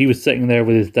from Bret. He was sitting there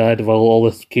with his dad while all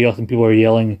this chaos and people were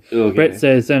yelling. Okay. Bret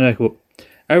says, and I quote,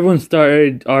 "Everyone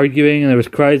started arguing and there was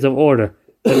cries of order.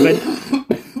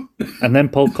 And then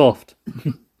Paul coughed."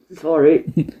 Sorry.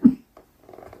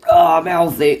 Oh, I'm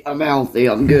healthy.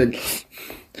 I'm good.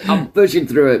 I'm pushing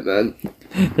through it, man.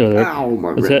 So Ow, my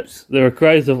ribs. there were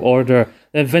cries of order.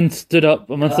 Then Vince stood up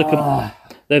amongst the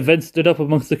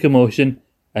commotion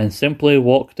and simply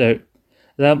walked out. At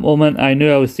that moment, I knew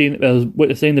I was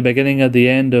witnessing the beginning of the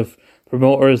end of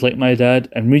promoters like my dad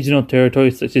and regional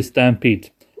territories such as Stampede,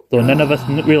 though none of us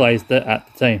realised it at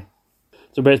the time.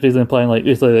 So Bret's basically implying like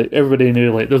everybody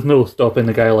knew like there's no stopping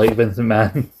the guy like Vince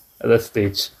McMahon at this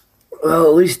stage. Well,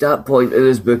 at least that point in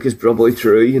his book is probably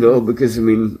true, because,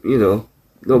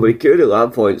 nobody could at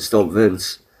that point stop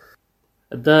Vince.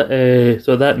 At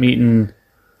that meeting,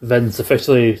 Vince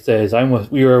officially says,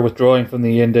 we are withdrawing from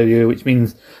the NWA, which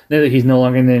means now that he's no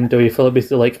longer in the NWA, Philip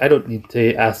basically like, I don't need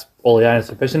to ask Ole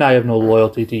Anderson permission. I have no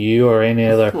loyalty to you or any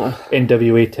other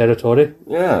NWA territory.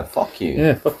 Yeah, fuck you.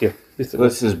 Yeah, fuck you. Basically.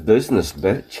 This is business,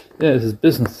 bitch. Yeah, this is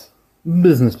business.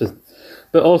 Business.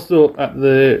 But also at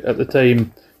the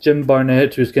time, Jim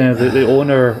Barnett, who's kind of the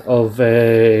owner of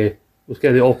was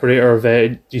kind of the operator of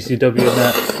GCW and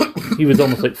that, he was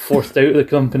almost like forced out of the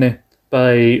company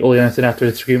by Ole Anderson after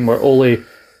his scream where Ole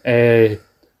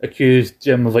accused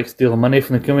Jim of like stealing money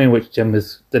from the company, which Jim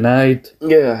has denied.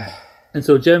 Yeah. And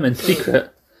so Jim, in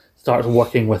secret, starts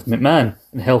working with McMahon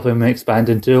and helping him expand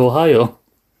into Ohio,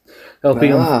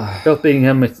 helping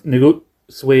him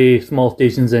sway small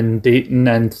stations in Dayton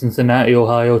and Cincinnati,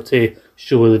 Ohio, to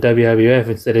show the WWF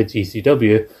instead of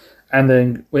GCW, and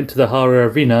then went to the Hara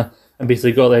Arena and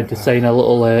basically got them to sign a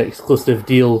little exclusive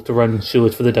deal to run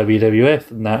shows for the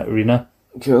WWF in that arena.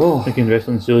 Cool. Making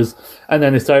wrestling shows, and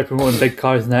then they started promoting big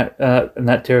cars in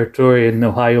that territory in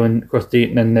Ohio and across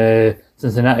Dayton and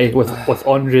Cincinnati with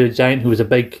Andre the Giant, who was a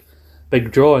big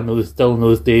draw in those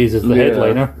days as the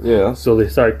headliner. Yeah. So they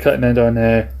started cutting in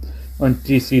on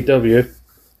GCW,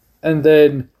 and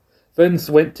then Vince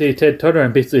went to Ted Turner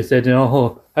and basically said,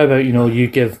 how about you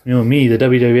give me the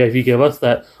WWF, you give us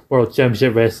that World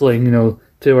Championship Wrestling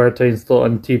 2 hour time slot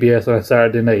on TBS on a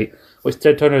Saturday night, which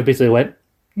Ted Turner basically went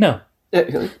no.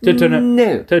 Ted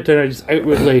Turner just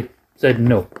outwardly said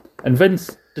no, and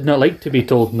Vince did not like to be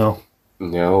told no.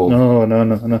 No.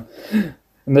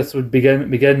 And this would begin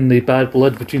the bad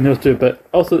blood between those two, but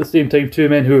also at the same time, two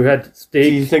men who had stakes.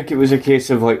 Do you think it was a case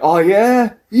of like, oh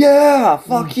yeah,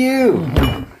 fuck you,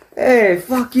 hey,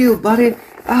 fuck you, buddy,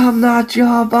 I'm not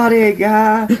your buddy,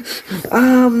 guy,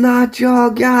 I'm not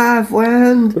your guy,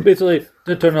 friend. But basically,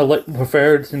 Ted Turner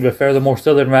preferred the more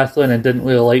southern wrestling and didn't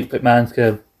really like McMahon's kind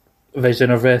of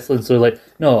vision of wrestling, so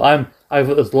no, I've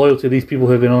as loyal to these people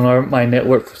who have been on my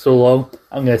network for so long,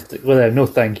 I'm going to stick with them. No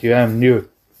thank you, I'm new.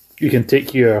 You can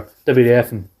take your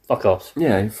WWF and fuck off.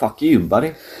 Yeah, fuck you,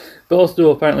 buddy. But also,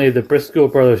 apparently, the Briscoe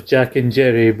brothers, Jack and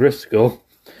Jerry Briscoe,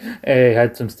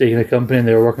 had some stake in the company, and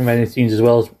they were working behind the scenes as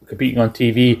well as competing on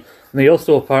TV. And they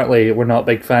also apparently were not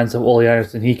big fans of Ole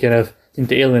Anderson. He kind of seemed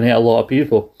to alienate a lot of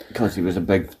people. Because he was a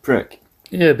big prick.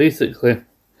 Yeah, basically.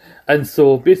 And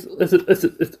so, basically,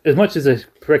 as much as a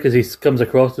prick as he comes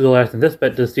across as Ole Anderson, this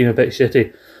bit does seem a bit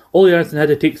shitty. Ole Anderson had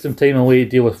to take some time away to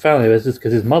deal with family business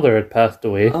because his mother had passed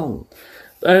away. Oh.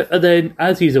 And then,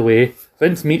 as he's away,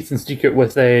 Vince meets in secret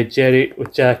with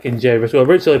Jack and Jerry Briscoe.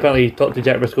 Originally, apparently, he talked to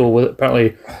Jack Briscoe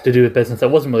apparently to do with business that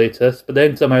wasn't related to this, but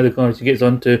then somehow the conversation gets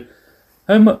on to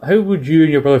how would you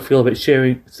and your brother feel about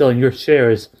selling your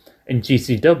shares in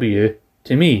GCW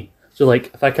to me? So,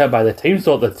 if I can't buy the time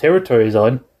slot the territory's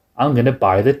on, I'm going to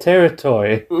buy the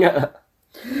territory. Yeah.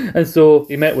 And so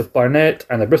he met with Barnett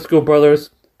and the Briscoe brothers,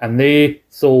 and they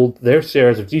sold their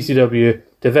shares of GCW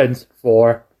to Vince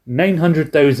for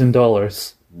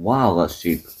 $900,000. Wow, that's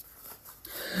cheap.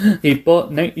 He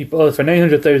bought it for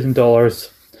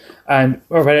 $900,000, and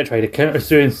Barnett tried to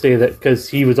countersue and say that because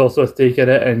he was also a stake in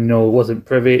it and wasn't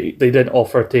privy, they did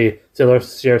offer to sell their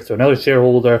shares to another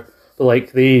shareholder,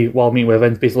 but they, while meeting with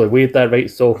Vince, basically waived that right,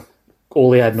 so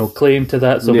Ole had no claim to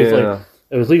that, so basically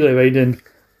it was legally binding.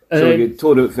 So you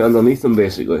tore it from underneath them,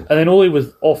 basically. And then Ole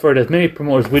was offered, as many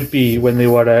promoters would be when they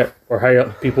were or hire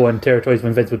up people in territories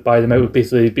when Vince would buy them out, would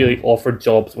basically be offered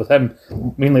jobs with him,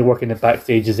 mainly working in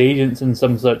backstage as agents and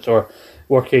some such, or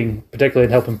working particularly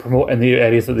in helping promote in the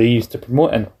areas that they used to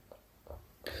promote in.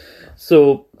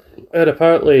 So,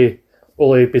 apparently,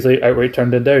 Ole basically outright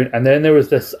turned it down, and then there was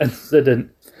this incident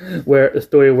where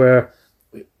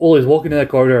Ole's walking in the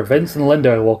corridor, Vince and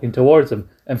Linda are walking towards him,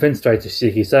 and Vince tried to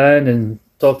shake his hand and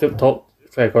talk with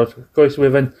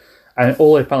him, and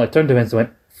Ole apparently turned to Vince and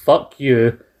went, fuck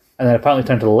you, and then apparently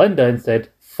turned to Linda and said,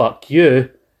 fuck you,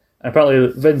 and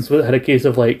apparently Vince had a case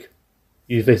of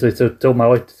you basically told my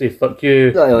wife to say fuck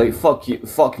you. Yeah, fuck you,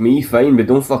 fuck me, fine, but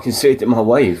don't fucking say it to my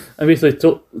wife. And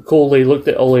basically Coley looked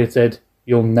at Ole and said,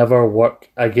 you'll never work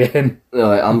again.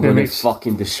 I'm going to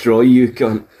fucking destroy you,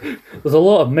 cunt. There's a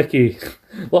lot of Mickey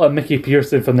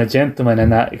Pearson from The Gentleman in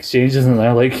that exchange, isn't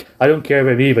there? I don't care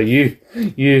about me, but you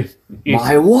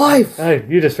my wife!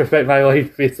 You disrespect my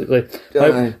wife, basically.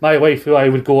 My wife, who I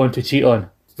would go on to cheat on.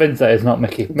 Vince, that is not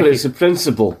Mickey. But it's a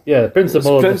principle. Yeah, the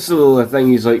principle. It's principle, the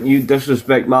thing is, you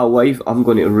disrespect my wife, I'm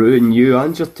going to ruin you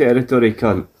and your territory,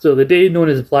 cunt. So the day known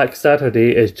as Black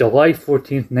Saturday is July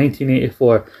 14th,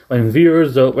 1984, when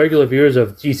regular viewers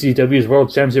of GCW's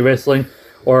World Championship Wrestling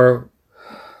are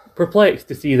perplexed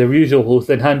to see their usual host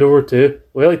then hand over to,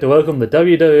 we'd like to welcome the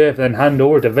WWF, then hand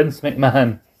over to Vince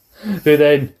McMahon, who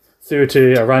then threw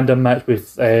to a random match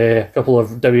with a couple of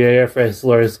WWF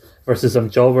wrestlers versus some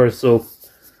jobbers. So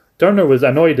Turner was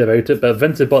annoyed about it, but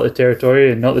Vince had bought the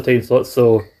territory and not the time slot,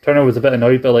 so Turner was a bit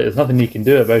annoyed, but there's nothing you can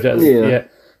do about it. Yeah.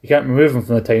 You can't remove him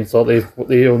from the time slot,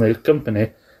 they own the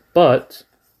company. But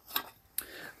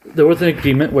there was an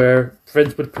agreement where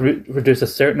Vince would produce a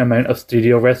certain amount of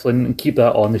studio wrestling and keep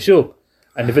that on the show.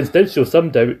 And Vince did show some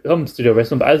studio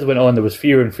wrestling, but as it went on, there was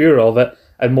fewer and fewer of it,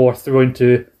 and more thrown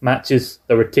to matches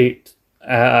that were taped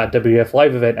at a WWF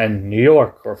live event in New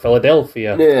York or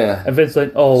Philadelphia. Yeah. And Vince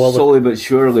went, oh, well... Slowly but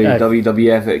surely, Yeah.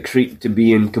 WWF it creeped to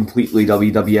being completely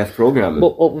WWF programming.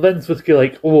 Well, Vince was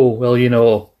like, oh, well, you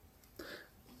know,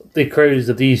 the crowds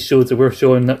of these shows that we're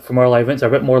showing from our live events are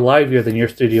a bit more livelier than your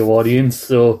studio audience,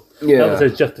 so that was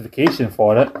his justification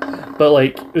for it. But,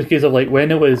 like, it was a case of, like,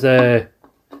 when it was the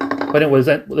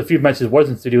few matches was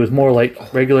in studio, it was more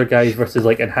like regular guys versus,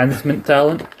 like, enhancement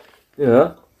talent.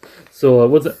 Yeah. So it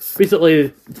wasn't,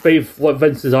 basically, despite what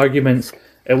Vince's arguments,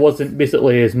 it wasn't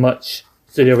basically as much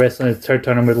studio wrestling as Ted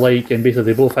Turner would like, and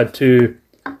basically they both had two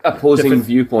Opposing different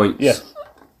viewpoints, Yeah.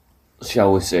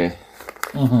 shall we say.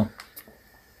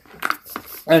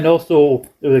 And also,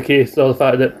 there was a case of the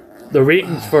fact that the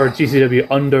ratings for GCW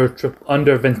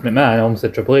under Vince McMahon, I almost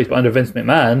said Triple H, but under Vince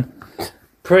McMahon,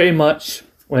 pretty much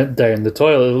went down the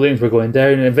toilet. The ratings were going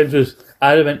down, and Vince was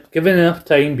adamant, given enough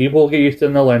time, people will get used to it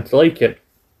and they'll learn to like it.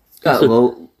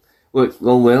 Well, look,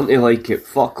 they'll learn to like it.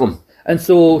 Fuck them. And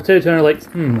so Ted Turner like,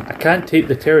 I can't take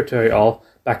the territory off,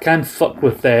 but I can fuck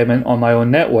with them on my own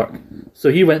network.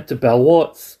 So he went to Bill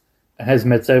Watts and his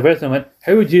Mid-South Wrestling and went,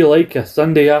 how would you like a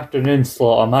Sunday afternoon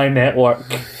slot on my network?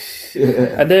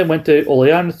 And then went to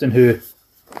Ole Anderson, who,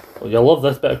 well, you'll love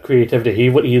this bit of creativity.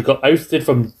 He got ousted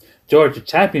from Georgia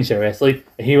Championship Wrestling,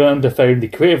 and he went on to found the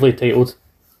creatively titled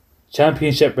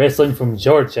Championship Wrestling from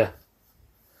Georgia.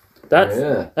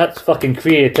 That's fucking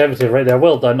creativity right there.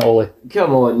 Well done, Ole.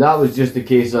 Come on, that was just a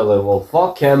case of like, well,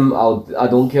 fuck him. I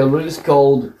don't care what it's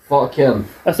called. Fuck him.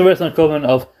 That's the wrestling equivalent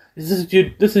of this is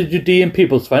Judean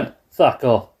People's Front. Fuck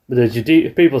off.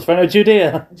 The People's Front of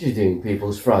Judea. Judean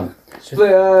People's Front.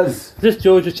 Splitters. This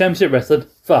Georgia Championship Wrestling.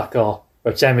 Fuck off.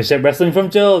 Or Championship Wrestling from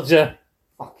Georgia.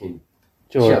 Fucking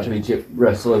Georgia. Championship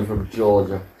Wrestling from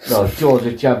Georgia. No,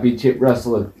 Georgia Championship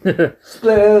Wrestling.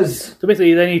 Splitters. So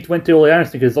basically, then he went to Ole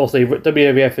Anderson because also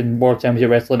WWF and World Championship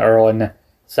Wrestling are on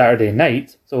Saturday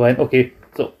night. So I went, okay,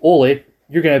 so Ole,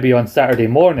 you're going to be on Saturday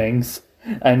mornings,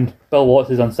 and Bill Watts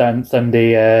is on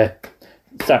Sunday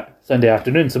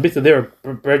afternoon. So basically, they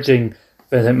were bridging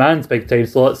Vince McMahon's big time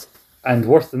slots, and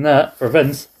worse than that, for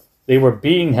Vince, they were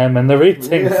beating him in the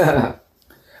ratings. Yeah.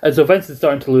 And so Vince is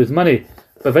starting to lose money.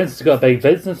 But Vince has got a big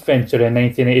business venture in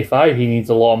 1985 he needs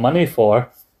a lot of money for,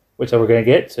 which we're going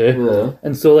to get to. Yeah.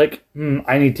 And so, like,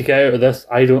 I need to get out of this.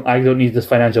 I don't need this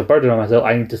financial burden on myself.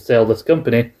 I need to sell this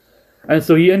company. And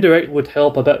so he indirectly would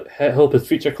help his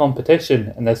future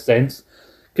competition in this sense.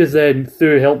 Because then,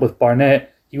 through help with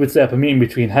Barnett, he would set up a meeting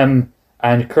between him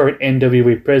and current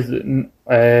NWA president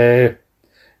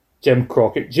Jim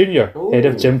Crockett Jr., head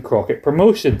of Jim Crockett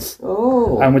Promotions,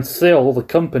 and would sell the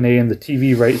company and the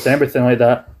TV rights and everything like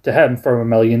that to him for $1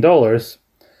 million.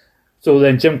 So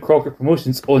then Jim Crockett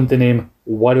Promotions owned the name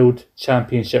World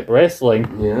Championship Wrestling.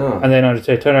 Yeah. And then under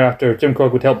Ted Turner, after Jim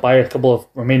Crockett would help buy a couple of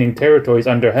remaining territories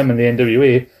under him in the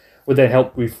NWA, would then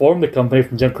help reform the company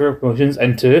from Jim Crockett Promotions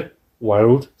into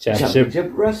World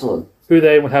Championship Wrestling. Who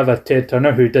then would have a Ted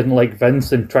Turner who didn't like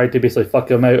Vince and tried to basically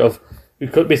fuck him out of, who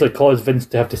could basically cause Vince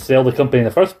to have to sell the company in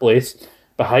the first place,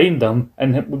 behind them,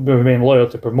 and would remain loyal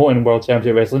to promoting World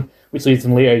Championship Wrestling, which leads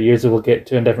in later years, we'll get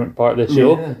to in a different part of the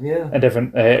show, a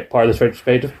different part of this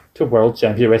retrospective, to World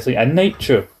Championship Wrestling and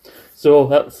Nitro. So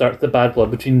that starts the bad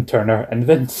blood between Turner and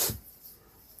Vince.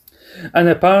 And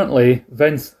apparently,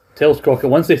 Vince tells Crockett,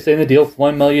 once they sign the deal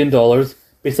for $1 million,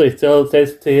 basically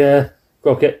says to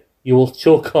Crockett, you will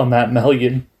choke on that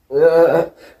million.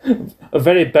 A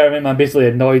very bitter man, basically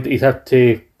annoyed that he's had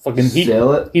to fucking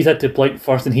sell it. He's had to blink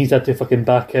first, and he's had to fucking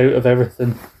back out of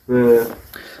everything. Yeah.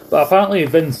 But apparently,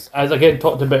 Vince, as again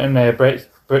talked about in Brett's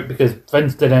book, because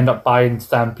Vince did end up buying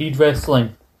Stampede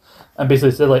Wrestling, and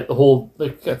basically said like the whole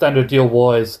standard deal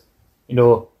was, you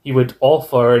know, he would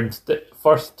offer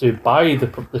first to buy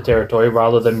the territory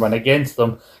rather than run against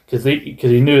them, because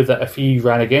he knew that if he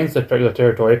ran against the particular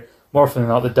territory, more often than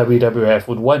not, the WWF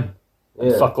would win.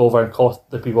 And fuck over and cost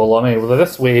the people a lot of money. Well,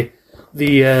 this way,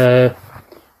 the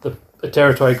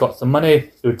territory got some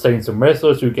money, they would sign some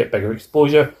wrestlers who would get bigger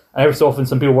exposure, and every so often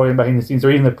some people working behind the scenes,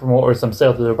 or even the promoters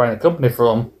themselves that they were buying the company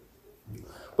from,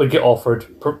 would get offered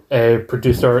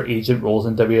producer agent roles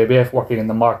in WWF working in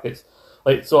the markets.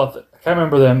 Like, so I can't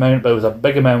remember the amount, but it was a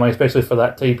big amount of money, especially for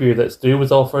that time period that Stu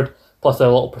was offered, plus a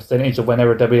little percentage of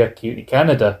whenever WWF came to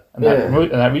Canada in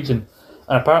that region.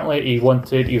 And apparently he was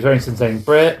very interested in signing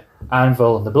Brett,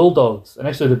 Anvil, and the Bulldogs.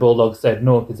 Initially the Bulldogs said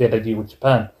no because they had a deal with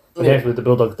Japan. But eventually the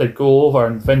Bulldogs did go over,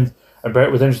 and Vince and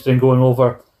Brett was interested in going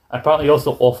over. And apparently he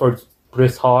also offered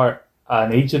Bruce Hart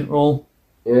an agent role.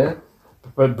 Yeah.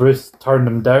 But Bruce turned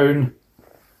him down.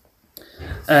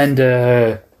 And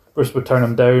Bruce would turn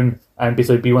him down and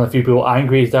basically be one of the few people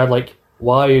angry. His dad, like,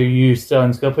 why are you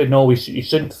selling Scorpio? No, you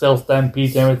shouldn't sell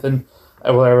Stampede and everything.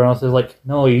 And everyone else is like,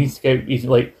 no, he needs to get. He's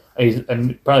like,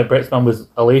 and apparently Brett's mum was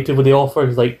elated with the offer.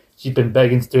 He's like, she's been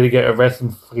begging Stu to get a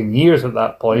wrestling for fucking years at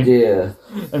that point. Yeah.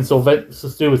 And so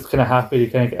Stu was kind of happy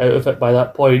to kind of get out of it by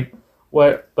that point.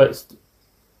 But at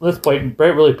this point,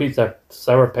 Brett really paints a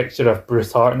sour picture of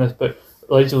Bruce Hart in this. But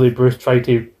allegedly, Bruce tried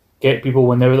to get people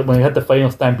when they had the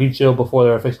final Stampede show before they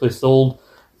were officially sold.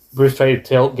 Bruce tried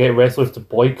to get wrestlers to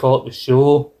boycott the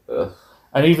show. Ugh.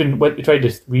 And even when they tried to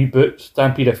reboot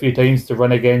Stampede a few times to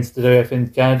run against the WF in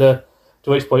Canada, to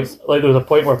which point, like, there was a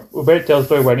point where Brett tells a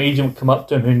story where an agent would come up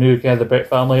to him who knew kind of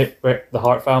the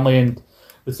Hart family, and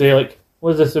would say, like,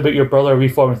 what is this about your brother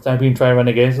reforming Stampede and trying to run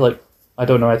against it? Like, I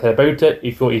don't know anything about it.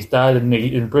 He'd go to his dad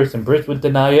and Bruce would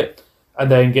deny it, and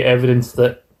then get evidence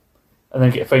that,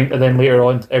 and then later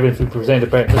on evidence would present to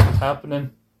Brett this was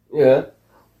happening. Yeah.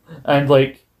 And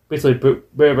like, basically,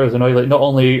 Brett was annoyed. Like, not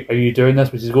only are you doing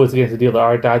this, which goes against the deal that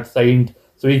our dad signed,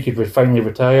 so he could finally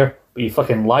retire, but you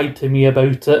fucking lied to me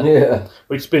about it. Yeah.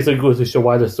 Which basically goes to show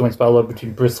why there's so much parallel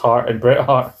between Bruce Hart and Bret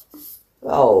Hart.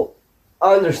 Well,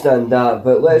 I understand that,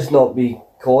 but let's not be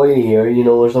coy here. You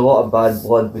know, there's a lot of bad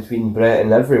blood between Bret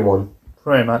and everyone.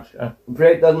 Pretty much, yeah.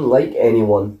 Bret doesn't like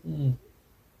anyone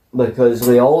because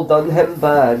they all done him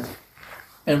bad.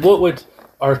 And what would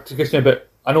our discussion about...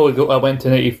 I know I went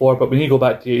to 84, but we need to go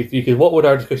back to 83, because what would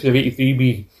our discussion of 83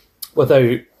 be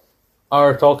without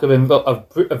our talk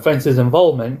of Vince's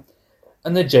involvement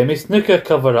in the Jimmy Snuka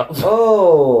cover-up?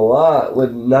 Oh, that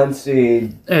with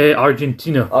Nancy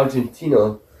Argentina,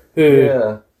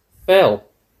 who fell.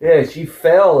 Yeah, she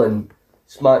fell and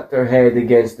smacked her head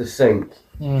against the sink.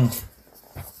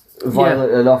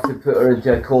 Violent enough to put her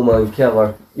into a coma and kill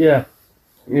her. Yeah.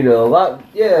 You know, that,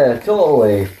 yeah,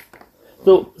 totally.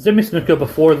 So, Jimmy Snuka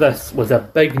before this was a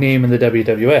big name in the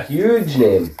WWF. Huge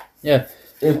name. Yeah.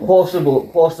 If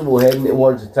possible heading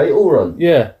towards the title run.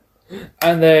 Yeah.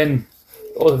 And then,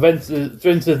 Vince Jr.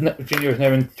 is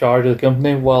now in charge of the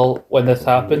company when this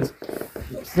happens.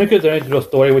 Snuka's original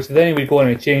story, which then would go on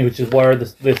and change, which is where the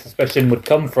suspicion would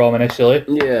come from initially.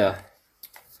 Yeah.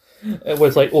 It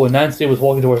was like, Nancy was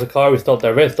walking towards the car, we stopped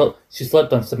her wrist, she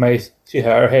slipped on some ice, she hit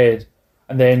her head,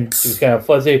 and then she was kind of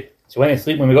fuzzy. She went to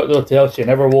sleep when we got to the hotel, she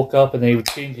never woke up, and then he would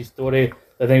change his story,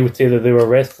 and then he would say that they were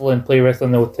play wrestling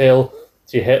in the hotel,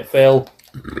 she fell.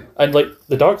 And like,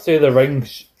 the Dark Side of the Ring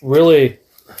really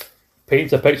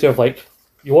paints a picture of like,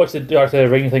 you watch the Dark Side of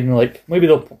the Ring thinking like, maybe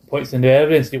they'll point some new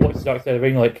evidence, you watch the Dark Side of the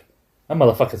Ring like, that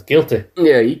motherfucker's guilty.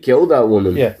 Yeah, he killed that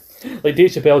woman. Yeah. Like, Dave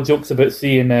Chappelle jokes about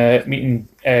meeting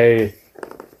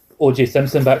O.J.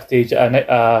 Simpson backstage at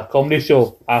a comedy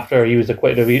show after he was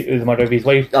acquitted of the murder of his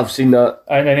wife. I've seen that.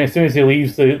 And then as soon as he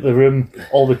leaves the room,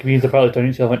 all the comedians are probably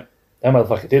turning to each other and went, that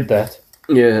motherfucker did that.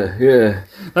 Yeah.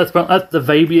 That's the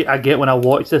vibe I get when I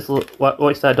watch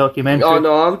that documentary. Oh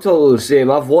no, I'm totally the same.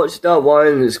 I've watched that one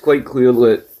and it's quite clear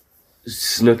that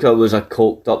Snuka was a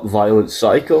coked up violent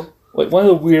psycho. Like, one of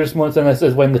the weirdest moments in this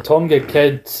is when the Tonga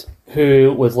kid,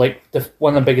 who was like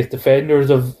one of the biggest defenders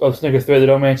of Snuka throughout the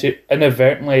documentary,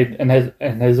 inadvertently,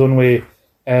 in his own way,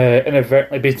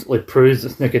 inadvertently basically proves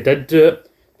that Snuka did do it,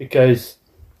 because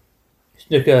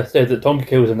Snuka said that Tonga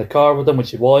kid was in the car with him,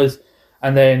 which he was,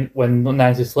 and then when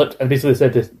Nancy slipped and basically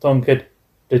said to Tonga kid,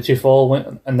 did she fall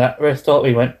in that rest stop?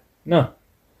 He went, no.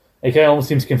 He kind of almost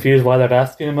seems confused why they're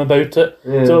asking him about it.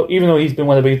 Yeah. So even though he's been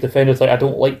one of the biggest defenders, like, I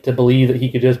don't like to believe that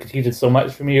he could just, because he did so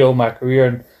much for me, all my career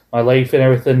and my life and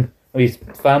everything, his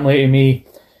family to me,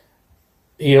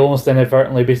 he almost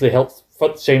inadvertently basically helps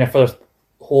shine a further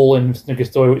hole in Snuka's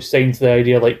story, which signs the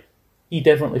idea, like, he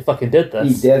definitely fucking did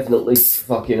this. He definitely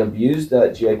fucking abused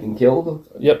that chick and killed him.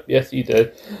 Yep, yes he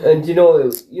did. And you know,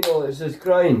 it's this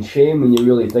crying shame when you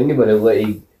really think about it, like,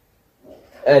 he,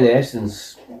 in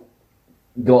essence,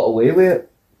 got away with it.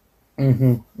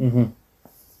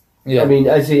 Yeah. I mean,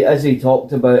 as he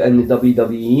talked about in the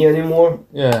WWE anymore?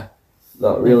 Yeah.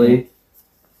 Not really.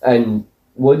 And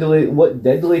what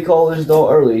did they call his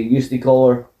daughter? They used to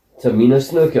call her Tamina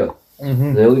Snuka.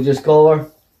 They would just call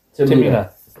her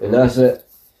Tamina. And that's it.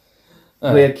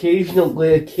 They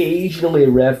occasionally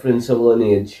reference a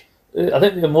lineage. I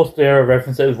think the most they ever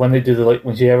reference it is when they do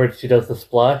when she does the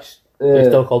splash. They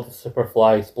still call it the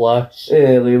Superfly Splash.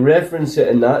 Yeah, they reference it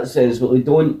in that sense, but they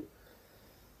don't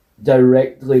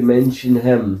directly mention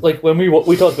him. Like when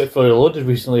we talked about Fully Loaded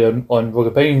recently on Rogue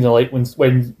Opinions, and like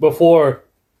when before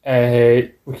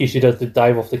Rikishi does the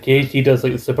dive off the cage, he does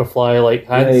like the Superfly like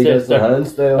hand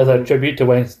style as a tribute to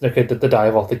when Snuka did the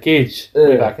dive off the cage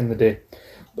way back in the day.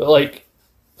 But like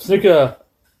Snuka,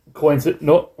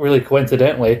 not really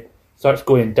coincidentally, starts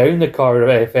going down the card.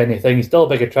 If anything, he's still a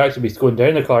big attraction, but he's going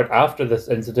down the card after this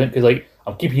incident, because like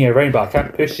I'm keeping you around, but I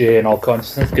can't push you in all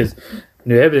consciousness because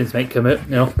new evidence might come out.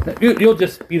 You'll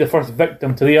just be the first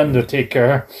victim to the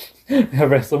Undertaker at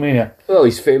WrestleMania. Well,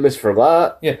 he's famous for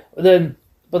that. Yeah,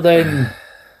 but then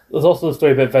there's also the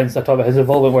story about Vince. I talked about his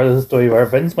involvement, where there's a story where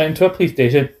Vince went into a police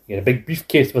station, he had a big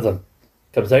briefcase with him,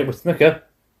 comes out with Snooker,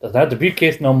 doesn't have the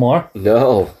briefcase no more.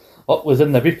 No. What was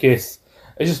in the briefcase?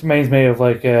 It just reminds me of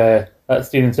like that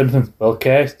scene in Simpsons. Well,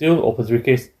 cash deal, opens the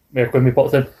briefcase, Mayor Quimby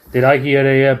pops in. Did I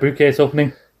hear a briefcase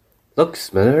opening? Look,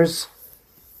 Smithers.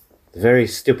 The very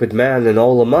stupid man and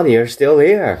all the money are still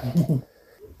here.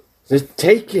 Just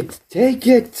take it.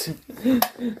 I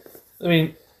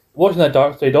mean, watching that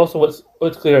Dark Side, also what's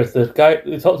clear is the guy,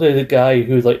 we talked to the guy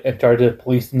who's like in charge of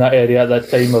police in that area at that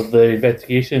time of the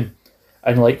investigation,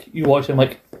 and like you watch him,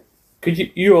 like,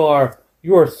 you are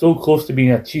so close to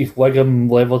being a Chief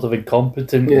Wiggum levels of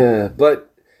incompetent. Yeah,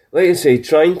 but like I say,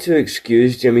 trying to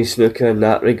excuse Jimmy Snuka in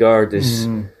that regard is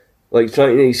like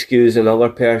trying to excuse another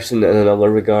person in another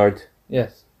regard.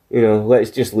 Yes.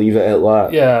 Let's just leave it at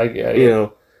that. Yeah.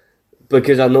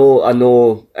 Because I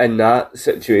know in that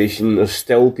situation there's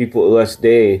still people to this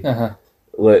day that,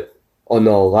 oh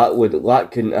no,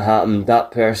 that couldn't have happened,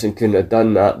 that person couldn't have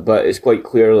done that, but it's quite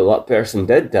clear that person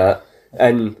did that.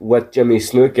 And with Jimmy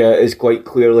Snuka, it's quite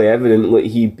clearly evident that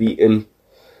he beat and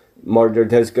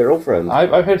murdered his girlfriend.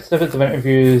 I've heard snippets of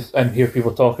interviews and hear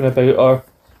people talking about her,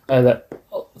 that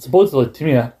supposedly, to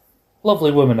me, a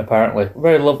lovely woman apparently,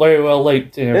 very well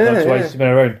liked, that's why she's been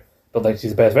around. Don't think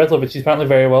she's the best wrestler, but she's apparently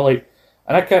very well liked.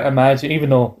 And I can't imagine, even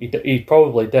though he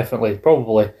probably did this.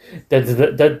 Probably did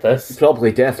this.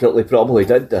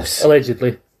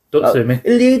 Allegedly. Don't sue me.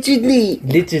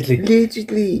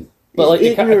 Allegedly. But like,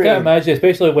 I can't imagine,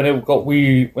 especially when it got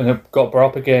brought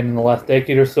up again in the last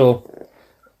decade or so,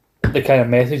 the kind of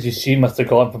messages she must have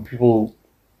gotten from people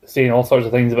saying all sorts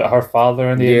of things about her father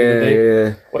in the end of the day.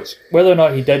 Yeah. Which, whether or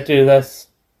not he did do this,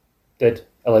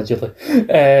 allegedly,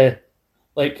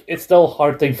 like, it's still a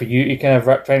hard thing for you to kind of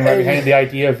try and wrap behind the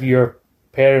idea of your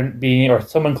parent being, or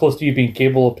someone close to you being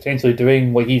capable of potentially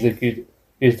doing what he's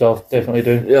accused of definitely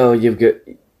doing. You've got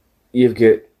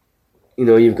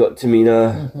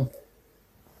Tamina,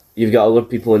 you've got other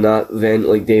people in that event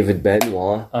like David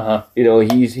Benoit.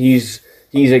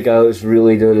 He's a guy that's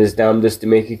really doing his damnedest to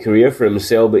make a career for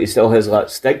himself, but he still has that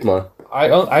stigma.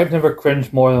 I've never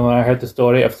cringed more than when I heard the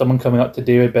story of someone coming up to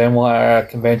David Benoit at a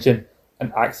convention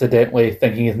and accidentally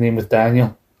thinking his name was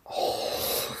Daniel.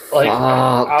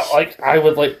 I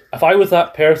would if I was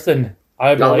that person,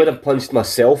 I would have punched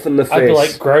myself in the face. I'd be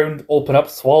like, ground, open up,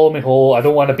 swallow me whole. I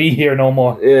don't want to be here no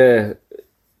more. Yeah,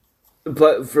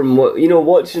 but from what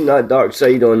watching that Dark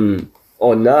Side on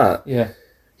that,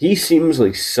 he seems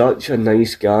like such a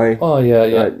nice guy. Oh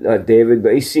yeah. David,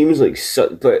 but he seems like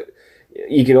but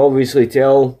you can obviously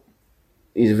tell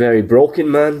he's a very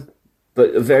broken man,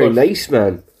 but a very nice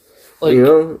man. Like,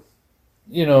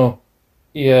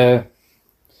 yeah.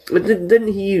 But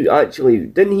didn't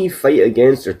he fight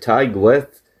against or tag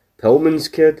with Pillman's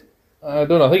kid? I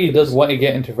don't know. I think he does want to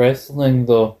get into wrestling,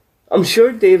 though. I'm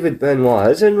sure David Benoit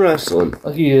is in wrestling.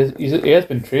 Like he is. He has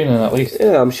been training at least.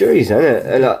 Yeah, I'm sure he's in it.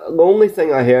 And the only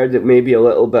thing I heard that maybe a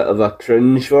little bit of a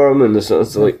cringe for him, and the sort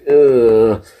of like,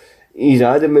 he's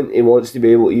adamant he wants to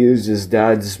be able to use his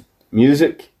dad's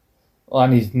music.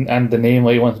 And the name,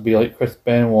 like, he wants to be like Chris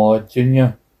Benoit Jr.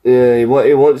 Yeah, he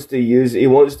wants to use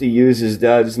his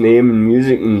dad's name and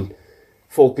music and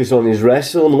focus on his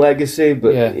wrestling legacy.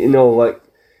 But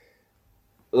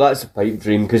that's a pipe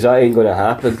dream because that ain't gonna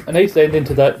happen. A nice ending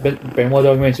to that Benoit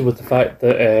documentary was the fact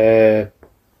that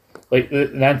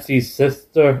Nancy's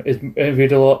sister is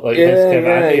interviewed a lot.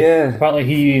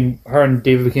 Apparently her and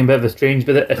David became a bit of estranged,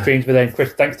 but then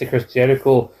thanks to Chris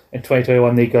Jericho in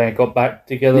 2021 they got back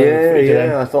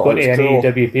together. I thought it was cool.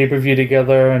 AEW pay-per-view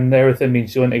together and everything being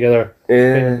shown together,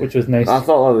 which was nice. I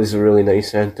thought that was a really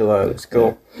nice end to that. It was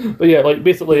cool. But yeah, like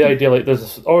basically the idea, like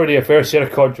there's already a fair share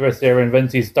of controversy there, and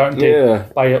Vince is starting to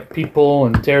buy up people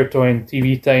and territory and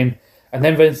TV time, and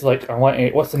then Vince is like,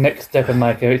 what's the next step in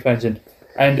my expansion?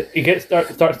 And he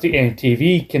starts to get a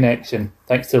TV connection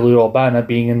thanks to Lou Albano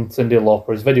being in Cyndi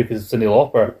Lauper's video, because Cyndi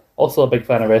Lauper also a big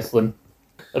fan of wrestling.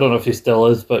 I don't know if she still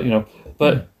is, but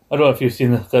but I don't know if you've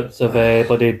seen the clips of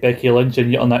bloody Becky Lynch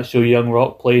and on that show Young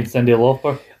Rock playing Cyndi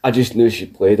Lauper. I just knew she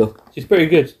played her. She's pretty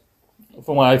good.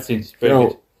 From what I've seen, she's pretty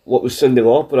good. What was Cyndi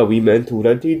Lauper? A wee mental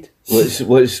redhead?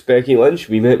 What's Becky Lynch?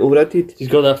 Wee mental redhead? She's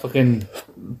got that fucking,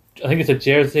 I think it's a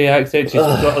Jersey accent. She's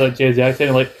got that Jersey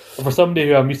accent. Like, for somebody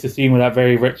who I'm used to seeing with that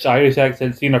very rich Irish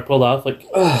accent, seeing her pull that off, like,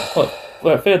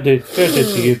 fair dues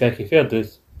to you, Becky, fair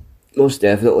dues. Most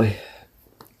definitely.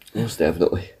 That's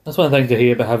one of the things I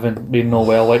hate about having been no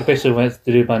well, like, especially when it's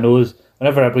to do with my nose.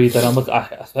 whenever I breathe in,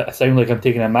 I sound like I'm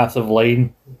taking a massive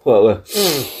line. What?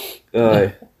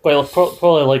 Aye. Well,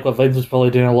 probably like what Vince was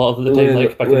probably doing a lot of the time,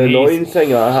 like back in The the 80s. annoying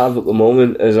thing I have at the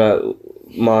moment is that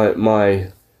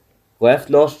my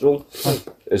left nostril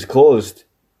is closed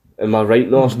and my right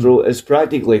nostril is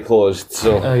practically closed.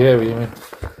 So, Oh yeah, what do you mean?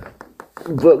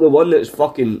 but the one that's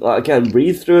fucking like, I can't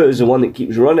breathe through it is the one that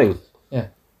keeps running. Yeah.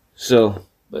 So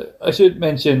But I should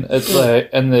mention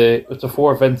it's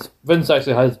before Vince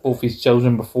actually has both his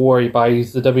children before he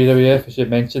buys the WWF. I should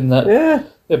mention that. yeah,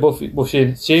 They're both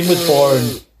Shane was born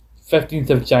 15th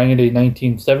of January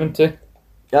 1970.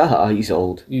 he's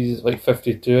old. He's like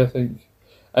 52, I think.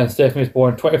 And Stephanie was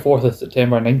born 24th of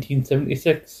September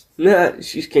 1976. Nah,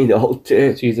 she's kind of old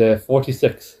too. She's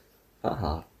 46.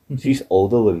 She's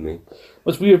older than me.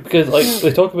 It's weird because like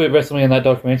they talk about WrestleMania in that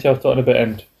documentary I was talking about,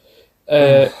 and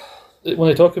when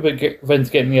they talk about Vince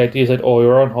getting the idea, said, "Oh, we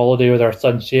were on holiday with our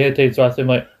son Shane at the time," so I asked him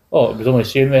like, "Oh, it was only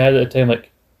Shane they had at the time."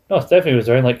 Like, no, Stephanie was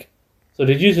there. And like, so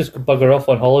did you just bugger off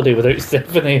on holiday without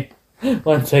Stephanie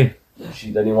one time? She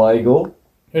didn't want to go.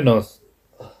 Who knows?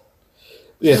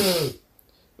 Yeah,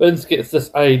 Vince gets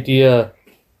this idea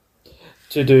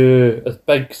to do a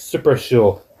big super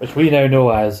show, which we now know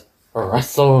as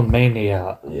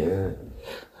WrestleMania. Yeah.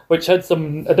 Which had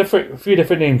a few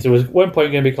different names. It was at one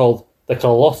point going to be called the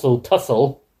Colossal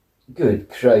Tussle, Good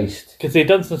Christ. because they'd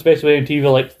done some special on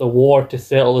TV like the War to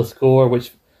Settle the Score,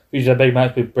 which featured a big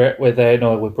match with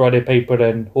with Roddy Piper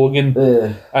and Hogan,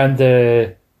 and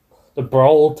the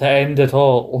Brawl to End It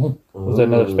All was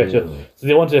another special. So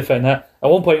they wanted to fit in that. At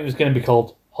one point, it was going to be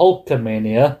called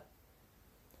Hulkamania,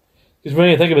 because when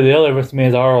you think about it, the other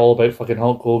WrestleManias are all about fucking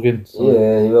Hulk Hogan. So.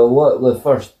 Yeah, well, what, the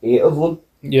first 8 of them?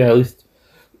 Yeah, at least.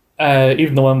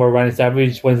 Even the one where Randy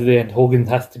Savage wins at the end, Hogan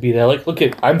has to be there. Like, look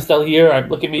at, I'm still here.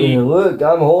 Look at me. Yeah, look,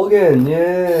 I'm Hogan,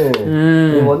 yeah.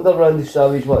 No wonder Randy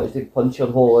Savage wanted to punch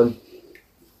your hole in.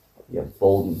 You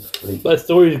bald freak. But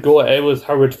stories go, it was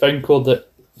Howard Finkel that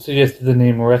suggested the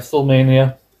name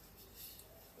WrestleMania.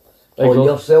 On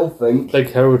yourself, think.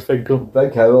 Big Howard Finkel.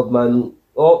 Big Howard, man.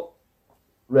 Oh,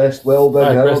 rest well, Big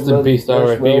Howard. Rest in man. peace, Rest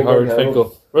R.I.P. well, Howard Big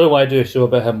Finkel. Really want to do a show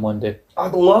about him one day.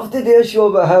 I'd love to do a show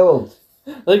about Howard.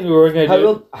 I think we were going to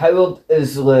do. Howard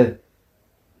is the,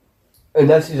 and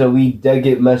this is a wee dig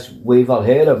at Miss Wave Her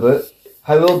Hair about.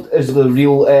 Howard is the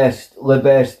real est, the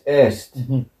best est,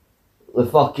 the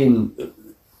fucking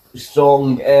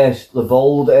strong est, the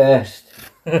bold est.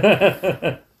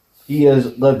 He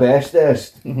is the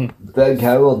bestest. Big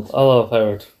Howard. I love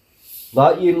Howard.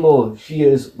 That you know, she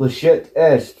is the shit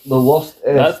est, the worst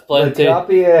est, That's plenty. the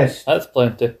crappy est, That's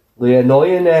plenty. the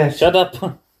annoying est. Shut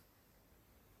up.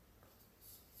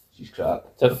 She's crap.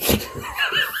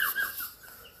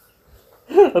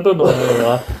 I don't know how to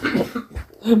laugh.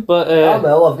 But,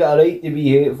 Well, I've got a right to be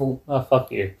hateful. oh,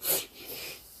 fuck you.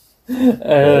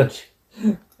 Bitch.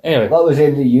 Anyway, That was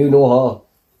into you, no her.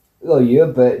 Oh, you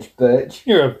a bitch.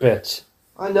 you're a bitch.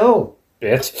 I know.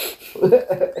 Bitch.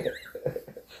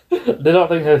 Did not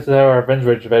think this is how our binge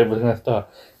rage event was going to start.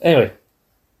 Anyway.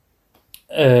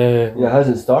 It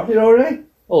hasn't started already?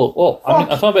 Oh, well, I mean,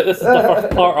 I'm talking about this is the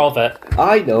first part of it.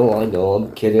 I know,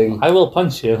 I'm kidding. I will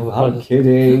punch you. I'm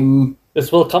kidding.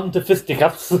 This will come to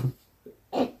fisticuffs.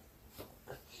 You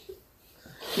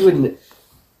wouldn't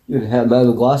have my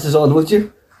other glasses on, would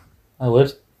you? I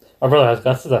would. My brother has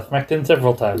glasses. I've smacked in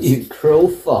several times. You crow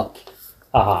fuck.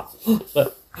 Haha.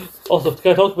 But also,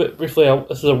 can I talk about briefly?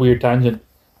 This is a weird tangent,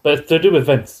 but it's to do with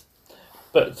Vince.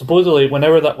 But supposedly, when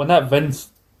that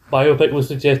Vince biopic was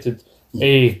suggested,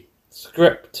 a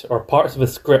script or parts of a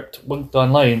script went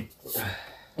online,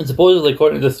 and supposedly,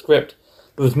 according to the script,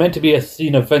 there was meant to be a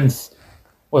scene of Vince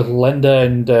with Linda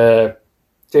and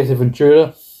Jesse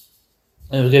Ventura,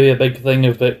 and it was going to be a big thing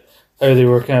about how they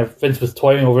were kind of Vince was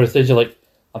toying over the stage, like,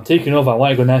 I'm taking over. I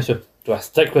want to go national. Do I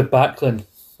stick with Backlund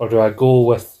or do I go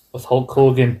with Hulk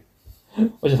Hogan?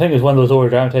 Which I think is one of those over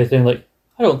dramatized things. Like,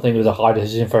 I don't think it was a hard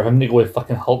decision for him to go with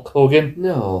fucking Hulk Hogan.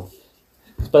 No.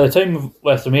 By the time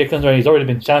WrestleMania comes around, he's already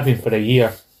been champion for a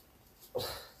year.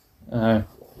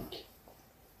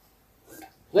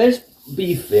 Let's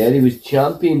be fair, he was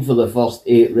champion for the first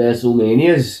 8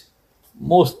 WrestleManias.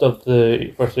 Most of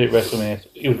the first 8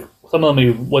 WrestleManias, some of them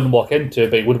he wouldn't walk into,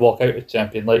 but he would walk out as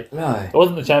champion. Like, Right. it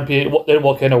wasn't the champion. They didn't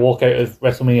walk in or walk out of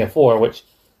WrestleMania 4, which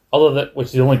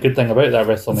is the only good thing about that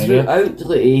WrestleMania. Throughout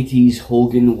the 80s,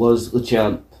 Hogan was the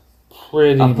champ.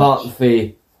 Pretty Apart much.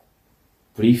 from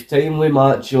brief time with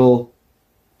Macho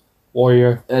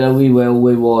Warrior. and a wee while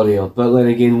with Warrior. But then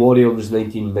again, Warrior was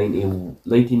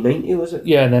 1990 was it?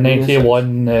 Yeah, and then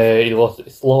 91, he lost it to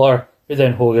Slaughter, but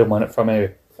then Hogan won it from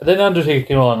anyway. And then Undertaker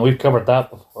came along, we've covered that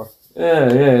before. Yeah,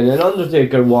 and then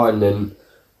Undertaker won, and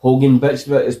Hogan bitched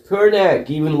about his poor neck,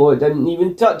 even though it didn't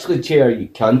even touch the chair, you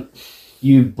cunt.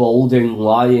 You balding,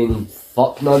 lying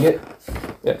fuck nugget.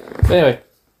 Yeah. Anyway,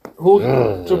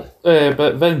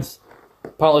 but Vince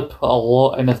apparently put a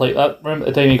lot in this. Like that. Remember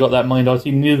the time he got that $1 million? He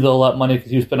needed all that money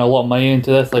because he was putting a lot of money into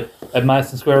this. Like at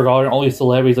Madison Square Garden, all these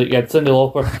celebrities. Like you had Cyndi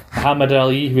Lauper, Muhammad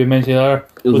Ali, who we mentioned there.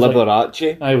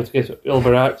 Liberace. I was guess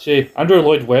Liberace. Andrew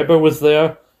Lloyd Webber was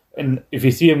there, and if you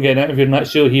see him getting interviewed in that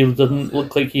show, he doesn't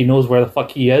look like he knows where the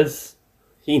fuck he is.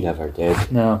 He never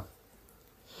did. No.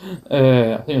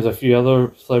 I think there's a few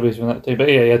other celebrities from that time, but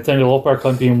yeah, he had Cyndi Lauper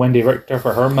accompanying Wendy Richter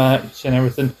for her match and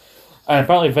everything. And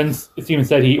apparently Vince even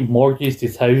said he mortgaged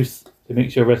his house to make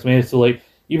sure WrestleMania. So like,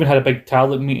 even had a big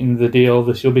talent meeting the day of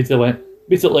the show.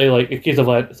 Basically like a case of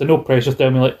like, it's a no pressure tell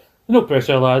me like, no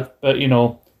pressure lads, but you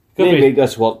know, They make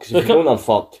this work because if you don't, I'm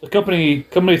fucked. the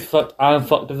company's fucked. I'm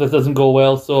fucked if this doesn't go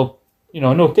well. So you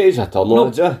know, Days a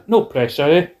turn, no pressure,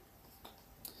 eh?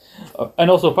 And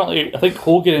also, apparently, I think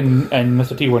Hogan and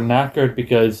Mr. T were knackered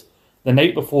because the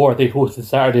night before they hosted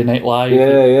Saturday Night Live.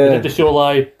 They did the show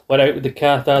live, went out with the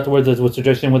cast afterwards, as was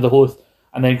tradition with the host,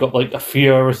 and then got like a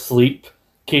few hours sleep.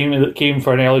 Came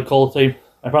for an early call time.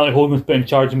 And apparently, Hogan was put in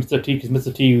charge of Mr. T because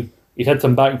Mr. T he'd had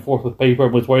some back and forth with Piper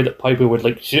and was worried that Piper would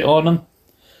like shit on him,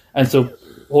 and so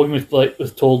Hogan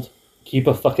was told, keep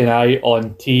a fucking eye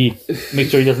on T. Make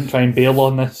sure he doesn't try and bail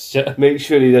on this shit. Make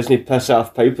sure he doesn't piss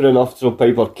off Piper enough so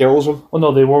Piper kills him. Well,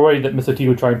 no, they were worried that Mr. T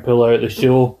would try and pull out the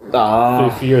show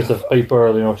through fears of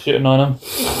Piper, shitting on him.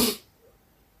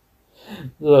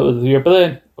 So that was the year. But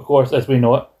then, of course, as we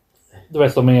know it, the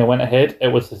WrestleMania went ahead. It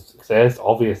was a success,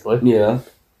 obviously. Yeah.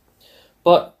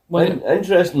 But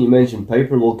interesting you mentioned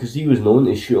Piper, though, because he was known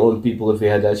to shoot on people if he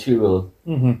had issue with them.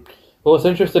 Mm-hmm. But what's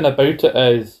interesting about it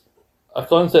is a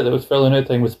concept that was fairly new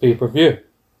thing was pay-per-view.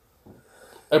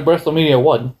 And WrestleMania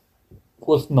 1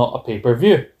 was not a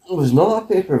pay-per-view. It was not a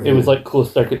pay-per-view. It was like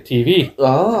closed-circuit TV.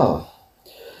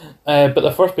 But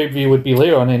the first pay-per-view would be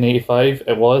later on in 85.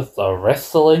 It was the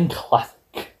Wrestling Classic.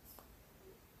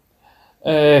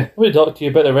 Let me talk to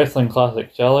you about the Wrestling Classic,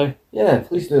 shall I? Yeah,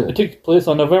 please do. It took place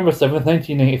on November 7th,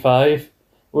 1985.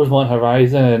 Rosemont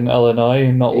Horizon in Illinois.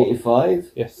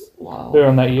 85? Yes. Wow. Later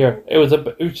on that year.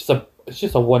 It's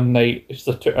just a one night. It's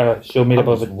just a show made up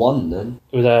of then.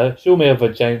 It was a show made of a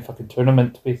giant fucking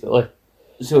tournament, basically.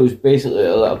 So it was basically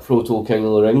a proto King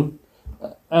of the Ring.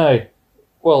 Aye.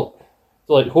 Well,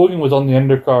 so like Hogan was on the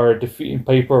undercard defeating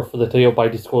Piper for the title by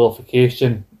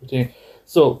disqualification.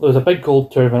 So there was a big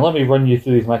gold tournament. Let me run you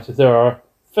through these matches. There are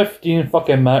 15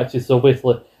 fucking matches. So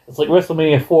basically, it's like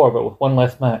WrestleMania 4, but with one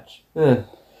less match. Yeah.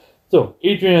 So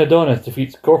Adrian Adonis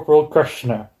defeats Corporal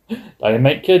Kirshner.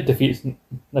 Dynamite Kid defeats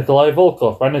Nikolai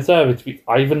Volkov. Randy Savage defeats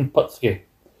Ivan Putski.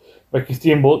 Ricky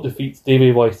Steamboat defeats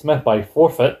Davey Boy Smith by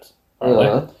forfeit.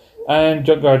 And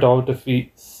Junkyard Dog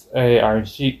defeats Iron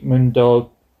Sheik. Moondog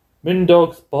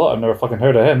Spot, I've never fucking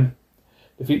heard of him,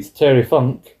 defeats Terry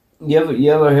Funk.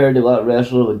 You ever heard of that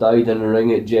wrestler who died in the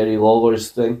ring at Jerry Lawler's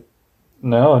thing?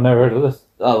 No, I've never heard of this.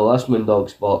 Oh, well, that's Moondog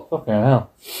Spot. Fucking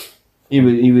hell. He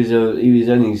was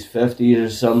in his 50s or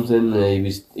something.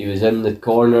 He was in the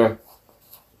corner,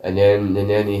 and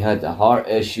then he had a heart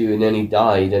issue, and then he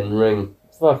died in the ring.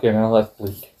 Fucking hell, that's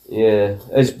bleak. Yeah,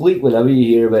 it's bleak whenever you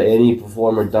hear about any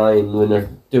performer dying when they're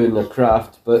doing their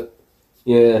craft. But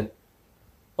yeah,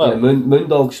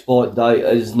 Moondog Spot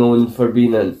is known for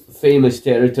being a famous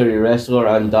territory wrestler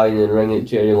and dying in the ring at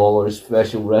Jerry Lawler's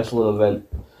special wrestling event.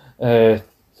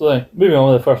 So then, moving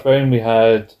on to the first round, we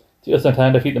had Tito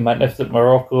Santana defeat the Magnificent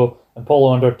Morocco and Paul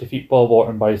Orndorff defeat Bob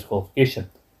Orton by disqualification.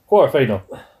 Quarterfinal.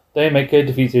 Dynamite Kid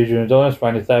defeats Adrian Adonis.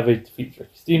 Randy Savage defeats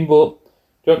Ricky Steamboat.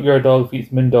 Junkyard Dog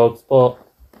defeats Moondog Spot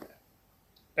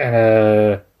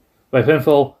by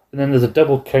pinfall. And then there's a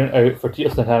double count out for Tito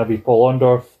Santana v Paul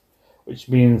Orndorff, which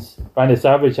means Randy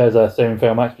Savage has a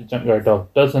semi-final match, but Junkyard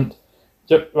Dog doesn't.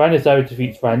 Randy Savage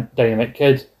defeats Dynamite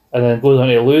Kid and then goes on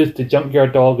to lose to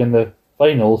Junkyard Dog in the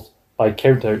finals by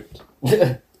count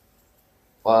out.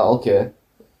 Wow, okay.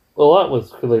 Well, that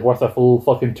was really worth a full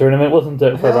fucking tournament, wasn't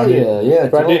it? For Randy? Yeah,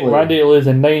 totally. Randy to lose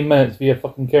in 9 minutes via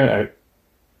fucking count out.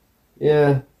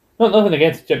 Yeah. Nothing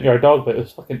against Junkyard Dog, but it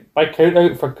was fucking by count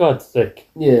out, for God's sake.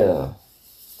 Yeah.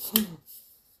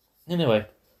 Anyway,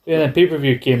 and then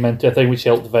pay-per-view came into a thing which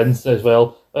helped Vince as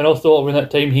well. And also around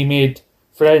that time he made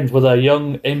friends with a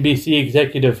young NBC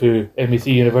executive who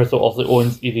NBC Universal also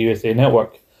owns the USA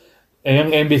Network. A young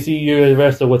NBC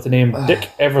Universal with the name Dick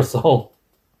Ebersol.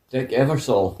 Dick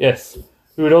Ebersol. Yes.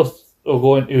 Who would also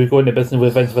go into business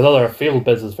with Vince with other failed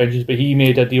business ventures, but he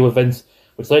made a deal with Vince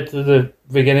which led to the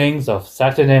beginnings of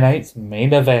Saturday Night's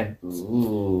Main Event.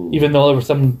 Ooh. Even though there were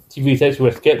some TV sets who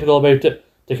were skeptical about it,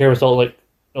 Takara sort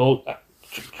of like,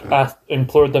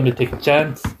 implored them to take a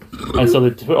chance, and so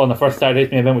they put it on the first Saturday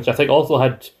Night's Main Event, which I think also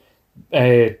had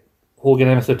Hogan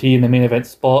MSOT in the main event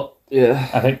spot. Yeah.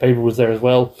 I think Piper was there as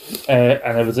well,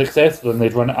 and it was successful, and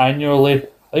they'd run it annually.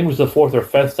 I think it was the 4th or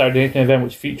 5th Saturday Night Main Event,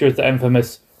 which features the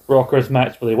infamous Rockers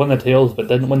match where they won the titles but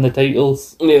didn't win the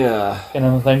titles, Yeah. kind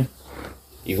of thing.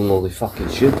 Even though they fucking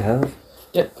should have.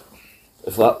 Yep.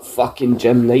 If that fucking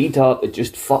Jim Neidhart had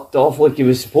just fucked off like he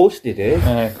was supposed to do.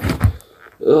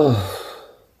 Ugh.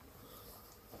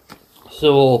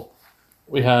 So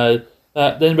we had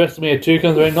that. Then WrestleMania 2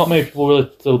 comes around. Not many people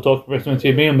really still talk about WrestleMania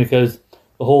 2 main because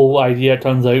the whole idea,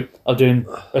 turns out, of doing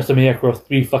WrestleMania across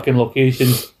 3 fucking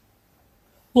locations,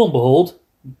 lo and behold,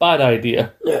 bad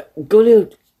idea. Yeah, I'm gonna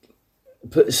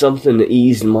put something at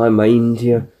ease in my mind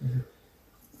here.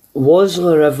 Was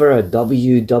there ever a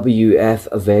WWF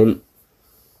event,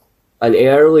 an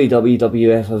early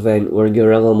WWF event where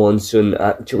Gorilla Monsoon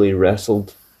actually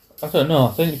wrestled? I don't know.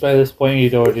 I think by this point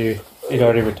he'd already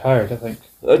retired. I think.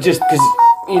 Just because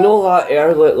you know that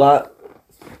early that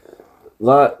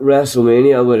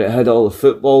WrestleMania where it had all the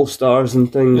football stars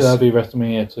and things. Yeah, that'd be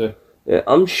WrestleMania 2. Yeah,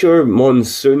 I'm sure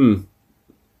Monsoon.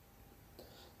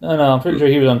 No, I'm pretty sure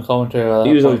he was on commentary. By that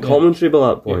He was on point, commentary by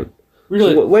that point.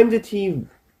 Really? So when did he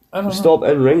I don't know. stop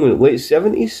in ring? Was it late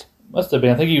 70s? Must have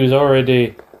been. I think he was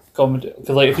already commentating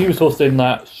because, like, if he was hosting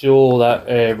that show, that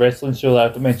wrestling show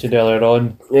that I mentioned earlier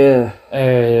on, Yeah,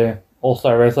 All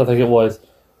Star Wrestling, I think it was,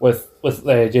 with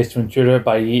Jason Ventura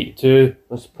by 82.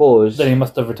 I suppose. Then he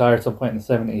must have retired at some point in the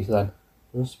 70s. Then,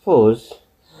 I suppose.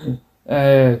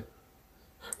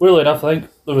 weirdly enough, I think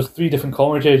there was 3 different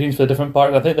commentary teams for the different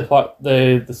parts. I think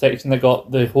the section that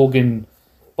got the Hogan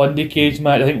Bundy cage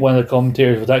match, I think one of the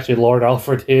commentators was actually Lord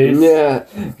Alfred Hayes. Yeah,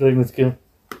 During this game.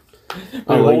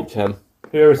 I liked him.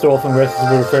 Whoever so often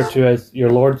wrestlers were referred to as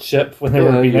your lordship when they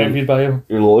were being yeah. interviewed by him.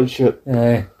 Your lordship.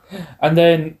 And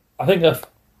then I think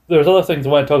there's other things I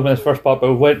want to talk about in this first part,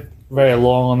 but we went very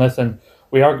long on this, and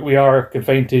we are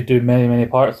confined to do many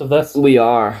parts of this. We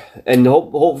are, and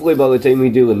hopefully by the time we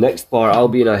do the next part, I'll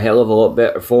be in a hell of a lot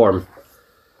better form.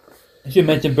 As you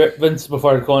mentioned, Vince,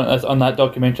 before I go on that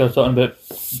documentary I was talking about,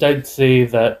 did say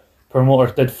that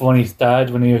promoters did phone his dad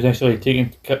when he was initially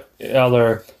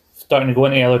starting to go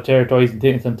into other territories and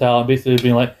taking some talent, basically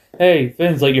being like, "Hey,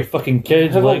 Vince, like, your fucking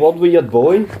kids." Have like, a word with your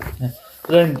boy. But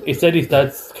then he said his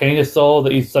dad kind of saw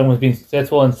that his son was being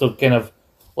successful and so kind of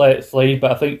let it slide.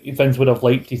 But I think Vince would have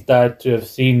liked his dad to have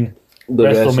seen The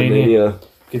WrestleMania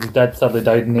because his dad sadly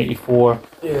died in '84.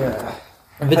 Yeah.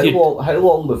 And How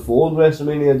long before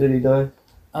WrestleMania did he die?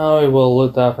 I will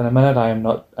look that up in a minute. I'm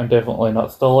definitely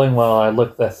not stalling while I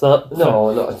look this up.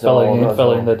 No, not at all.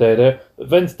 Filling the dead out. But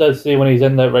Vince does say when he's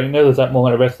in there right now, there's that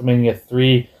moment at WrestleMania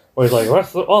 3 where he's like,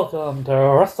 "Welcome to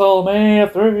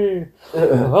WrestleMania 3.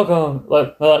 Welcome,"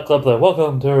 like that clip there.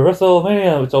 "Welcome to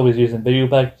WrestleMania," which always used in video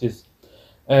packages.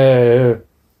 Vince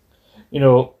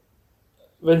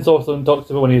also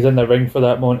talks about when he was in the ring for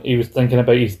that moment, he was thinking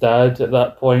about his dad at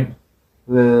that point.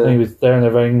 And he was there in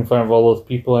the ring in front of all those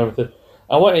people and everything.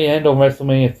 I want to end on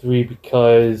WrestleMania 3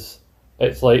 because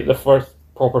it's like the first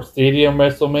proper stadium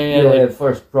WrestleMania. Yeah, like,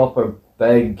 first proper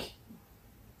big.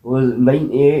 Was it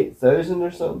 98,000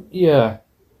 or something? yeah.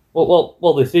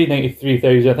 Well, they say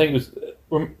 93,000. I think it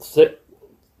was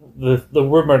the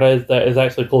rumor is that it's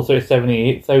actually closer to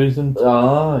 78,000.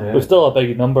 Ah, yeah. It was still a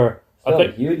big number. Still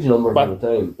a huge number for the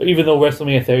time. But even though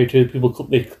WrestleMania 32,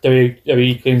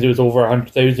 WWE claims it was over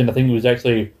 100,000, I think it was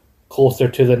actually closer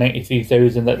to the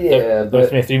 93,000 that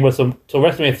WrestleMania 3 was. So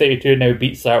WrestleMania 32 now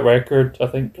beats that record, I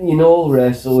think. You know,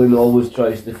 wrestling always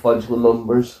tries to fudge the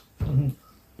numbers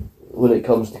when it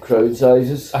comes to crowd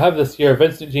sizes. I have this here.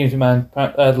 Vincent James McMahon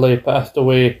Adley passed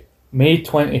away May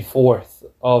 24th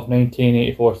of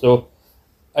 1984. So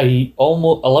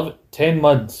almost 10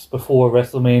 months before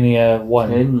WrestleMania 1.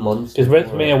 10 months. Because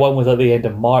WrestleMania 1 was at the end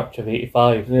of March of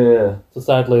 85. Yeah. So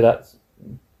sadly that's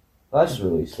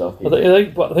really sucky. I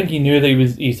think he knew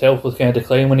that his health was kind of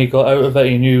declining when he got out of it.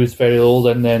 He knew he was very old,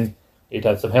 and then he'd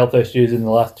had some health issues in the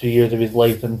last 2 years of his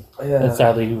life, and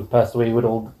sadly he passed away with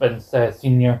old Vince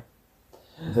Senior.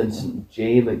 Vincent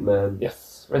J. McMahon.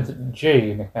 Yes, Vincent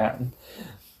J. McMahon.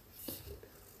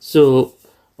 So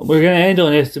we're going to end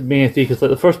on WrestleMania 3 because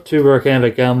the first 2 were kind of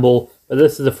a gamble, but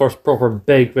this is the first proper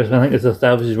big WrestleMania. I think this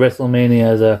establishes WrestleMania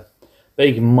as a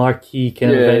big marquee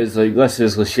kind of event. Yeah, it's like, this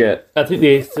is the shit. I think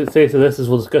the success of this, as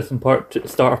we'll discuss in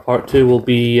start of part 2, will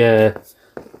be the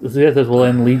success will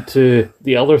then lead to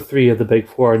the other 3 of the big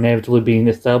 4 inevitably being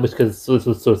established because this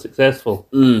was so successful.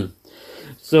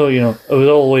 So, you know, it was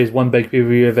always one big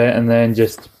pay-per-view event and then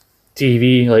just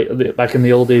TV. Like, back in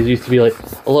the old days, it used to be like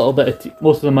a little bit of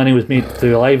most of the money was made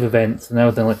through live events and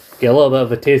everything. Like, get a little bit of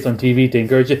a taste on TV to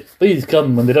encourage you. Please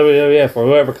come when the WWF or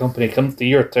whoever company comes to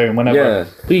your town, whenever. Yeah.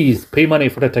 Please pay money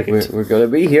for the tickets. We're going to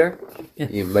be here. Yeah.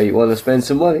 You might want to spend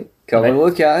some money. Come and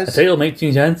look at The us. title might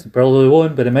change hands. Probably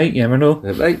won't, but it might. You never know.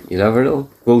 It might. You never know.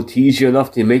 We'll tease you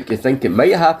enough to make you think it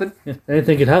might happen. Yeah,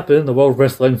 anything could happen. The World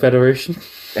Wrestling Federation.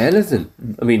 Anything.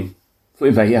 I mean,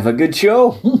 we might have a good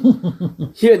show.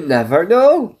 You never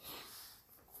know.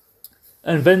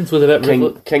 And Vince was a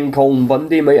bit... King Kong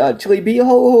Bundy might actually be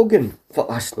Hulk Hogan. But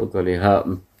that's not going to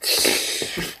happen.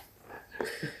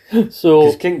 So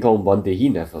Because King Kong Bundy, he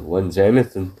never wins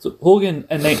anything. Hogan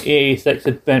in 1986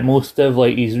 had spent most of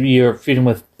like his year feuding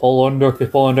with Paul Orndorff, because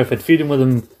Paul Orndorff had feuding with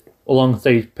him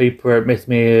alongside Piper at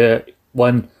WrestleMania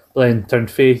 1, but then turned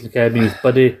face and kind of been his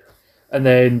buddy. And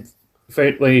then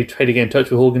when he tried to get in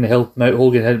touch with Hogan to help him out,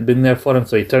 Hogan hadn't been there for him,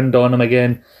 so he turned on him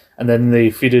again. And then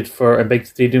they feuded for a big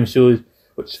stadium show,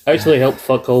 which actually helped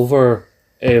fuck over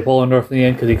Paul Orndorff in the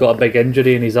end, because he got a big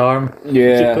injury in his arm. Which he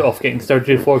Yeah. put off getting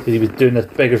surgery for, because he was doing the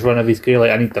biggest run of his career.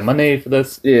 Like, I need the money for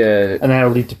this. Yeah. And then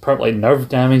it'll lead to like nerve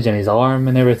damage in his arm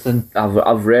and everything.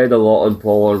 I've read a lot on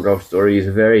Paul Orndorff's story. He's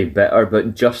a very bitter,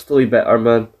 but justly bitter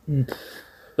man.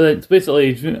 But it's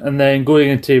basically, and then going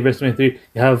into WrestleMania 3,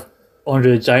 you have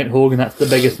Andre the Giant Hogan. That's the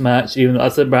biggest match. Even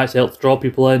that's the match that helps draw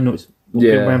people in. Which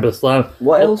Yeah. remember the slam.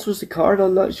 What else was the card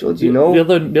on that show? Do you know? The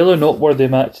other noteworthy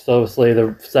match is obviously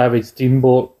the Savage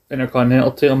Steamboat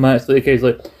Intercontinental title match. Like,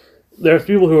 there's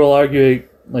people who will argue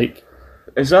like,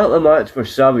 Is that the match where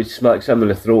Savage smacks him in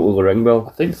the throat with a ring I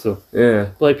bell? think so. Yeah.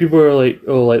 But like, people are like,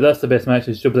 oh, like that's the best match of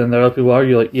the show. But then there are other people who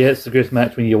argue like, yeah, it's the greatest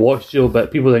match when you watch the show, but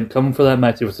people didn't come for that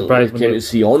match. They were surprised when Came to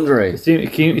see Andre. They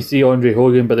came to see Andre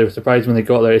Hogan, but they were surprised when they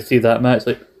got there to see that match.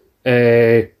 Like,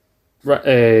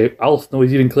 Al Snow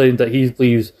even claimed that he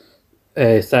believes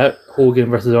Hogan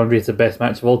versus Andre is the best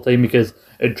match of all time because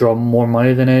it drew more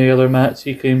money than any other match,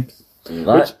 he claims.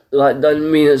 That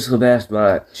doesn't mean it's the best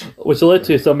match. Which led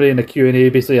to somebody in the Q&A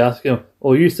basically asking him,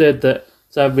 oh, you said that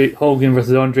Hogan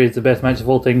versus Andre is the best match of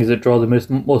all time because it draws the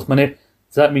most money.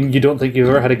 Does that mean you don't think you've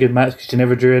ever had a good match because you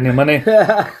never drew any money?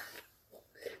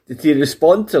 Did he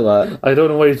respond to that? I don't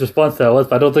know what his response to that was,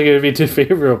 but I don't think it would be too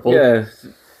favourable. Yeah.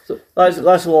 That's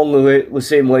along the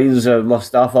same lines of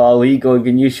Mustafa Ali going,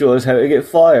 can you show us how to get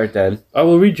fired then? I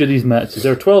will read you these matches.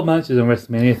 There are 12 matches in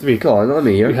WrestleMania 3. Go on, let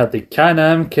me We hear. had the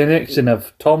Can-Am connection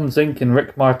of Tom Zink and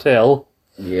Rick Martel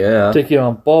Yeah. taking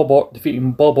on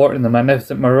defeating Bob Orton and the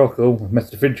Magnificent Morocco with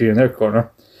Mr. Fidry in their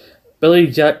corner. Billy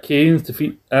Jack Kane's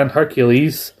defeat and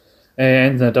Hercules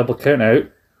ends in a double count-out.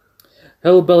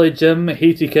 Hillbilly Jim,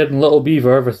 Haiti Kid and Little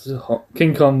Beaver versus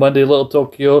King Kong Bundy, Little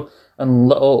Tokyo and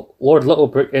Lord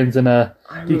Littlebrook ends in a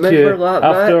remember that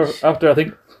match. after I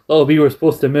think Little Beaver was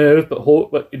supposed to move,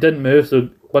 but he didn't move, so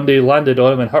Bundy landed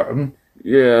on him and hurt him.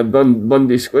 Yeah,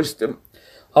 Bundy squished him.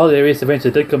 Harley Race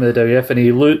eventually did come to the WF and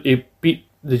he beat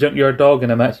the Junkyard Dog in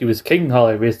a match. He was King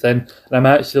Harley Race then, in a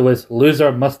match that was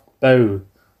Loser Must Bow.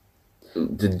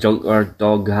 Did Junkyard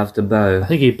Dog have to bow? I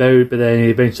think he bowed, but then he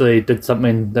eventually did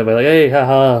something that was like, hey,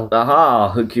 haha.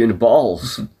 Aha, hook you in the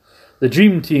balls. The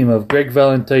Dream Team of Greg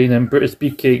Valentine and Brutus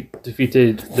Beefcake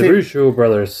defeated the Russo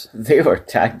brothers. They were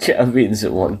tag champions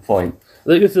at one point.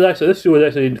 I think this show was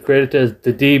actually credited as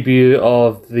the debut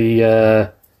of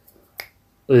the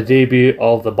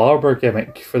barber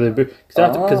gimmick for the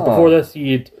because before this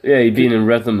he'd Yeah, he'd been in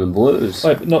Rhythm and Blues.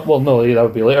 no, that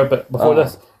would be later, but before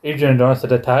this Adrian Adonis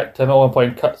had attacked him at one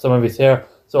point and cut some of his hair.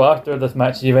 So after this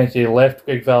match he eventually left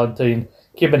Greg Valentine,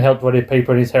 came and helped Roddy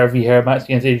Piper in his Hair v Hair match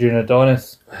against Adrian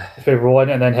Adonis, Piper won,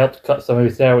 and then helped cut some of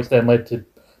his hair, which then led to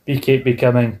Beefcake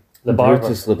becoming the barber.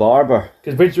 Brutus the Barber.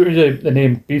 Because originally the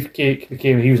name Beefcake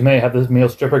he was meant to have this male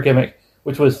stripper gimmick,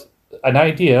 which was an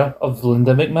idea of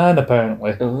Linda McMahon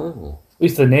apparently. Oh. At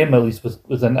least the name was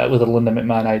a Linda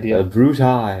McMahon idea.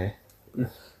 Brutai.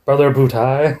 Brother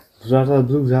Brutai. Brother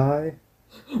Brutai.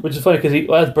 Which is funny because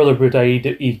as Brother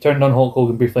Brutai, he turned on Hulk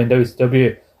Hogan briefly in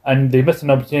WCW, and they missed an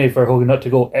opportunity for Hogan not to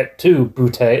go et tu,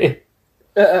 Brutai.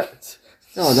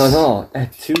 No. Et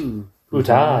tu.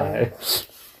 Brutai.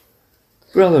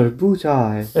 Brother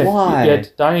Brutai. Why?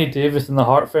 Yet Danny Davis and the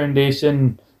Hart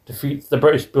Foundation defeats the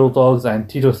British Bulldogs and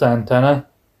Tito Santana.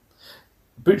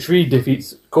 Butch Reed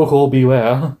defeats Coco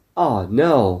Beware. Oh,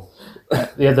 no.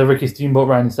 They had the Ricky Steamboat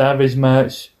Randy Savage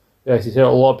match. Yes, he said a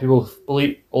lot of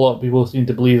people seem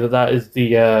to believe that is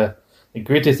the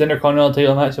greatest Intercontinental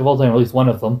title match of all time, at least one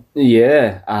of them.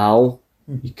 Yeah, ow.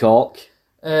 You cock.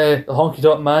 The Honky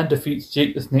Tonk Man defeats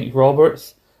Jake the Snake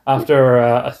Roberts after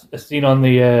a scene on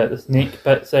the Snake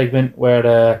Pit segment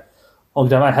where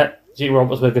Hogan man hit Jake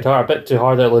Roberts with a guitar a bit too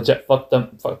hard. It legit fucked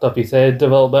up his head a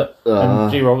little bit,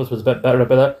 and Jake Roberts was a bit better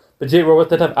about it. But Jake Roberts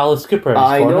did have Alice Cooper in his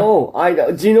corner. I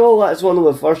know. Do you know that's one of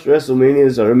the first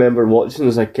WrestleManias I remember watching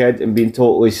as a kid and being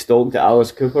totally stoked that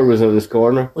Alice Cooper was in his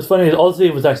corner? What's funny is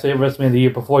Ozzy was actually at WrestleMania the year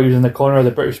before. He was in the corner of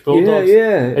the British Bulldogs.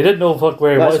 Yeah. I didn't know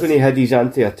where he was. That's when he had his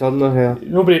anti-Turner hair. I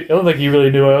don't think he really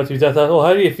knew what else he was at. Oh,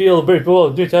 how do you feel, British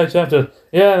Bulldogs? New Town Champion.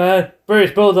 Yeah, man,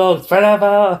 British Bulldogs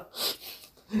forever.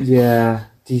 Yeah.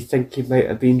 Do you think he might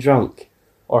have been drunk?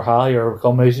 Or high, or a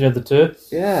combination of the two.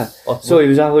 Yeah. So he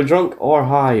was either drunk or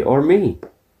high, or me.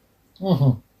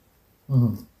 Because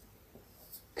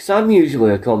I'm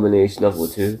usually a combination of the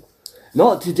two.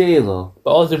 Not today, though.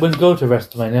 But Ozzy wouldn't go to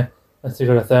WrestleMania unless he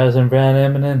got 1,000 brand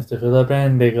M&M's to fill a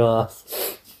brandy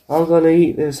glass. I'm gonna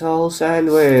eat this whole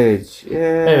sandwich. Yeah.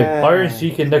 Anyway, Iron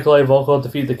Sheik and Nikolai Volkov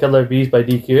defeat the Killer Bees by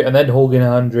DQ, and then Hogan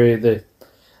and Andre.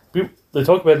 They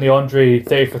talk about in the Andre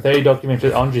 30 for 30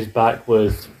 documentary that Andre's back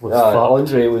was fucked.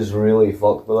 Andre was really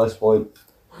fucked by this point.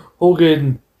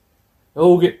 Andre,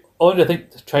 I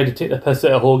think, tried to take the piss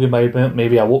out of Hogan by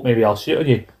maybe I'll shoot on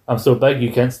you. I'm so big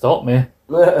you can't stop me.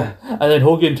 And then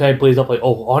Hogan tried to blaze up like,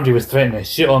 oh, Andre was threatening to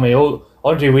shoot on me. Oh,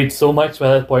 Andre weighed so much by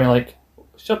that point, like,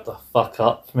 shut the fuck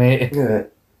up, mate. Yeah.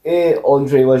 A,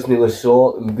 Andre wasn't the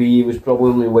sort, and B, he was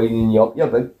probably winding you up, you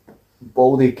big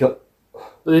baldy cut.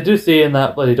 But they do say in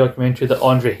that bloody documentary that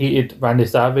Andre hated Randy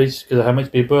Savage because of how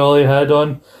much people he had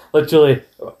on. Literally,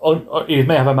 he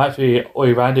might have a match with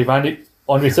Randy.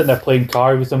 Andre's sitting there playing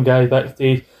cards with some guys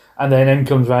backstage, and then in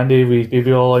comes Randy with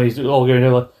baby oil, and he's all going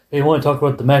like, hey, you want to talk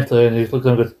about the metal? And he looks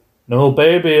at him and goes, no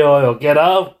baby oil, get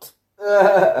out!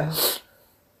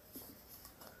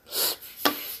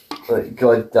 Like,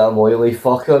 goddamn oily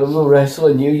fucker, I'm not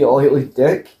wrestling you oily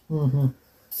dick.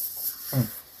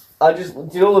 Do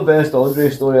you know the best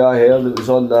Andre story I heard that was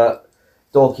on that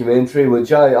documentary,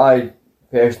 which I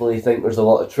personally think there's a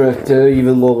lot of truth to,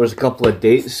 even though there's a couple of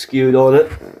dates skewed on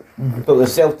it. But the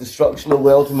self-destruction of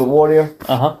the Ultimate Warrior.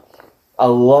 I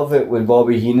love it when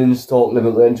Bobby Heenan's talking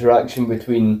about the interaction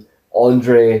between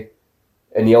Andre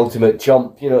and the Ultimate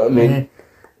Chump, you know what I mean?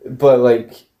 But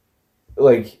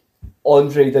like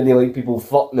Andre didn't like people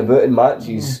fucking about in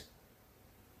matches.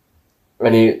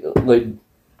 And he,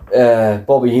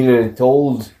 Bobby Heenan had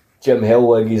told Jim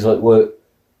Hellwig, he's like, look,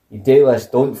 you do this,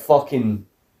 don't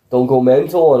go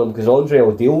mental on him because Andre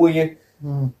will deal with you.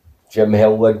 Jim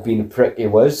Hellwig being the prick he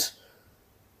was.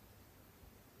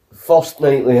 First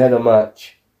night they had a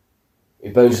match, he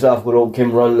bounced off the rope,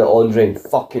 came running at Andre and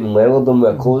fucking leveled him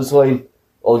with a clothesline.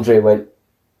 Andre went.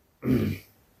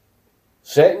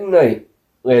 Second night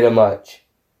they had a match,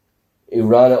 he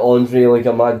ran at Andre like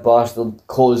a mad bastard,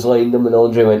 clotheslined him, and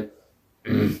Andre went.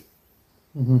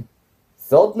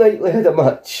 Third night they had a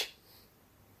match,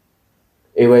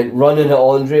 he went running at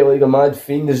Andre like a mad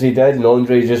fiend as he did, and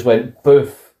Andre just went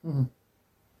poof. And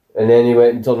then he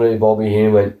went and turned around to Bobby Heenan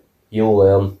and went, you'll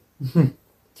learn. He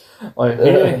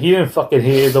didn't fucking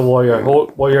hated the Warrior.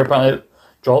 Warrior apparently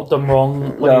dropped him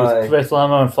wrong when he was wrestling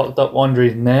him and fucked up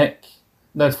Andre's neck.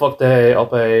 That's fucked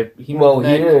up Heenan's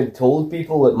neck. Heenan had told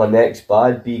people that my neck's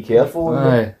bad, be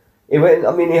careful. He went.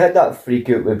 I mean, he had that freak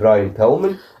out with Brian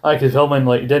Pillman. Because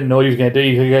Pillman, he didn't know he was going to do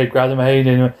it. He grabbed him behind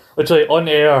and literally on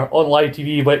air, on live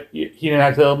TV, but Heenan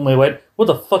accidentally went, what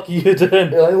the fuck are you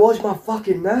doing? Like, watch my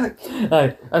fucking neck.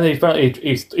 And then apparently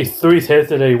he threw his head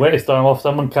today, he went to storm off,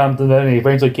 someone calmed him down, and he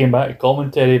eventually came back to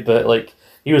commentary, but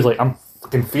he was like, I'm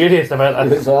fucking furious about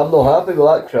this. So I'm not happy with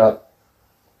that crap.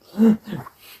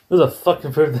 There's a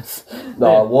fucking proof this.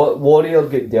 Nah, Warrior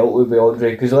get dealt with by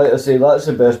Andre, because like I say, that's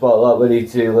the best part of that, when he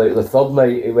the third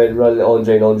night he went running at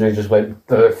Andre and Andre just went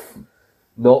poof,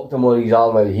 knocked him on his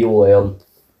arm and he'll learn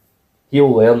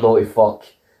not to fuck.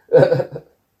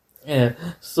 Yeah,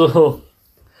 so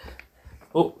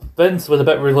Vince was a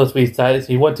bit ruthless with his tactics.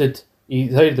 He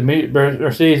decided to meet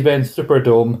Mercedes-Benz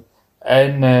Superdome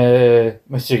in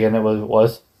Michigan, it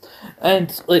was. And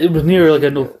it was near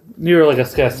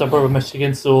a suburb of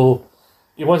Michigan, so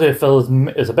he wanted to fill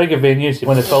as a bigger venue, so he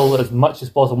wanted to fill as much as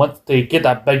possible, wanted to get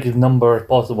that big number as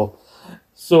possible.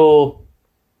 So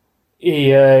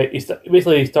he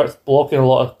basically starts blocking a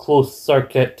lot of closed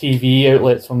circuit TV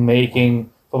outlets from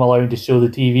allowing to show the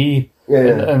TV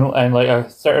and like a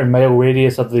certain mile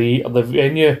radius of the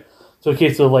venue. So in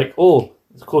case of your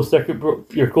closed circuit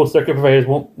providers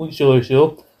won't show the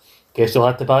show, guess you'll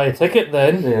have to buy a ticket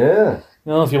then. Yeah.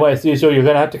 If you want to see a show, you're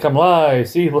going to have to come live.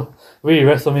 See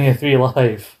WrestleMania 3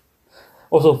 live.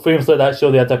 Also, famously, that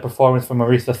show, they had that performance from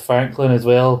Aretha Franklin as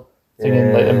well, singing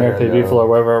American Beautiful or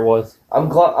whatever it was. I'm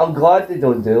glad they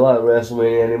don't do that at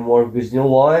WrestleMania anymore, because you know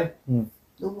why?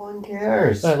 No one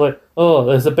cares. Like, oh,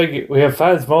 we have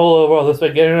fans from all over the world. This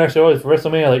big international audience for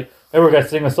WrestleMania. Like, everyone gets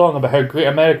to sing a song about how great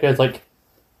America is. Like,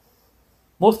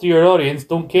 most of your audience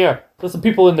don't care. There's some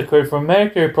people in the crowd from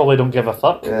America who probably don't give a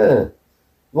fuck. Yeah.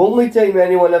 The only time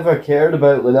anyone ever cared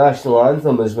about the national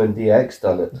anthem is when DX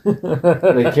done it.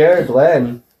 They cared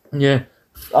then. Yeah.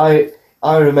 I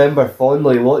remember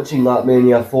fondly watching that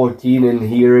Mania 14 and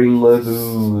hearing the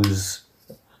boos.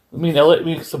 I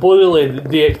mean, supposedly the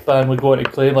DX band would go on to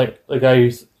claim, like, the guy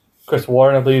who's Chris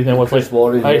Warren, I believe, and was Chris like,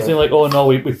 Warren, I yeah. saying like, oh no,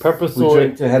 we We purposefully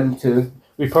drink to him too.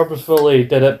 we purposefully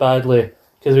did it badly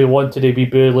because we wanted to be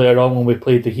booed later on when we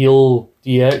played the heel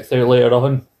DX there later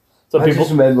on. Some I people,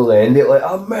 just remember the end, it like,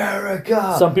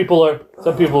 America! some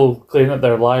people claim that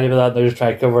they're lying about that. And they're just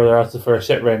trying to cover their asses for a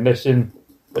shit rendition,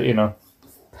 but you know,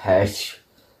 Pish.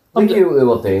 I'm They knew what they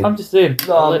were doing. I'm just saying.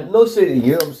 No, I'm not saying to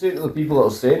you, I'm saying to the people that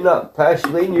are saying that. Pish,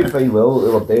 they knew very well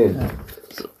what they were doing.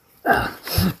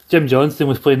 Jim Johnston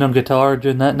was playing on guitar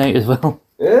during that night as well.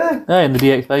 Yeah? Aye, in the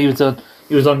DX band,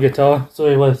 he was on guitar, so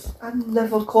he was. I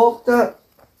never clocked that.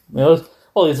 Well,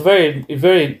 he's a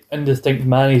very indistinct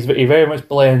man. He very much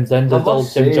blends in I with old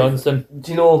must Jim say, Johnston.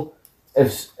 Do you know,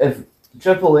 if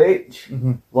Triple H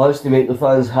wants to make the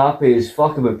fans happy as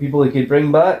fuck about people he could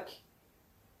bring back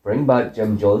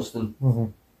Jim Johnston.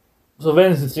 So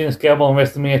Vince had seen a scandal on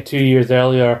WrestleMania 2 years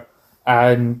earlier,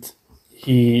 and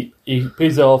he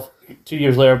pays it off 2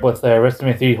 years later with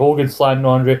WrestleMania 3. Hogan slammed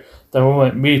Andre, the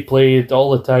moment me played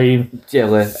all the time.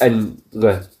 Yeah, and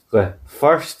the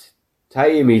first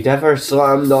time he'd ever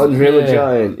slammed Andre the Yeah.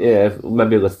 Giant. Yeah,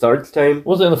 maybe the third time. It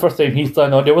wasn't the first time he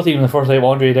slammed Andre. It wasn't even the first time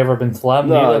Andre had ever been slammed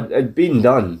No, either. it'd been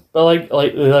done. But like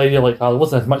the idea, like there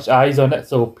wasn't as much eyes on it,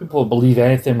 so people believe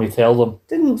anything we tell them.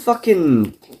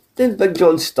 Didn't Big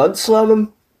John Studd slam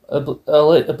him? I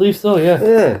believe so, yeah.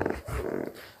 Yeah.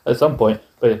 At some point,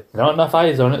 but not enough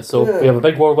eyes on it, so Yeah. we have a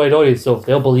big worldwide audience, so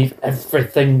they'll believe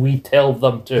everything we tell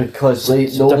them to. Because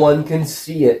no one can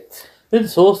see it. Didn't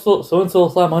so and so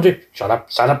slam Andre? Shut up,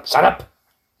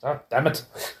 damn it.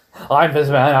 I'm Vince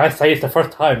McMahon, I say it's the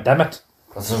first time, damn it.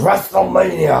 This is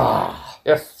WrestleMania.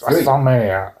 Yes,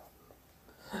 WrestleMania.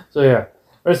 So yeah,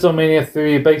 WrestleMania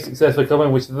 3, big successful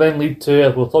coming, which then lead to,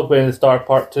 as we'll talk about in the start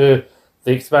part 2,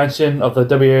 the expansion of the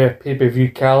WWF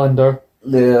pay-per-view calendar.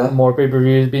 Yeah. More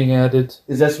pay-per-views being added.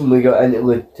 Is this when we got into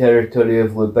the territory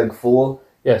of the Big Four?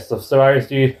 Yes, the Survivor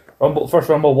Series. First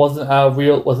Rumble wasn't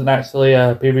actually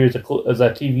a pay-per-view, it was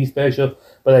a TV special,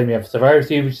 but then we have Survivor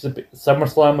Series, which is a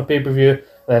SummerSlam, a pay-per-view,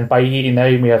 then by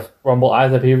 89 we have Rumble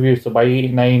as a pay-per-view, so by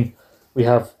 89 we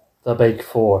have the Big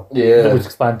Four. Yeah. Which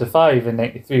expand to 5 in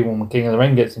 93 when King of the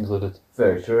Ring gets included.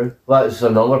 Very true. That's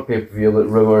another pay-per-view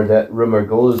that rumour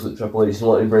goes that Triple H is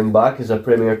wanting to bring back as a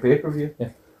premier pay-per-view. Yeah.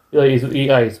 Like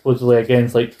he's supposedly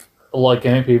against like a lot of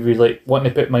gimmick pay-per-views, like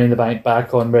wanting to put Money in the Bank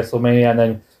back on WrestleMania, and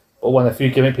then one of the few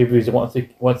gimmick pay-per-views he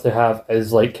wants to have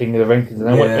is like King of the Ring, and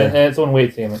then its own weight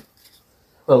entertainment.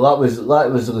 Well, that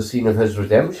was the scene of his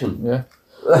redemption. Yeah.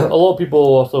 A lot of people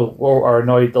also are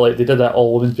annoyed that like they did that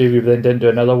all women's pay-per-view, but then didn't do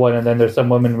another one, and then there's some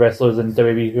women wrestlers in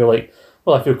WWE who are like,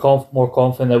 well, I feel more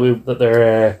confident that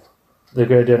they're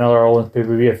going to do another all women's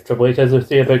pay-per-view if Triple H has to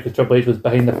say about, because Triple H was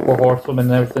behind the 4 Horsewomen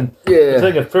and everything. Yeah. I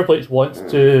think if Triple H wants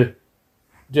to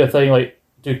do a thing like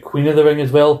do Queen of the Ring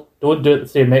as well, don't do it the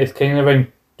same night as King of the Ring.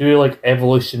 Do like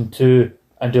Evolution 2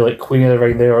 and do like Queen of the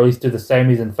Ring there, or at least do the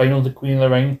semis and finals of Queen of the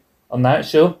Ring on that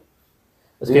show.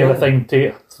 It's kind of a thing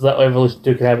so that Evolution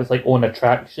 2 can have its like own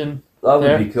attraction. That would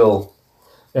there. be cool.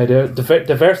 Yeah,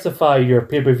 diversify your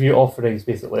pay-per-view offerings,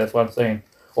 basically, that's what I'm saying.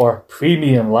 Or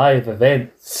premium live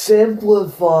events.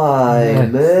 Simplify,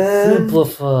 man.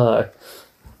 Simplify.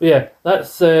 But yeah,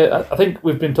 that's. I think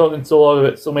we've been talking so long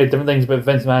about so many different things about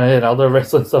Vince McMahon and other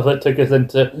wrestling stuff that took us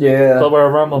into. Yeah. But we're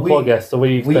a Rumble podcast, so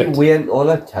we went on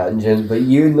a tangent, but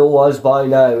you know us by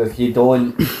now. If you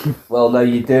don't, well, now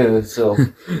you do. So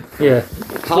yeah.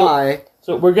 hi.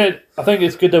 So we're good. I think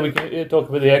it's good that we can talk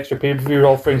about the extra pay-per-view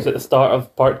offerings at the start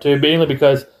of part 2, mainly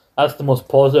because that's the most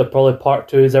positive probably part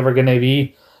 2 is ever going to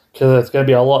be, because there's going to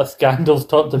be a lot of scandals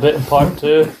talked about in part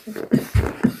 2.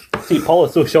 See, Paul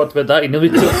is so shocked about that. He nearly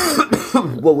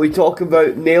took. Well, we talk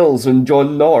about Nails and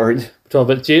John Nord. Talk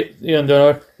about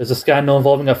there's a scandal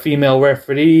involving a female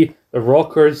referee, the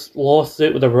Rockers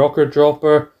lawsuit with the Rocker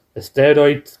dropper, the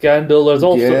steroid scandal. There's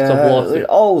all sorts of lawsuits.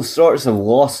 All sorts of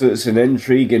lawsuits and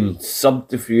intrigue and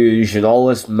subterfuge and all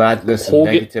this madness and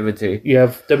negativity. You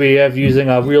have WWF using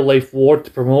a real life war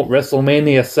to promote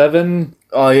WrestleMania 7.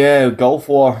 Oh yeah, Gulf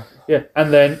War. Yeah,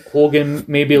 and then Hogan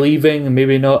maybe leaving and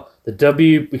maybe not.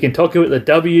 We can talk about the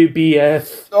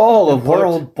WBF. Oh, the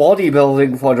World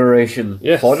Bodybuilding Federation.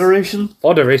 Yes. Federation?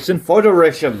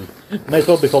 Federation. Might as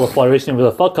well be called a federation with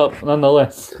a fuck up,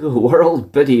 nonetheless. The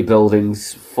World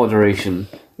Bodybuilding Federation.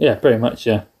 Yeah, pretty much,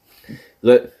 yeah.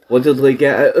 Look, what did they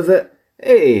get out of it?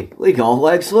 Hey, they got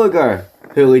Lex Luger,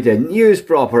 who they didn't use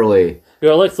properly.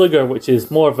 You're Lex Luger, which is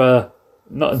more of a...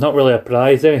 Not really a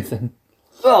prize or anything.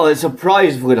 Well, it's a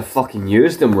prize if we'd have fucking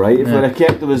used him, right? If we'd have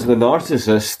kept him as the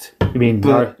narcissist. You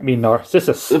mean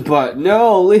Narcissus? But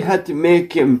no, they had to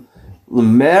make him the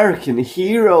American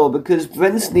hero because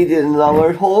Vince needed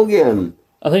another Hogan.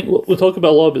 I think we'll talk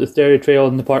about a lot about the stereo trail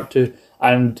in the part 2,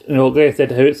 and like I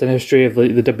said, how it's an history of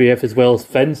the WF as well as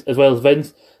Vince,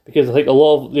 because I think a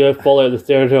lot of the fallout of the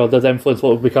stereo trail does influence what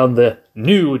will become the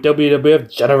new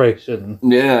WWF generation.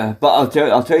 Yeah, but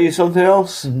I'll tell you something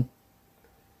else. Mm-hmm.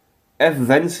 If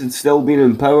Vince had still been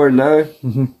in power now,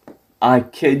 I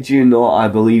kid you not, I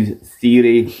believe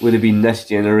Theory would have been this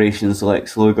generation's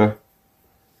Lex Luger.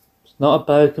 It's not a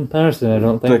bad comparison, I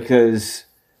don't think. Because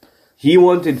he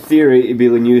wanted Theory to be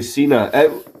the new Cena.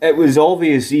 It was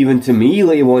obvious even to me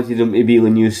that he wanted him to be the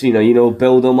new Cena.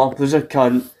 Build him up as a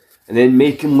cunt and then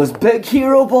make him this big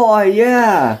hero boy,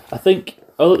 yeah. I think,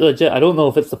 legit, I don't know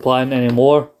if it's the plan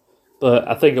anymore, but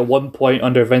I think at one point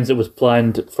under Vince it was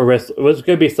planned for it was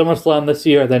going to be SummerSlam this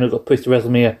year, then it got pushed to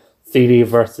WrestleMania, Theory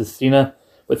versus Cena.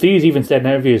 But Theory's even said in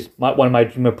interviews, one of my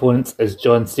dream opponents is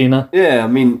John Cena. Yeah, I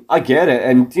mean, I get it.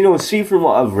 And, see from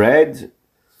what I've read,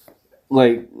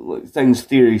 like things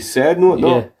Theory said and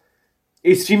whatnot,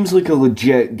 he seems like a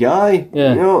legit guy.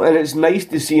 Yeah. And it's nice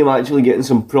to see him actually getting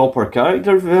some proper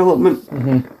character development.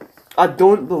 Mm-hmm. I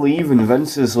don't believe in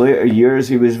Vince's later years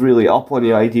he was really up on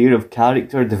the idea of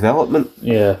character development.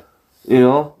 Yeah.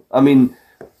 I mean,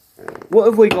 what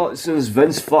have we got since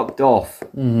Vince fucked off?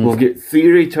 Mm-hmm. We've got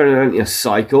Theory turning into a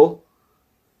psycho.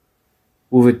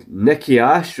 We've had Nikki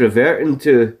Ash reverting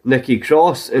to Nikki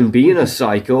Cross and being a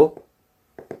psycho.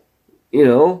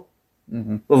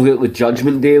 Mm-hmm. We've got the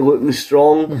Judgment Day looking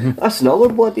strong. Mm-hmm. That's another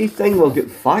bloody thing. We've got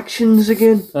factions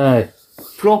again. Aye.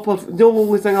 Proper. The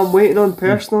only thing I'm waiting on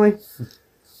personally,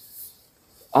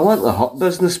 I want the Hurt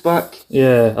Business back.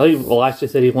 Yeah, I think Lashley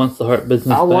said he wants the Hurt Business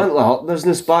back. I want the Hurt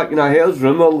Business back, and I heard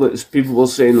rumour that people were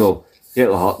saying, well, get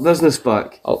the Hurt Business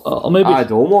back. I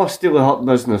don't want to steal the Hurt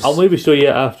Business. I'll maybe show you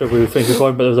after we finish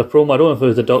recording, but there was a promo, I don't know if it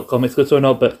was a .com exclusive or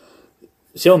not, but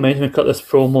Shelton Benjamin cut this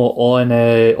promo on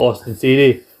Austin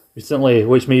Theory recently,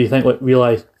 which made you think,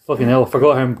 realise, fucking hell, I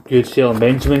forgot how good Shelton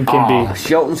Benjamin can be.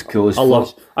 Shelton's cool as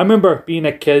fuck. I remember being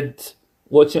a kid,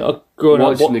 watching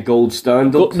the Gold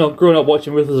Standard. Growing up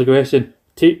watching Ruthless Aggression,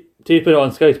 taping it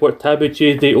on Sky Sports, Taboo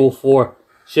Tuesday 04.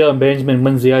 Shelton Benjamin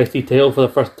wins the IC title for the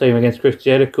first time against Chris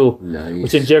Jericho. Nice.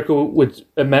 Which then Jericho would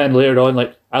admit later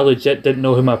on, I legit didn't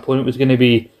know who my opponent was going to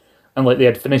be. And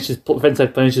Vince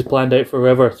had finishes planned out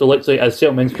forever. So literally, as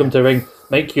Shelton Benjamin comes to the ring,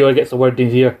 Mike Chioda gets the word in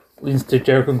his ear, leans to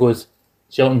Jericho and goes,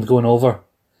 Shelton's going over.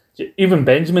 Even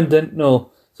Benjamin didn't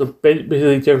know. So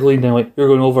basically Jericho leaned in you're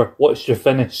going over, what's your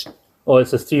finish? Oh,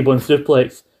 it's a T-bone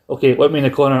suplex. Okay, let me in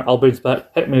the corner, I'll bounce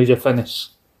back, hit me with your finish.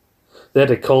 They had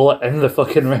to call it in the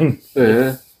fucking ring.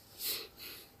 Yeah.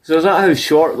 So is that how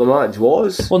short the match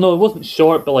was? Well, no, it wasn't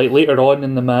short, but later on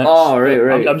in the match. Oh,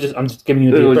 right. I'm just giving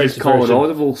you the just calling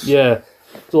audibles. Yeah.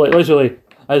 So literally,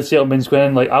 as Shelton Benjamin's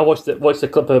going in, I watched the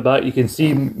clip of the back. You can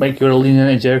see Mike Chioda leaning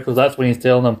into Jericho. That's when he's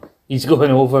telling him he's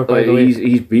going over. By the way,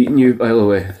 he's beating you. By the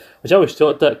way, which I was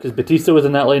shocked at because Batista was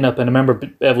in that lineup, and I remember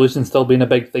Evolution still being a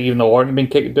big thing, even though Orton being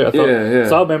kicked out. I thought, yeah.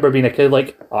 So I remember being a kid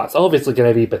it's obviously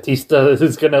going to be Batista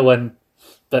who's going to win.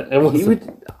 But it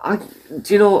wasn't.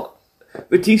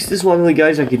 Batista's one of the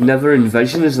guys I could never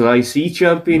envision as an IC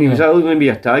champion. He was either going to be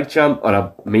a tag champ or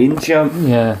a main champ.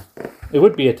 Yeah. It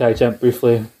would be a tag champ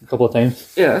briefly a couple of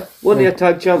times. Yeah. Wasn't he a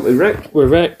tag champ with Rick?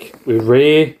 With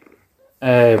Ray,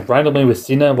 randomly with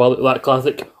Cena, that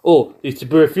classic, these two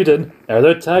were feuding, now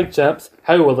they're tag champs,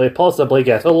 how will they possibly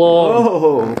get along?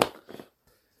 Oh.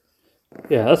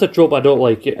 Yeah, that's a trope I don't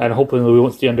like, and hoping we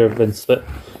won't stay under Vince. But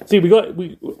see, I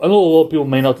know a lot of people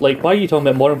may not like. Why are you talking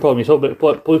about modern problem? You're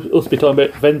supposed to be talking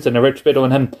about Vince and a rich bit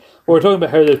on him. But we're talking about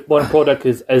how the modern product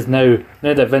is now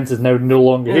that Vince is now no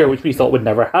longer here, which we thought would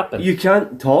never happen. You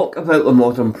can't talk about the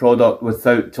modern product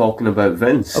without talking about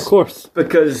Vince. Of course,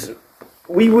 because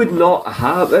we would not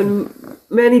have, and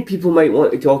many people might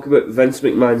want to talk about Vince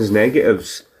McMahon's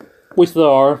negatives. Which there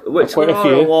are quite a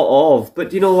few. A lot of.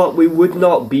 But you know what? We would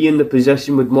not be in the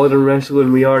position with modern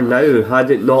wrestling we are now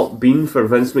had it not been for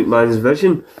Vince McMahon's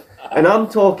vision. And I'm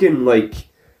talking WWE,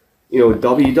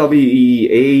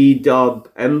 AEW,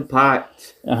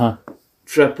 Impact,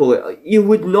 triple it. You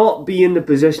would not be in the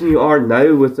position you are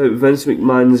now without Vince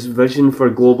McMahon's vision for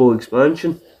global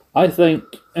expansion. I think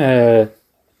the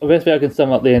best way I can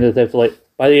sum up the end of this, like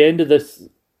by the end of this,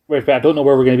 I don't know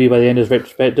where we're going to be by the end of this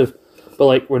retrospective, but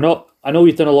like we're not. I know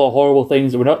he's done a lot of horrible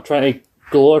things. We're not trying to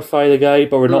glorify the guy,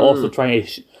 but we're not also trying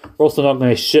to. We're also not going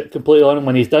to shit completely on him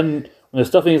when he's done. When there's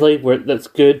stuff in his life that's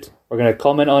good, we're going to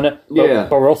comment on it.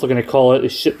 But we're also going to call out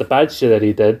the bad shit that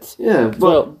he did. Yeah,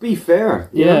 well, be fair.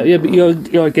 Yeah, but you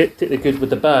gotta take the good with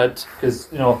the bad, because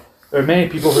there are many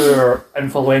people who are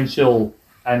influential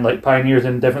and like pioneers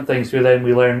in different things who then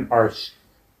we learn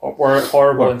were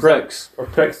horrible or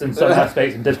pricks in some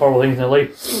aspects and did horrible things in their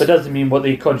life. But it doesn't mean what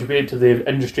they contributed to the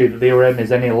industry that they were in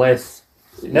is any less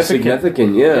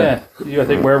significant. Yeah. I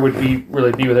think where would we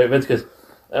really be without Vince? Because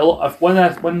one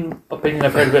opinion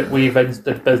I've heard about the way Vince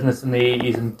did business in the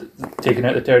 80s and taking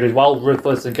out the territories, while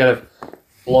ruthless and kind of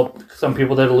some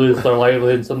people did lose their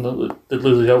livelihood and some did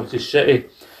lose their jobs, which is shitty.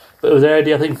 But it was the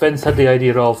idea, I think Vince had the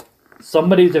idea of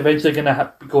somebody's eventually going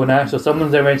to go national,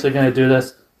 someone's eventually going to do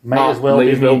this, might as well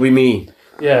be me.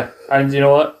 Yeah, and you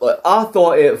know what? I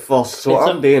thought it first, so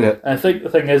I'm doing it. And I think the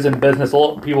thing is, in business, a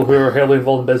lot of people who are heavily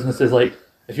involved in business is like,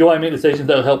 if you want to make decisions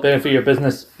that will help benefit your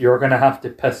business, you're going to have to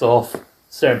piss off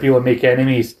certain people and make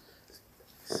enemies.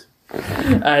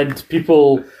 And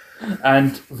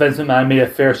Vince McMahon made a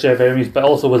fair share of enemies, but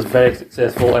also was very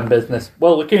successful in business.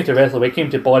 Well, we came to wrestling, we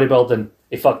came to bodybuilding,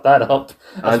 he fucked that up.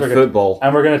 And football.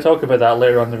 And we're going to talk about that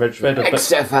later on in the retrospective.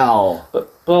 XFL.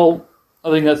 Well, I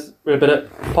think that's a bit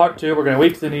it. Part 2, we're going to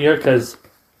wait to the new year, because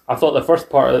I thought the other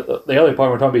part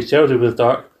we're talking about childhood was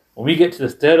dark. When we get to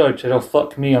the steroid channel,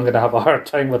 fuck me, I'm going to have a hard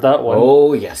time with that one.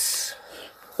 Oh, yes.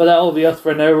 But that'll be us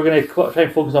for now. We're going to try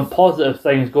and focus on positive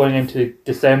things going into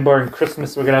December and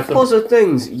Christmas. We're going to have some positive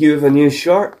things. You have a new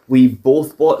shirt. We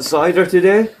both bought cider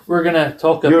today. We're going to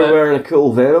talk about... You're wearing a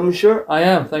cool Venom shirt. I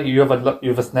am, thank you. You have a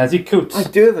snazzy coat. I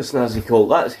do have a snazzy coat.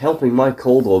 That's helping my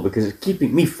cold though, because it's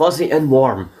keeping me fuzzy and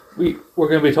warm. We're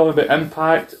going to be talking about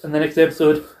Impact in the next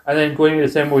episode, and then going into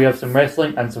December we have some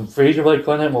wrestling and some Fraser-like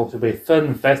content, which will be fun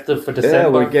and festive for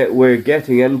December. Yeah, we're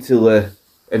getting into the,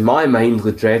 in my mind,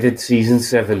 the dreaded season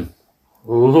 7.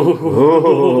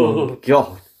 Oh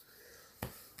God!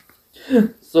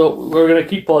 So we're going to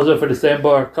keep positive for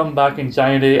December, come back in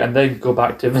January, and then go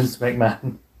back to Vince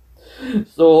McMahon.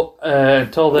 So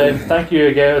until then, thank you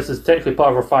again. This is technically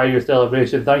part of our 5-year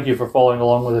celebration. Thank you for following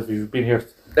along with us if you've been here.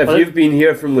 If you've been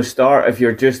here from the start, if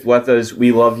you're just with us,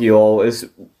 we love you all. It's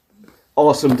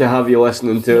awesome to have you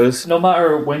listening to us. No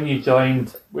matter when you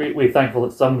joined, we're thankful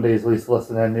that somebody's at least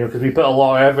listening, because we put a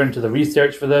lot of effort into the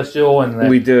research for this show and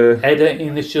we do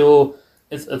editing the show.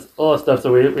 It's a lot of stuff,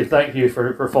 so we thank you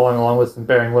for following along with us and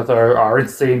bearing with our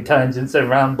insane tangents and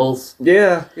rambles.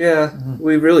 Yeah,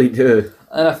 we really do.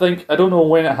 And I don't know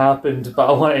when it happened, but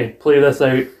I want to play this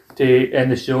out to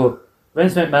end the show.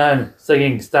 Vince McMahon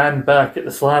singing "Stand Back" at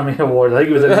the Slammy Awards. I think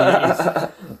it was in the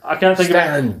 80s. I can't think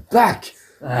Stand back!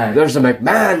 There's a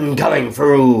McMahon coming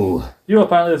through! You know,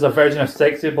 apparently there's a version of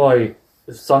Sexy Boy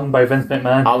sung by Vince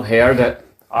McMahon. I've heard it.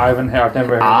 I haven't heard,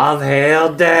 never heard I've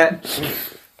heard it.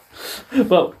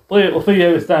 But we'll play you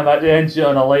out with Stand Back to end you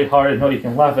on a light-hearted note. You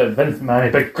can laugh at Vince McMahon,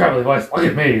 a big gravelly voice, look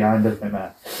at me, and Vince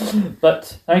McMahon.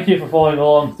 But thank you for following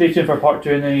along. Stay tuned for part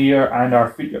 2 in the new year and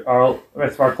our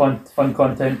rest of our fun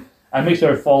content. And make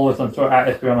sure to follow us on Twitter at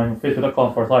Instagram and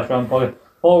Facebook.com/RoganPod.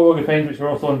 Follow Rogan Page, which we're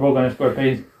also on Rogan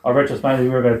page. Our virtual smiley,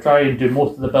 we're going to try and do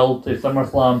most of the build to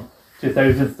SummerSlam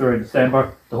 2000 through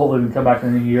December. So hopefully we can come back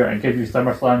in the new year and give you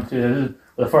SummerSlam 2000,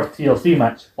 the first TLC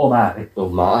match. Oh my. Oh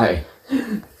my.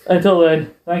 Until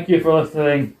then, thank you for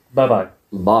listening. Bye-bye.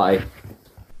 Bye.